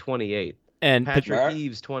Perry 28, And Patrick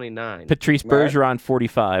Eaves 29. Patrice Bergeron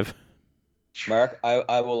 45. Mark,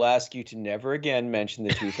 I will ask you to never again mention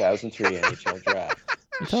the 2003 NHL draft.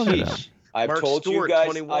 What are you talking about? I've Mark told Stewart, you guys.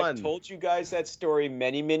 21. I've told you guys that story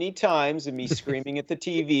many, many times, and me screaming at the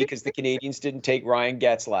TV because the Canadians didn't take Ryan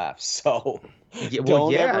Getzlaf. So,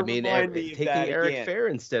 don't ever I mean, remind me of taking that Eric again. Fair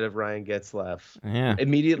instead of Ryan Getzlaf. Yeah.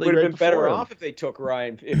 Immediately Would have right been better before him. off if they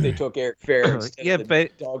took Eric Fair. Instead Yeah, of the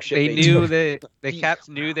but dog shit they knew took. the Caps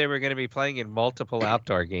knew they were going to be playing in multiple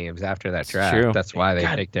outdoor games after that draft. true. That's why they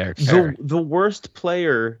God, picked Eric Fair. The worst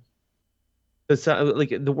player,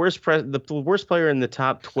 the worst player in the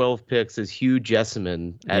top 12 picks is Hugh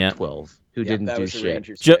Jessamine at 12, who didn't that do was the shit.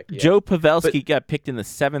 Rangers Joe, pick, yeah. Joe Pavelski got picked in the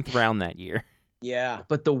 7th round that year. Yeah.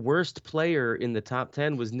 But the worst player in the top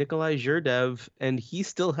 10 was Nikolai Zherdev, and he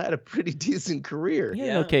still had a pretty decent career.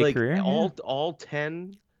 Yeah, okay career. All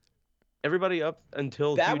 10, everybody up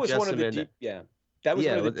until That Hugh was one of the Jessamine. deep. Yeah. That was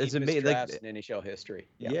one of the it's deepest amazing. drafts in NHL history.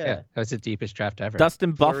 Yeah. That was the deepest draft ever.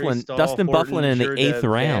 Dustin Fleury, Bufflin. Stahl, Dustin Horton, Bufflin in the Zherdev, 8th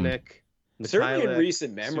round. Vanek, Certainly in Mikhailuk,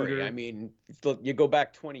 recent memory. Suter. I mean, you go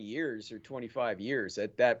back 20 years or 25 years.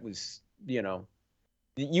 That was,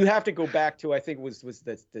 you have to go back to, I think it was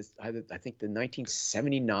I think the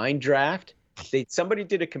 1979 draft. Somebody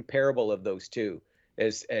did a comparable of those two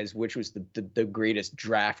as which was the greatest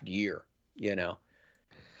draft year.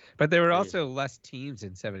 But there were also less teams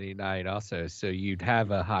in '79, also, so you'd have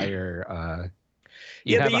a higher,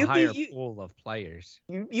 pool of players.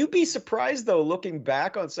 You'd be surprised though, looking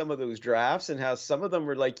back on some of those drafts and how some of them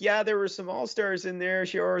were like, yeah, there were some all-stars in there,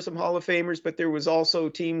 sure, some Hall of Famers, but there was also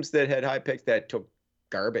teams that had high picks that took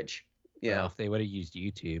garbage. Well, if they would have used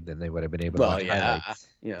YouTube, then they would have been able to watch highlights.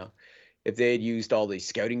 If they had used all these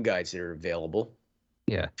scouting guides that are available.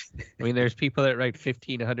 Yeah. I mean, there's people that write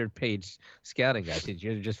 1,500-page scouting guides. Did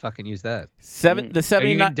you just fucking use that? The 79.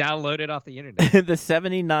 You can download it off the internet. The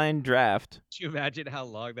 79 draft. Could you imagine how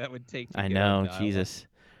long that would take? I know, Jesus.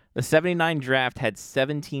 The 79 draft had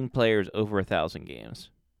 17 players over 1,000 games.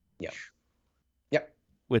 Yep.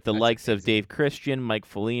 With the likes of Dave Christian, Mike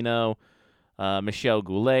Foligno, Michel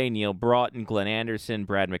Goulet, Neil Broughton, Glenn Anderson,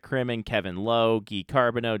 Brad McCrimmon, Kevin Lowe, Guy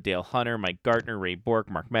Carbonneau, Dale Hunter, Mike Gartner, Ray Bourque,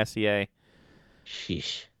 Mark Messier.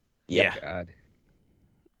 Sheesh. Yeah. God.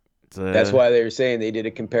 That's why they were saying they did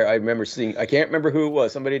a compare. I remember seeing, I can't remember who it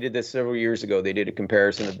was. Somebody did this several years ago. They did a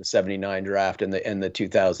comparison of the 79 draft and the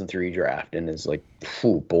 2003 draft. And it's like,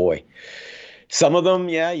 oh boy. Some of them,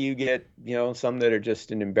 you get, some that are just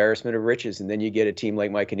an embarrassment of riches. And then you get a team like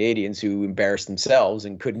my Canadians who embarrassed themselves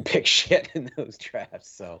and couldn't pick shit in those drafts.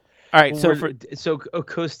 So, all right. Andre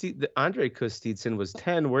Kostitsyn was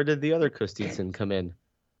 10. Where did the other Kostitsyn come in?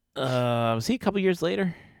 Was he a couple years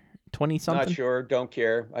later? 20-something? Not sure. Don't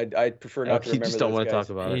care. I prefer not to remember. You just don't want to talk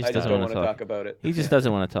about it. I just don't want to talk about it. He just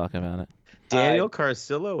doesn't want to talk about it. Daniel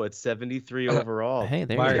Carcillo at 73 overall. Hey,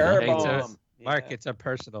 there Mark, you go. Mark, it's a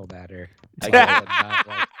personal matter. I not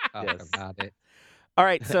talk about it. All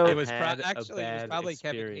right, so it was probably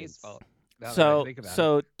Kevin Kane's fault.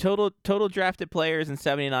 So total drafted players in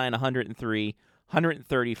 79, 103,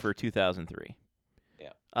 130 for 2003.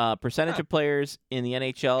 Percentage of players in the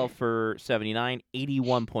NHL for 79,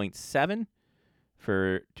 81.7.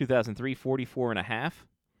 For 2003, 44.5.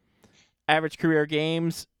 Average career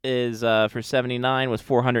games is for 79 was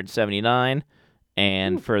 479,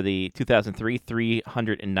 and for the 2003,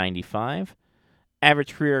 395.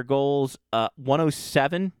 Average career goals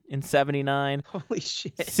 107 in 79. Holy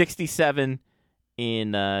shit. 67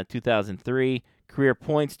 in 2003. Career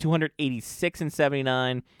points 286 in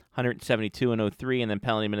 79, 172 in 03, and then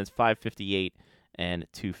penalty minutes 558 and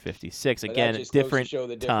 256. Again, just different goes to show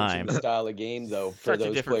the difference time. in the style of game, though, for Such a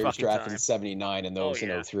those different players fucking drafted time. in 79 and those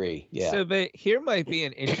in 03. Yeah. So, but here might be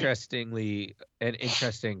an interesting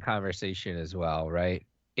conversation as well, right?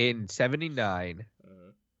 In 79,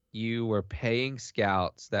 you were paying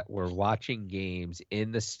scouts that were watching games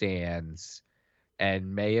in the stands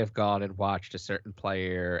and may have gone and watched a certain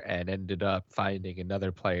player and ended up finding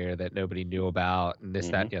another player that nobody knew about and this,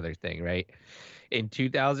 that, and the other thing, right? In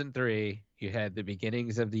 2003, you had the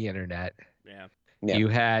beginnings of the internet. Yeah. You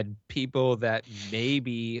had people that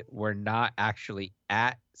maybe were not actually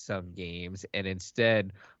at some games and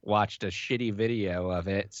instead watched a shitty video of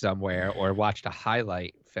it somewhere or watched a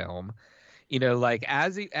highlight film. Like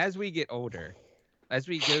as we get older, as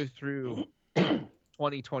we go through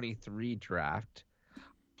 2023 draft,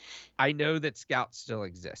 I know that scouts still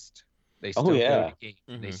exist. They still Oh, go yeah. to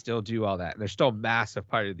games. They still do all that. And they're still a massive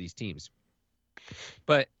part of these teams.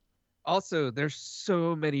 But also, there's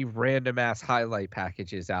so many random ass highlight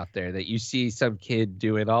packages out there that you see some kid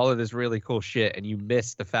doing all of this really cool shit, and you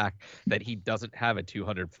miss the fact that he doesn't have a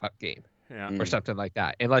 200 game or something like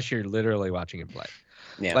that, unless you're literally watching him play.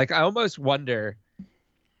 Yeah. Like, I almost wonder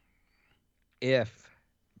if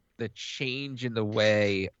the change in the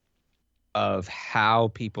way of how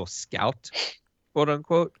people scout, quote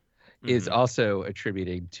unquote, is also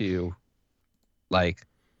attributing to, like,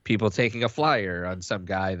 people taking a flyer on some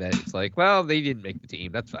guy that's like, well, they didn't make the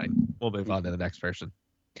team. That's fine. We'll move on to the next person.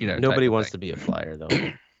 You know, Nobody wants to be a flyer, though.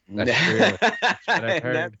 That's true. That's what I've And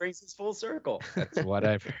heard. that brings us full circle. That's what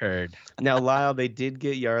I've heard. Now, Lyle, they did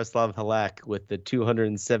get Yaroslav Halak with the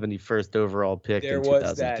 271st overall pick There in was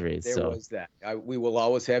 2003. that. There was that. We will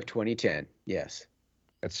always have 2010. Yes.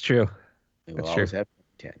 That's true. We will That's always true. have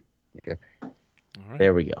 2010. All right.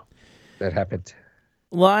 There we go. That happened.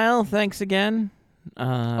 Lyle, thanks again.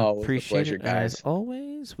 Always a Appreciate pleasure, it guys. as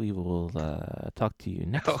always. We will talk to you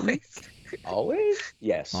next Always. week. Always?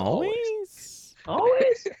 Yes. Always?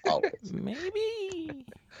 Always? Always. Maybe.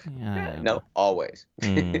 Yeah. No, always.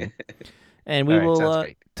 Mm. And we All right, will sounds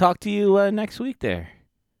great. talk to you next week there.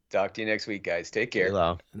 Talk to you next week, guys. Take care.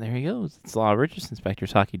 Lyle. And there he goes. It's Lyle Richardson,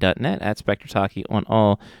 SpectorsHockey.net, at SpectorsHockey on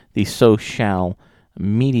all the social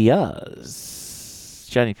medias.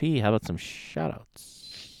 Johnny P, how about some shout-outs?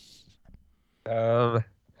 I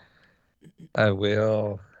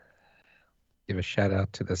will give a shout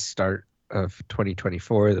out to the start of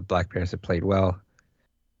 2024. The Black Bears have played well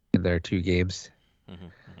in their 2 games.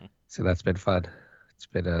 So that's been fun. It's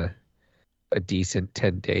been a decent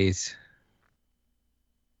 10 days.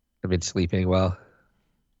 I've been sleeping well.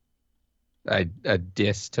 A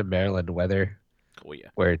diss to Maryland weather, Oh, yeah.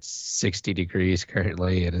 where it's 60 degrees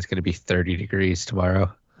currently and it's going to be 30 degrees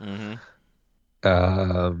tomorrow. And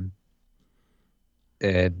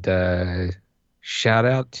shout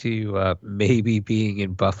out to maybe being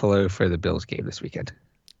in Buffalo for the Bills game this weekend.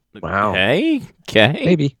 Wow. Okay.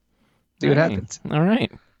 Maybe. See what All right. happens. All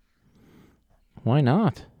right. Why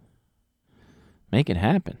not? Make it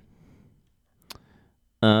happen.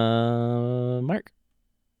 Mark.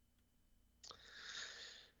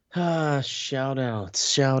 Shout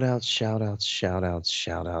outs. Do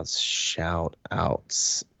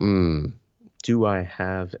I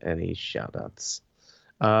have any shout outs?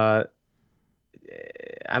 I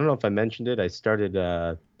don't know if I mentioned it. I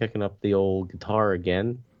started picking up the old guitar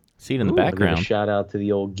again. See it in the I'll give a background. shout out to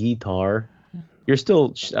the old guitar. You're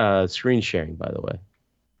still screen sharing, by the way.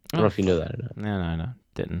 I don't know if you know that or not. No.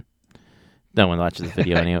 Didn't. No one watches the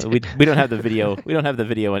video anyway. We don't have the video. We don't have the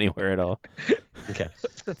video anywhere at all. Okay.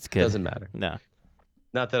 That's good. Doesn't matter. No.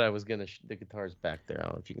 Not that I was gonna. The guitar's back there. I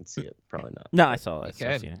don't know if you can see it. Probably not. No, I saw it. I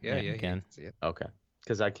You saw can. it. Yeah, you can. see it. Okay.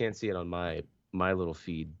 Because I can't see it on my little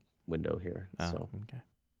feed window here. Oh, So. okay.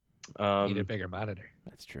 Need a bigger monitor.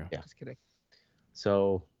 That's true. Yeah. Just kidding.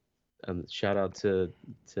 So, shout out to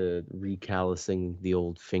recallousing the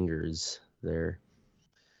old fingers there.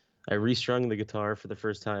 I restrung the guitar for the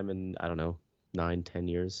first time in, I don't know, 9-10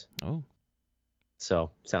 years. Oh.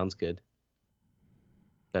 So sounds good.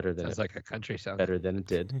 Better than Sounds like a country song. better than it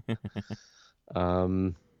did.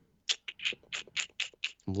 I'm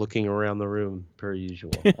looking around the room per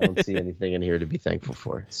usual. I don't see anything in here to be thankful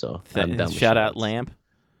for. So I'm done with Shout out shout-outs. lamp.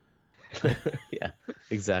 Yeah,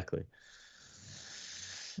 exactly.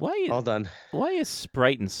 Why All done. Why is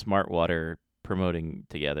Sprite and Smart Water promoting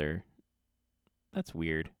together? That's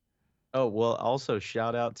weird. Oh, well, also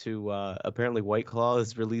shout out to apparently White Claw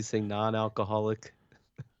is releasing non-alcoholic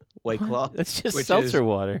White Claw. That's just Which seltzer is-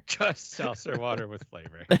 water. Just seltzer water with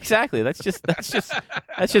flavor. Exactly. That's just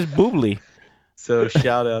boobly. So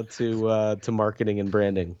shout out to marketing and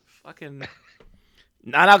branding. Fucking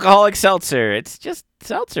non-alcoholic seltzer. It's just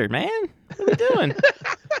seltzer, man. What are we doing?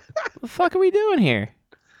 What the fuck are we doing here?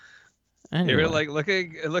 They Anyway. were like,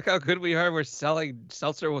 look how good we are. We're selling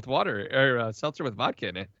seltzer with water or seltzer with vodka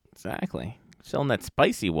in it. Exactly. Selling that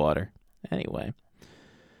spicy water. Anyway.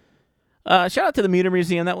 Shout out to the Muter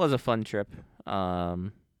Museum. That was a fun trip.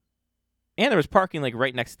 And there was parking like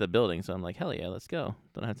right next to the building, so I'm like, hell yeah, let's go.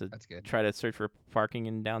 Don't have to That's good. try to search for parking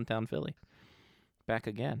in downtown Philly. Back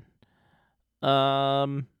again.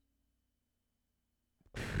 A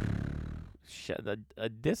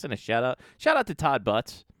diss and a shout out. Shout out to Todd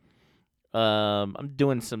Butts. I'm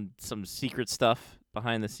doing some secret stuff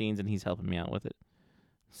behind the scenes, and he's helping me out with it.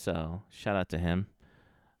 So shout out to him.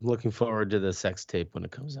 I'm looking forward to the sex tape when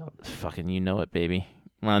it comes out. Fucking, you know it, baby.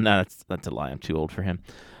 Well, no, that's a lie. I'm too old for him.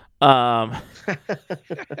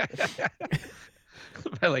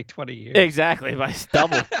 by like 20 years. Exactly, by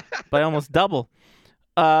double, by almost double.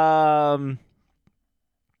 Shout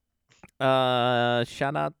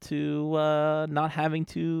out to not having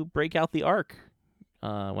to break out the arc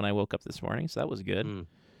when I woke up this morning, so that was good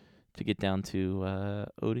to get down to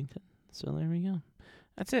Odington. So there we go.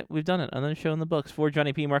 That's it. We've done it. Another show in the books. For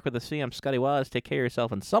Johnny P. Mark with a C, I'm Scotty Waz. Take care of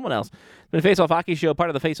yourself and someone else. It's been Face Off Hockey Show, part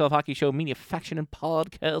of the Face Off Hockey Show media faction and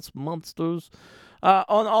podcast monsters.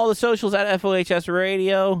 On all the socials at FOHS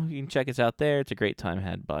Radio. You can check us out there. It's a great time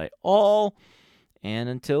had by all. And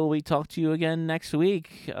until we talk to you again next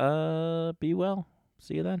week, be well.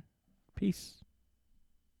 See you then. Peace.